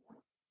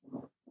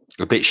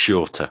 A bit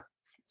shorter.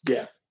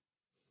 Yeah.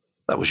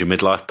 That was your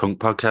Midlife Punk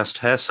Podcast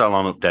hair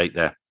salon update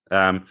there.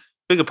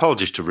 Big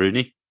apologies to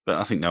Rooney, but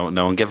I think no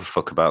one gave a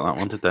fuck about that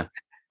one, did they?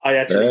 I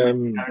actually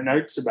made no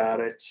notes about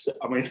it.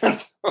 I mean,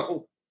 that's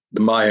all.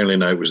 My only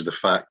note was the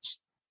fact.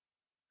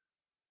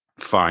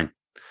 Fine.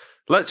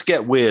 let's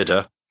get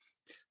weirder.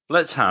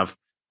 Let's have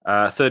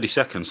 30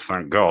 seconds,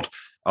 thank God,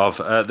 of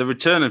The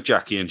Return of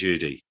Jackie and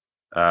Judy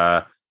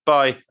by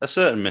a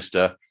certain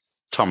Mr.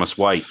 Thomas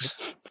Waits.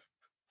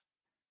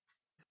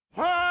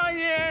 Oh,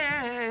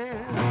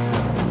 yeah.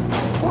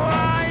 Oh,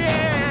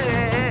 yeah.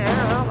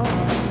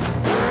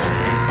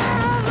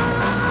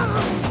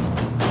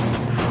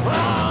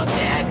 Oh,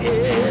 that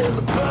is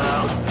a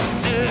boat.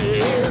 Judy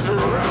is a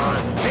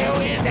run. They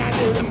went down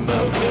to the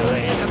motor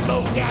and the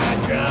boat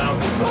got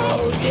drunk.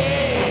 Oh,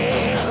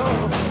 yeah.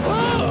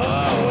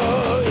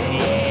 Oh,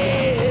 yeah.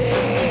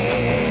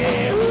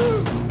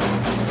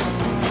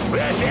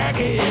 Well,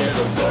 Jackie is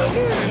a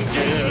boogie and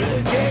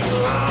Judy's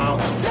taking long.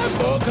 That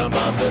boat come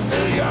up to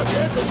New York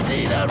just to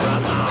see the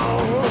run on.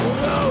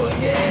 Oh,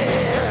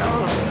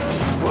 yeah.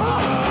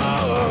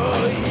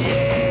 Oh,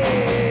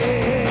 yeah.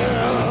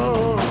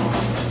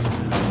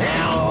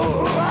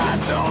 Now, I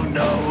don't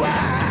know why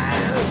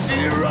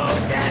she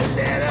wrote that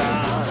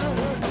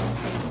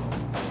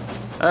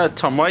letter.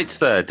 Tom Waits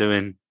there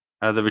doing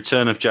The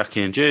Return of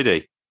Jackie and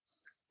Judy.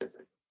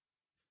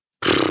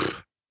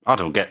 I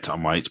don't get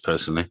Tom Waits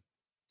personally.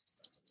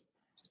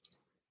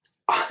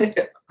 I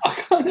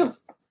kind of.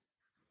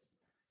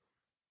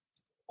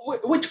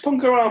 Which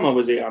Punkorama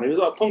was he on? It was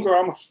like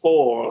Punkorama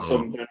 4 or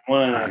something,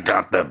 wasn't I it?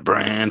 got the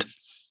brand,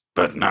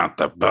 but not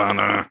the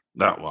bunner.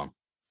 That one.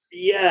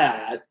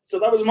 Yeah. So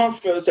that was my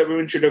first ever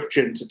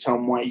introduction to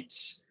Tom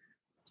Waits.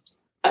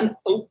 And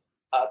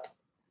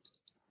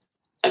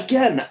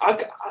again,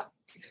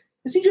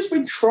 has he just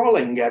been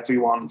trolling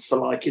everyone for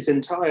like his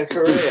entire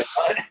career?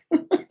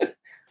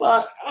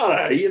 Like, I don't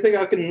know. You think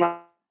I can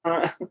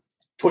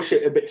push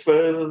it a bit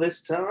further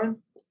this time?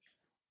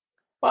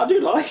 But I do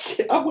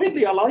like it.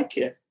 Weirdly, I like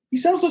it. He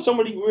sounds like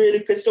somebody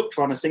really pissed up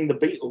trying to sing the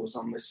Beatles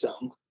on this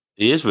song.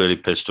 He is really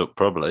pissed up,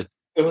 probably.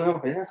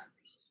 Oh, yeah.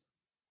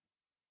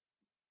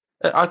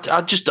 I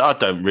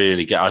don't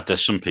really get.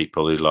 There's some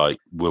people who like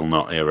will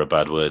not hear a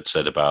bad word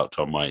said about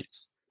Tom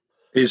Waits.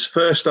 His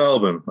first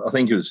album, I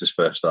think it was his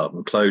first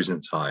album,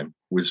 Closing Time,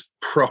 was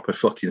proper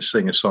fucking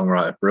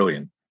singer-songwriter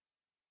brilliant.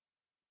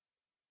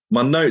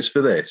 My notes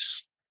for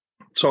this,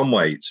 Tom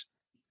Waits,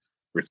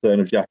 Return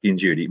of Jackie and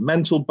Judy.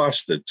 Mental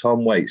bastard,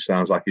 Tom Waits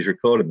sounds like he's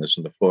recording this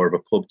on the floor of a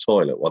pub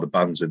toilet while the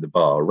band's in the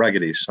bar,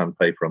 raggedy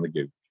sandpaper on the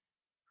goop.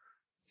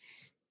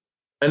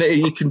 And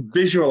you can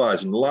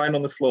visualise him lying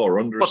on the floor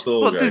under a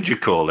store. What did you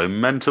call him?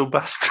 Mental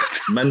bastard?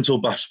 Mental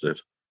bastard.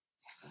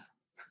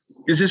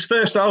 Because his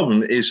first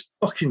album is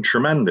fucking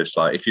tremendous.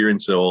 Like, if you're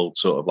into all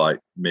sort of like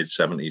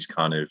mid-70s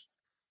kind of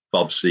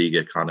Bob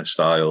Seger kind of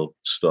style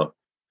stuff.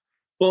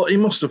 But he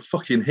must have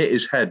fucking hit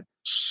his head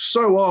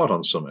so hard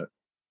on something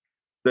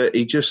that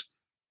he just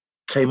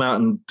came out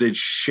and did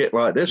shit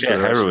like this. Yeah,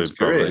 heroin,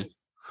 probably.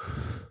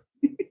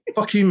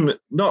 Fucking,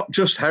 not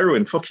just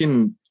heroin,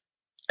 fucking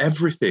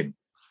everything.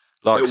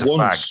 Likes a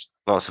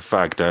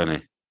fag, don't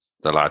he?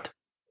 The lad.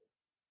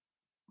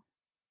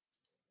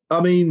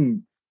 I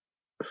mean,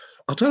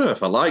 I don't know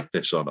if I like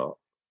this or not.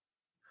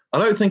 I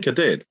don't think I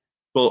did,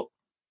 but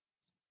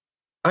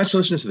I had to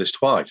listen to this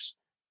twice.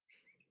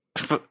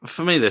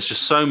 For me, there's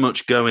just so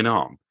much going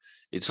on.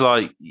 It's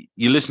like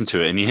you listen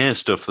to it and you hear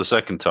stuff the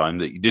second time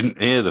that you didn't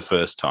hear the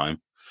first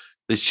time.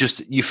 It's just,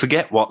 you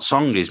forget what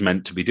song is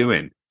meant to be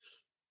doing.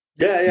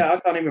 Yeah, I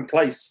can't even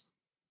place.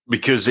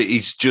 Because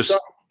it's just,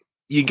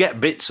 you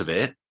get bits of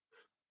it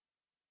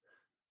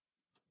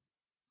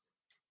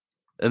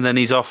and then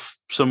he's off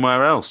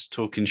somewhere else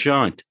talking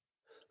shite.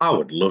 I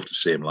would love to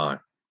see him live.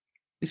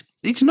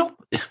 He's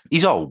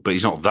old, but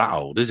he's not that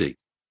old, is he?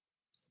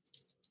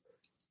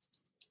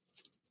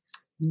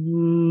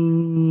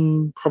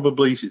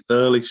 Probably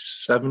early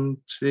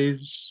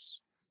 70s.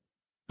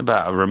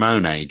 About a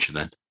Ramone age,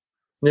 then.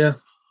 Yeah.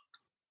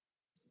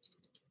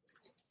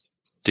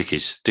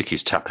 Dickie's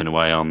tapping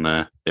away on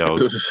the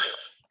old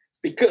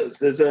because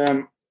there's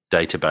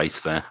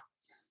database there.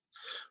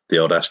 The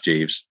old Ask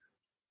Jeeves.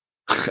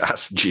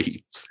 Ask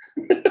Jeeves.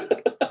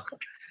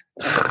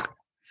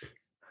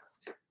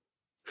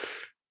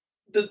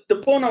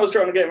 The point I was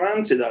trying to get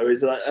around to though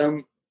is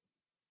that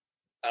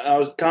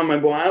can't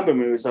remember what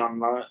album it was on,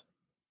 but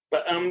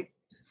the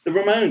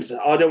Ramones'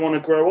 "I Don't Want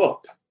to Grow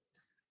Up"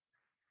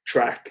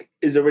 track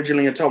is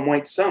originally a Tom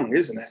Waits song,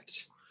 isn't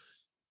it?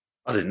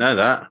 I didn't know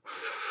that.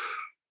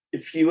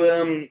 If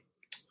you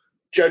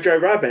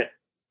Jojo Rabbit,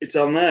 it's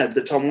on there,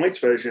 the Tom Waits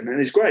version, and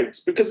it's great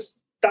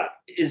because that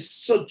is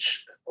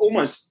such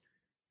almost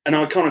an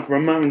iconic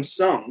Ramones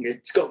song.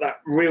 It's got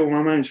that real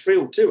Ramones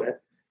feel to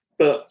it,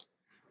 but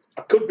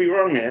I could be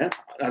wrong here.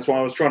 That's why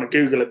I was trying to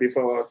Google it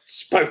before I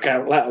spoke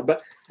out loud.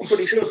 But I'm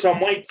pretty sure Tom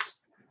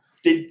Waits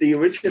did the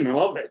original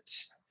of it.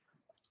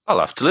 I'll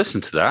have to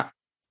listen to that.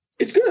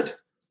 It's good.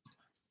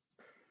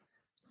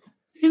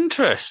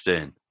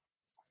 Interesting.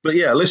 But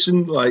yeah,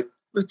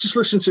 just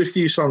listen to a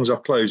few songs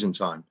off Closing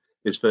Time,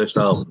 his first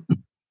album,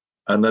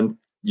 and then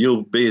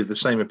you'll be of the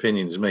same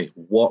opinion as me.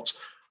 What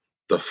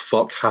the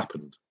fuck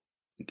happened?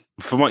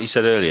 From what you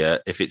said earlier,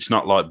 if it's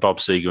not like Bob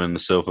Seger and the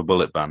Silver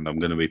Bullet Band, I'm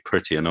going to be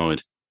pretty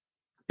annoyed.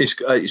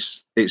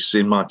 It's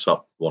in my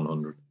top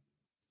 100.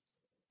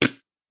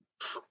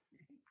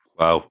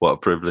 Wow, what a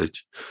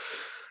privilege.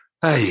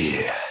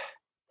 Hey.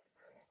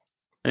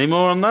 Any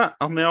more on that?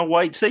 On the old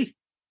Waitsy?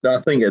 I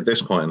think at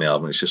this point in the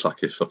album, it's just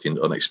like a fucking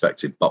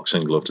unexpected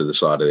boxing glove to the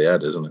side of the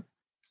head, isn't it?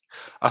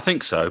 I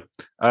think so.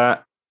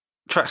 Track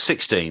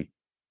 16.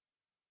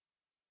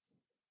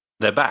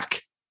 They're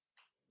back.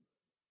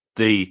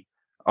 The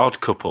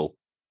odd couple.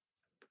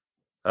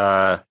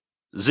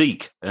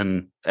 Zeke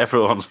and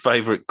everyone's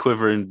favourite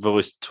quivering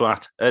voiced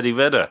twat, Eddie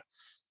Vedder.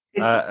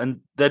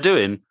 And they're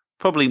doing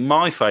probably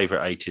my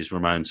favourite 80s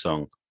Ramones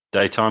song,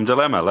 Daytime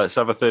Dilemma. Let's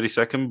have a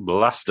 30-second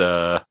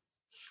blaster.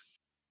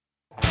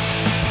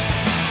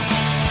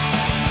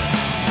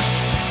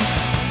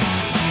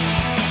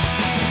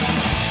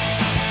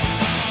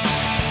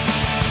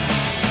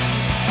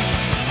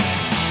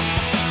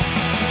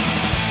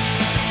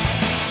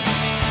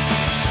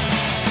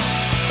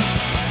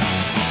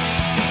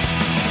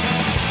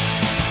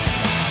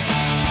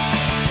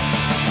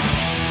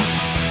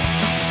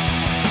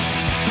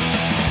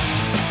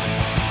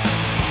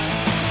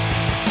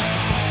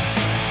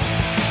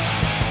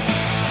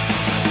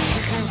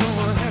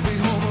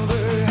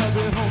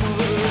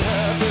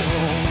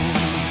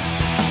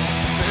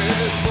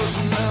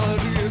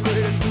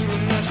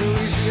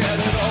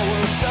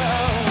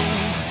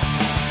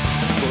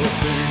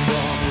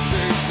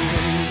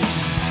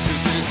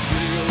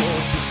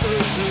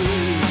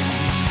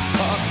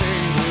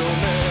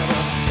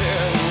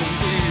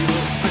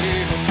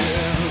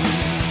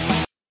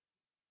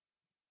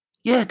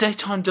 Yeah,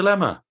 Daytime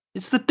Dilemma.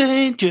 It's the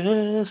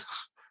dangers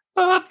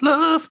of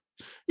love.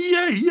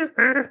 Yeah,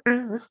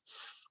 yeah.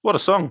 What a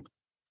song.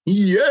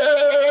 Yeah.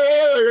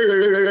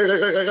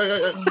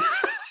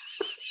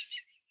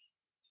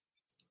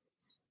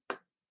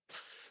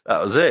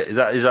 That was it.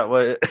 Is that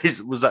what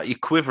was that your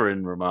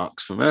quivering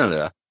remarks from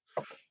earlier?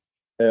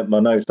 My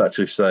notes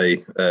actually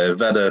say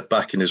Vedder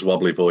back in his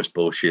wobbly voice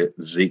bullshit.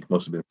 Zeke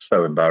must have been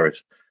so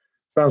embarrassed.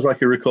 Sounds like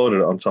he recorded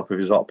it on top of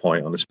his hot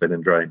point on a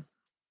spinning drain.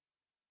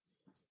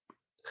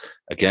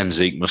 Again,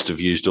 Zeke must have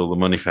used all the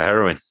money for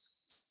heroin.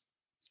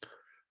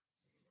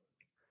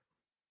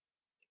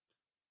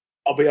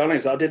 I'll be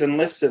honest, I didn't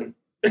listen.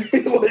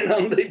 It wasn't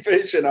on the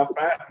version I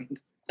found.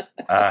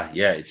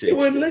 Yeah. It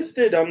was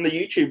listed on the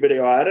YouTube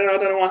video I had, and I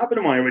don't know what happened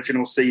to my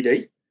original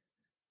CD.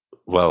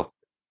 Well,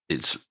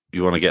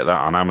 you want to get that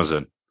on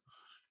Amazon.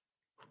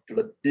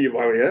 Well,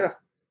 yeah.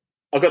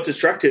 I got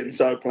distracted and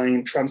started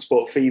playing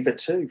Transport Fever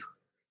 2.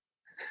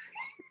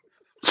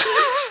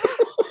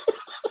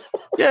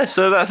 Yeah,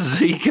 so that's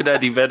Zeke and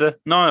Eddie Vedder.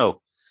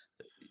 Niall,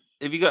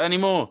 have you got any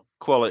more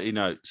quality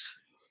notes?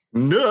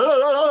 No.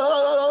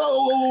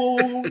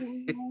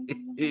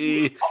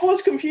 I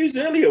was confused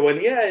earlier when,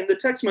 in the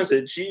text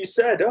message you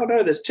said, "Oh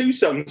no, there's 2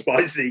 songs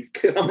by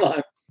Zeke," and I'm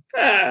like,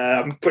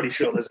 I'm pretty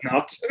sure there's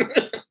not.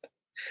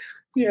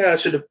 Yeah, I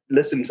should have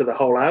listened to the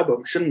whole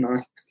album, shouldn't I?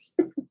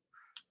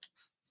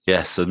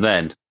 Yes, and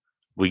then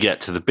we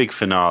get to the big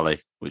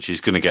finale, which is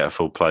going to get a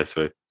full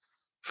playthrough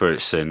for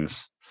its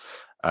sins.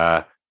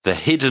 The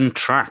hidden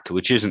track,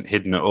 which isn't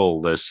hidden at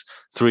all. There's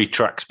 3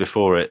 tracks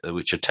before it,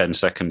 which are 10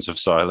 seconds of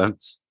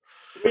silence.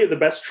 3 of the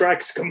best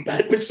tracks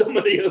compared with some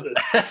of the others.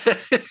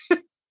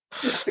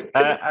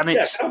 And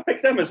it's, I'll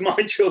pick them as my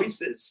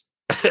choices.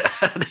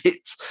 And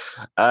it's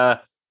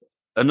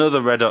another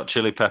Red Hot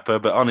Chili Pepper,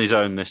 but on his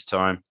own this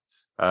time.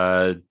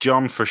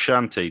 John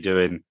Frusciante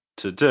doing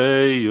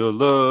Today Your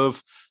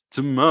Love,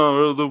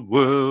 Tomorrow the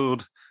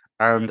World.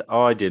 And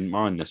I didn't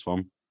mind this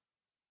one.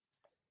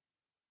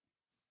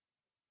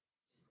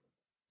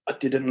 I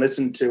didn't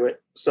listen to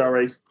it.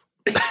 Sorry.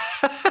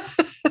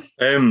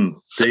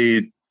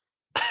 The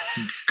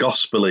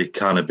gospel-y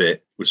kind of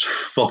bit was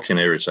fucking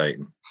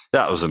irritating.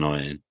 That was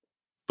annoying.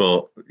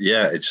 But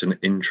yeah, it's an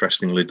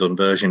interestingly done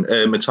version.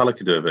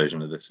 Metallica do a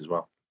version of this as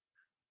well.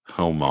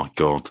 Oh my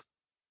God.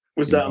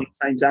 Was that on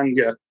Saint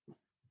Anger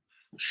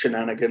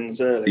shenanigans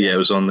earlier? Yeah, it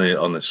was on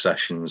the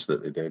sessions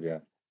that they did, yeah.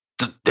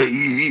 Today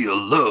Your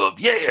Love,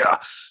 yeah.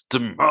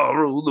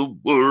 Tomorrow the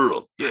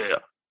World, yeah.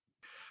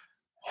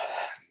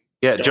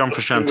 Yeah, John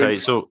Frusciante,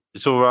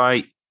 it's all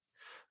right.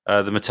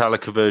 The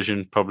Metallica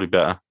version, probably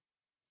better.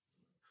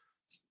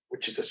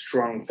 Which is a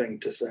strong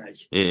thing to say.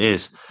 It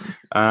is.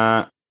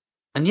 And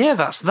yeah,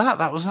 that's that.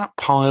 That was that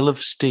pile of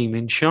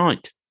steaming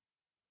shite.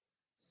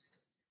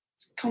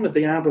 It's kind of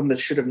the album that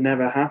should have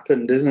never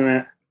happened, isn't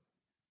it?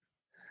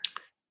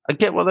 I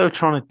get what they were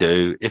trying to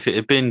do. If it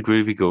had been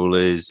Groovy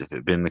Ghoulies, if it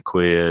had been the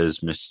Queers,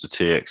 Mr.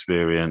 T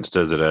Experience,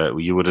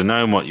 you would have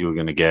known what you were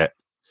going to get.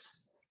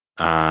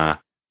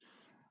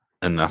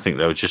 And I think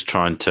they were just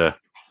trying to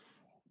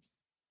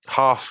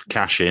half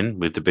cash in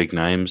with the big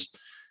names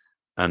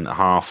and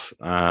half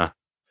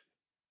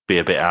be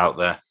a bit out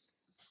there.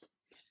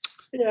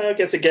 Yeah, I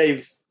guess it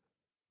gave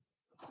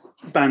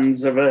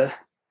bands of a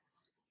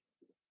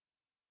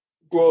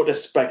broader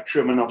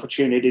spectrum an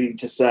opportunity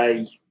to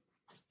say,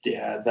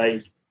 yeah,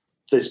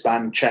 this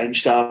band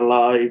changed our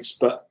lives,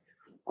 but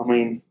I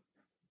mean,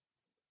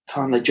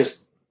 can't they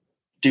just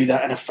do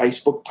that in a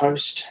Facebook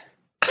post?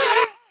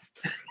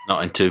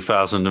 Not in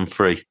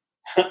 2003.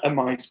 A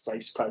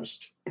MySpace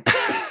post.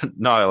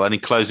 Niall, any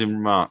closing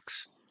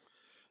remarks?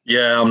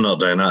 Yeah, I'm not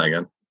doing that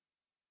again.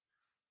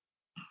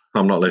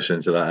 I'm not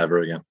listening to that ever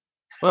again.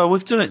 Well,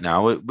 we've done it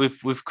now.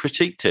 We've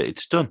critiqued it.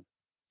 It's done.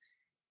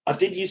 I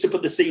did used to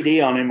put the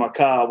CD on in my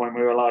car when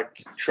we were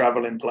like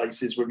traveling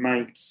places with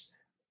mates,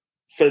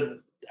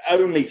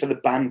 only for the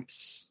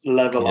band's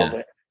level of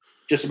it.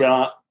 Just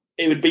about,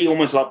 it would be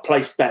almost like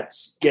place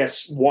bets.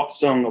 Guess what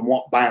song and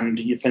what band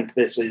do you think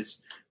this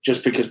is?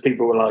 Just because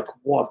people were like,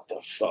 "What the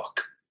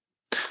fuck?"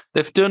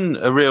 They've done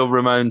a real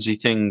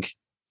Ramonesy thing.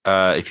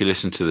 If you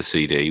listen to the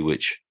CD,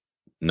 which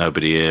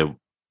nobody here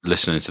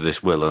listening to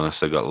this will,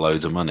 unless they've got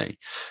loads of money.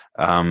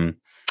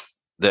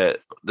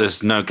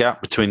 There's no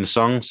gap between the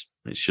songs.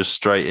 It's just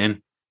straight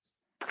in,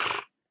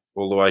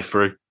 all the way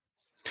through.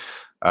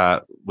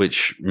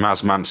 Which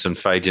Maz Manson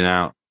fading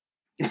out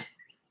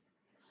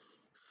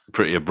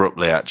pretty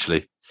abruptly,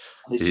 actually,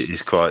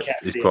 is quite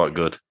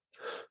good.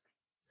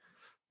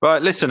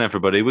 Right, listen,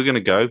 everybody, we're going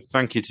to go.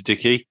 Thank you to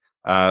Dickie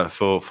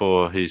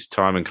for his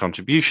time and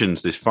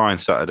contributions this fine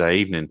Saturday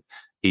evening.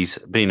 He's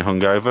been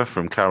hungover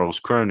from Carol's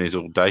cronies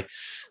all day,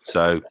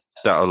 so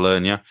that'll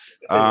learn you.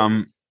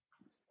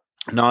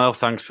 Niall,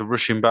 thanks for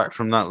rushing back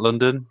from that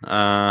London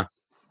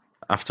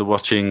after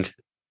watching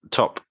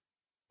top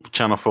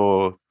Channel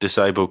 4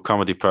 disabled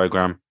comedy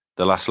programme,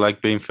 The Last Leg,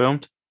 being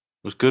filmed. It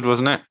was good,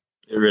 wasn't it?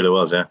 It really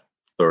was, yeah.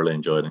 Thoroughly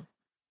enjoyed it.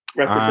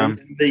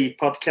 Representing the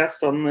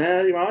podcast on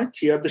there, right?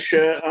 You had the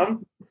shirt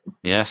on.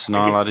 Yes,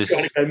 Niall had his...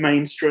 Trying to go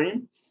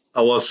mainstream.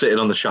 I was sitting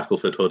on the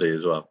Shackleford hoodie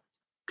as well,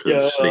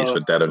 because the seats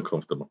were dead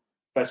uncomfortable.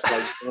 Best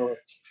place for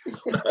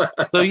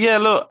it. So, yeah,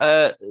 look,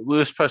 we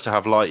were supposed to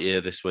have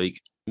Lightyear this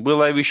week. Will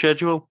they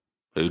reschedule?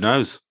 Who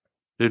knows?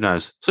 Who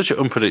knows? Such an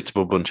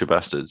unpredictable bunch of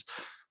bastards.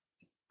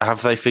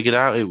 Have they figured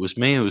out it was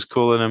me who was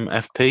calling them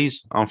FPs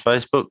on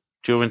Facebook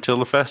during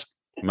Tilderfest?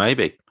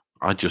 Maybe.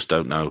 I just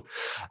don't know.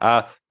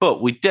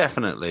 But we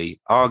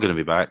definitely are going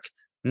to be back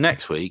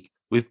next week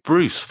with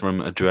Bruce from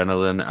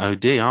Adrenaline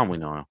OD, aren't we,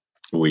 Niall?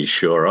 We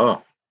sure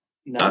are.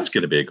 Nice. That's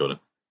going to be a good one.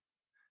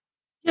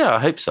 Yeah, I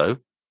hope so.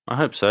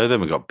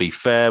 Then we've got Be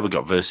Fair, we've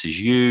got Versus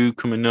You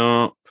coming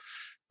up.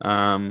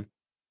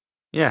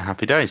 Yeah,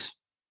 happy days.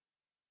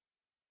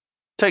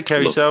 Take care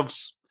of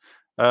yourselves.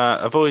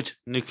 Avoid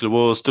nuclear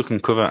wars, duck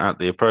and cover at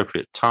the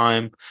appropriate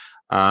time.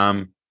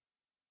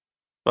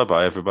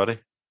 Bye-bye, everybody.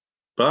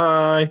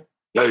 Bye.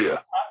 Yeah.